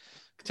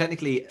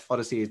 Technically,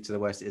 Odyssey to the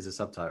West is a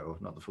subtitle,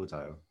 not the full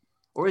title.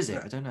 Or is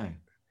it? I don't know.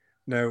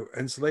 No,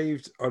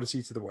 Enslaved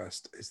Odyssey to the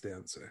West is the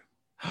answer.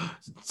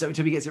 So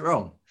Toby gets it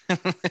wrong.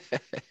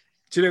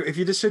 Do you know, if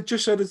you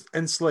just said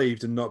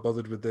Enslaved and not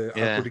bothered with the,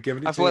 I would have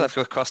given it to you.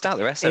 I've crossed out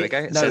the rest. There we go.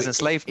 It says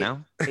Enslaved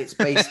now. It's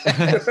based.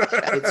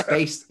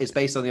 it's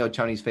based on the old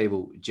Chinese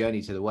fable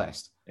Journey to the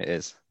West. It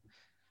is.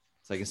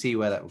 So I can see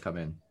where that will come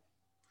in.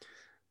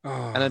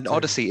 Oh, And an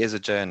Odyssey is a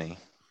journey.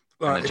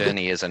 And a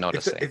journey is an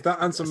Odyssey. If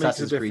that answer makes a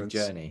Assassin's Creed difference.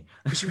 Journey.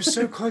 Because you were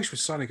so close with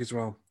Sonic as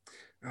well.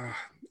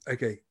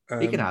 Okay.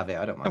 You can have it.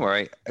 I don't mind. Don't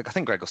worry. I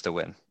think Greg will still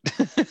win.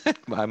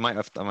 I might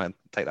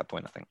take that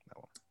point, I think.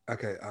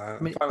 Okay.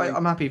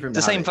 I'm happy for him to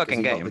the have same it,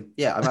 fucking game.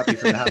 Yeah, I'm happy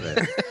for him to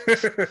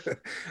have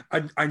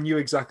it. I knew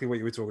exactly what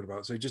you were talking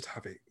about, so just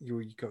have it.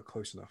 You got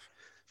close enough.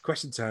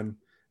 Question 10.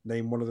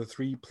 Name one of the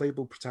 3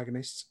 playable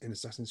protagonists in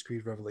Assassin's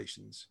Creed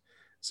Revelations.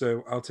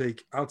 So I'll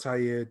take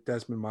Altair,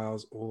 Desmond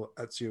Miles, or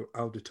Ezio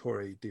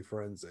Auditore di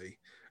Firenze,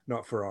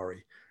 not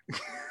Ferrari.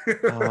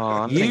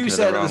 You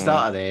said at the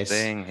start of this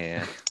thing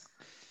here.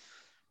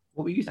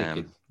 What were you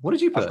thinking? What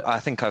did you put? I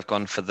think I've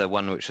gone for the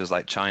one which was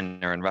like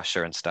China and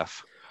Russia and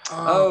stuff.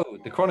 Oh,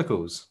 the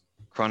Chronicles.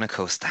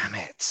 Chronicles, damn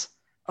it.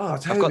 Oh,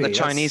 I've got the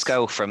Chinese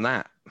girl from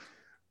that.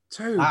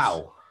 Toes.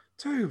 Wow.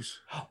 Toes.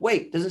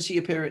 Wait, doesn't she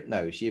appear?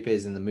 No, she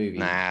appears in the movie.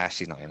 Nah,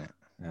 she's not in it.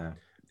 Yeah.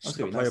 She's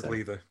not playable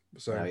either.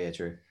 So. Oh, yeah,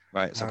 true.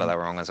 Right, so I got that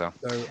wrong as well.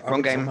 So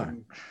wrong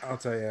game.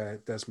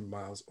 Altair, Desmond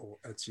Miles, or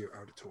Ezio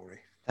Auditore.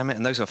 Damn it,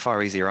 and those were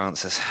far easier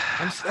answers.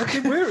 I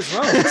did weird as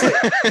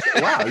well.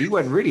 Wow, you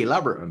went really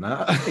elaborate on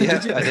that.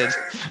 Yeah, I did.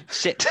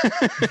 Shit.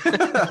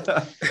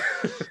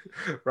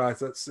 Right,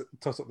 let's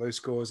toss up those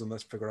scores and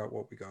let's figure out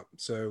what we got.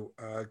 So,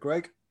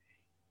 Greg?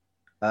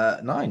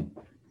 9.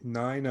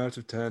 9 out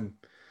of 10.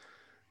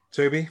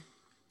 Toby?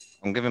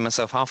 I'm giving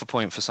myself half a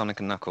point for Sonic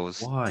and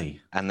Knuckles. Why?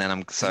 And then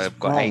I've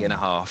got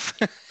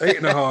 8.5.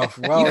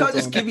 8.5. Well, you can't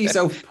just give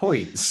yourself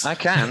points. I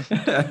can.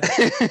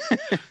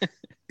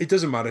 It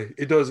doesn't matter.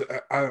 It does.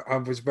 I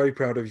was very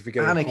proud of you for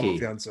getting half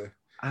the answer.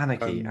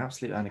 Anarchy,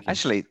 absolute anarchy.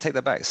 Actually, take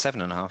that back.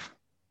 7.5.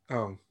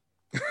 Oh.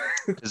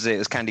 Because it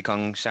was Candy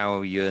Kong,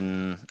 Xiao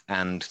Yun,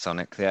 and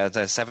Sonic. Yeah,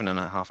 there's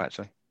 7.5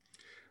 actually.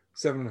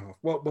 7.5.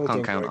 Well can't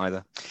done, count Greg.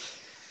 either.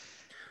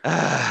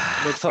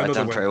 I thought I'd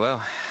done pretty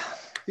well.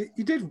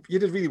 You did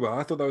really well.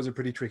 I thought that was a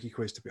pretty tricky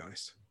quiz, to be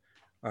honest.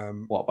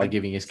 What, by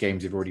giving us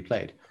games you've already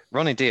played?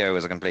 Ronnie Dio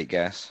was a complete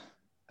guess,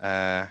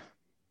 as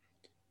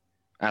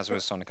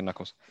was Sonic and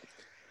Knuckles.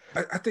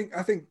 I think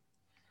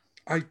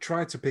I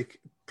tried to pick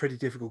pretty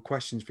difficult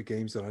questions for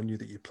games that I knew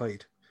that you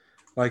played.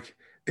 Like,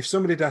 if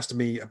somebody had asked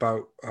me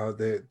about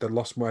the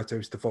Los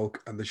Muertos, the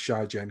Volk, and the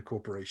Shigen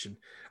Corporation,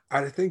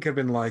 I think I'd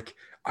been like,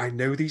 I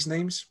know these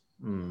names.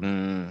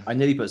 I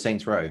nearly put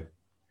Saints Row.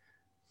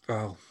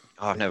 Well,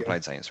 I've never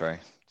played Saints Row,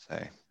 so.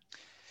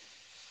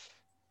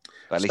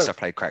 But at least I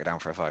played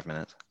Crackdown for 5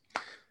 minutes.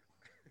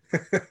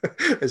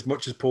 As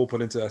much as Paul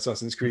put into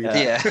Assassin's Creed.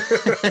 Yeah.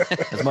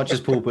 As much as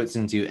Paul puts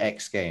into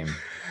X game.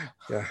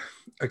 Yeah.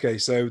 Okay,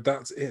 so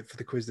that's it for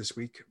the quiz this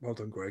week. Well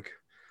done, Greg.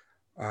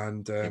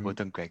 And well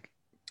done, Greg.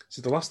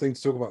 So the last thing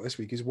to talk about this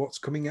week is what's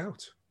coming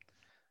out.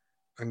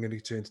 I'm going to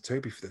turn to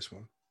Toby for this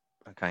one.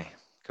 Okay,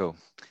 cool.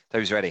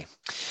 Toby's ready.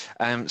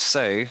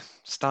 So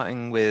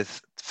starting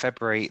with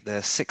February the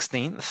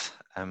 16th,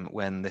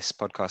 when this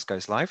podcast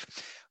goes live,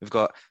 we've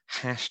got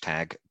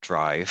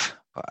 #Drive,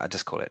 but I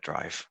just call it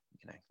Drive,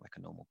 like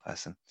a normal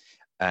person.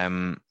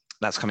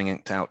 That's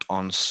coming out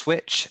on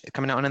Switch.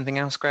 Coming out on anything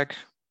else, Greg?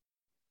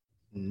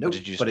 Nope.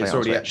 Did you just but play it's it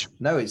on already Switch?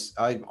 No,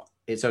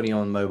 it's only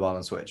on mobile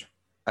and Switch.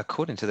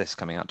 According to this,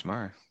 coming out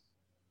tomorrow.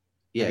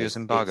 Yeah, Maybe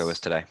embargo was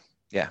today.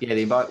 Yeah. Yeah,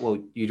 the embargo.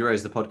 Well, you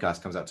realize the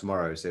podcast comes out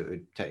tomorrow, so it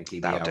would technically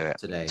be out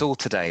today. It's all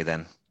today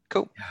then.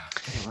 Cool.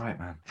 Get it right,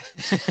 man.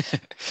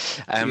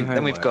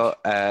 Then we've got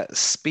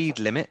Speed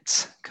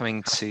Limit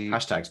coming to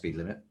 #Speed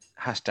Limit.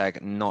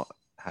 Not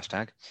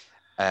hashtag.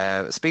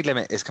 Speed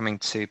Limit is coming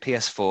to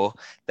PS4.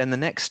 Then the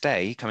next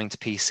day coming to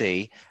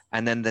PC,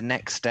 and then the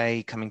next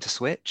day coming to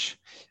Switch.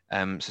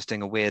 So it's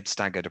doing a weird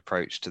staggered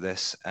approach to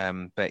this.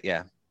 But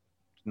yeah,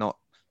 not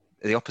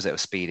the opposite of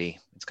Speedy.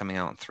 It's coming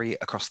out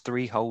across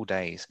 3 whole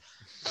days.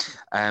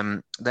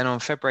 Then on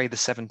February the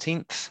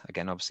 17th,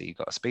 again, obviously you've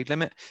got a Speed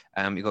Limit.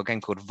 You've got a game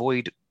called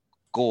Void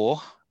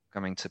Gore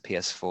coming to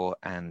PS4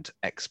 and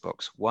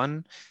Xbox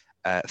One.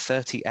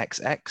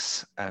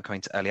 30XX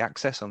coming to Early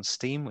Access on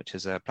Steam, which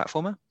is a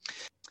platformer.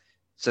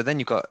 So then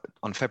you've got,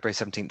 on February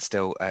 17th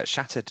still,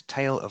 Shattered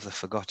Tale of the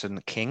Forgotten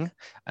King,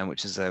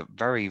 which is a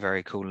very,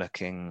 very cool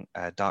looking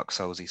Dark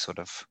Souls-y sort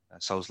of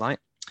Souls-like.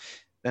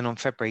 Then on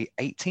February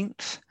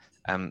 18th,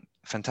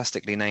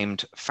 fantastically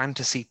named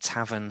Fantasy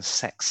Tavern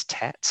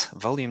Sextet,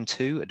 Volume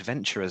 2,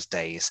 Adventurer's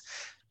Days,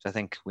 which I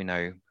think we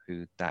know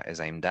who that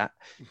is aimed at,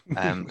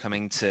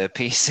 coming to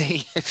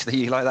PC, if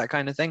you like that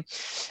kind of thing.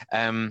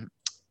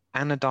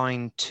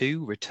 Anodyne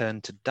 2,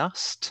 Return to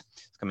Dust,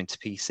 is coming to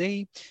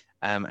PC,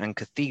 and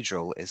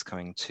Cathedral is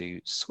coming to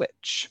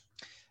Switch.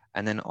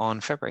 And then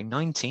on February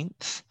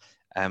 19th,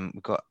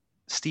 we've got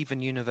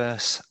Steven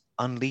Universe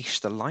Unleash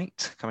the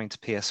Light coming to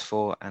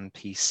PS4 and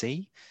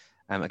PC.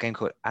 A game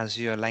called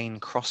Azure Lane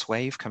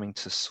Crosswave coming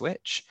to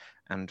Switch,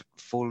 and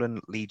Fallen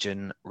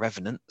Legion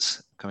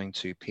Revenants coming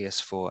to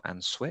PS4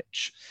 and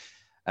Switch.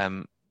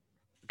 A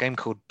game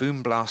called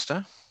Boom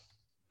Blaster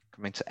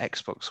coming to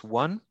Xbox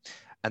One,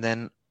 and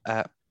then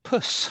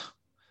Puss.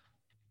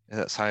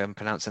 That's how I'm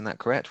pronouncing that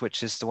correct,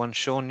 which is the one,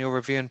 Sean, you're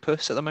reviewing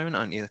Puss at the moment,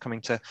 aren't you? Coming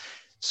to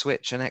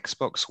Switch and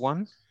Xbox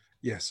One.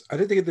 Yes, I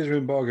don't think there's an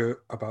embargo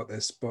about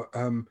this, but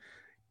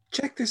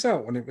check this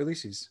out when it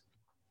releases.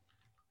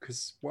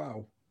 Because,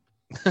 wow.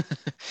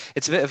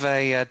 It's a bit of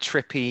a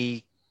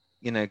trippy,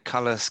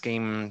 color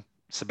scheme,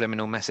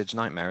 subliminal message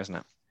nightmare, isn't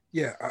it?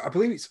 Yeah, I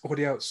believe it's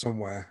already out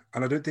somewhere,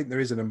 and I don't think there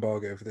is an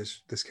embargo for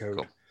this code.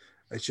 Cool.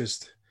 It's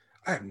just,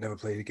 I have never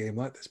played a game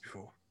like this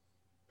before.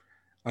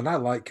 And I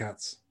like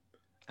cats.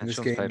 And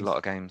Sean's played a lot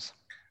of games.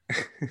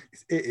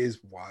 It is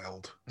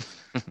wild.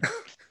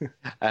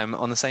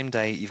 On the same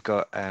day, you've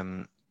got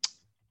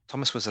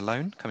Thomas Was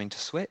Alone coming to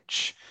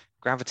Switch,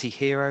 Gravity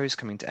Heroes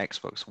coming to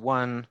Xbox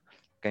One,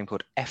 a game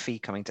called Effie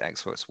coming to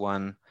Xbox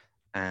One,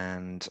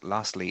 and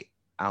lastly,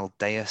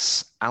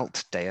 Aldeus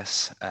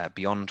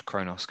Beyond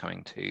Chronos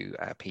coming to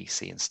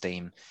PC and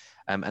Steam.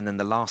 And then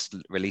the last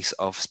release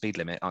of Speed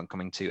Limit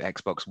coming to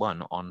Xbox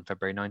One on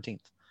February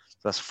 19th.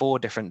 So that's 4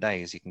 different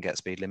days you can get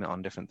Speed Limit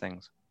on different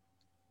things.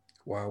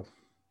 Wow.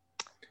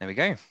 There we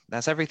go.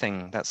 That's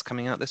everything that's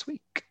coming out this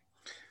week.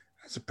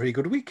 That's a pretty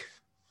good week,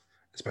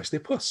 especially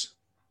Puss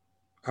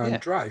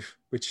and Drive,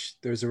 which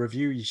there's a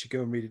review. You should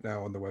go and read it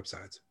now on the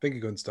website,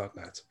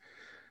 fingerguns.net.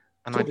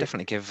 And I'd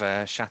definitely give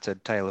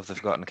Shattered Tale of the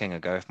Forgotten King a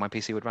go if my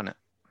PC would run it.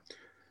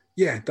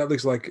 Yeah, that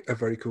looks like a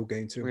very cool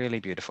game too.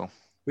 Really beautiful.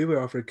 We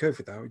were offered a code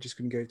for that. We just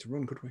couldn't get it to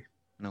run, could we?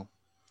 No.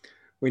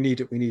 We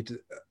need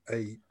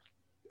a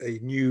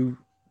new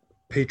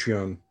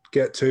Patreon.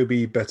 Get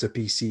Toby Better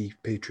PC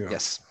Patreon.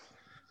 Yes.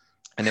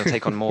 And they'll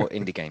take on more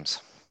indie games.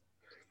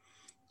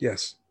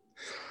 Yes.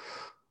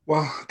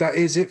 Well, that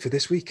is it for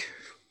this week.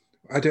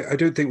 I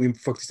don't think we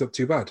fucked it up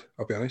too bad,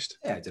 I'll be honest.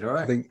 Yeah, I did all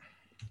right. I think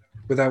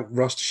without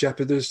Ross to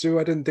shepherd us through,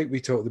 I didn't think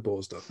we totally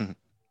ballsed up.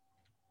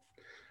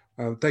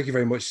 Thank you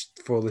very much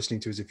for listening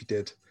to us if you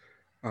did.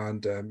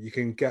 And you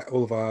can get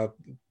all of our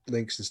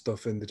links and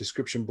stuff in the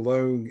description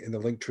below in the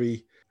link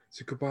tree.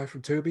 So goodbye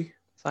from Toby.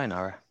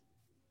 Sayonara.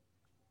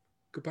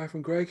 Goodbye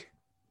from Greg.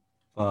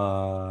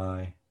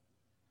 Bye.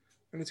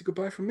 And it's a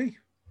goodbye from me.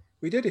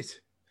 We did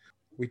it.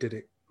 We did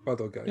it. Well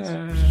done, guys.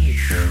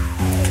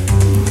 Yay.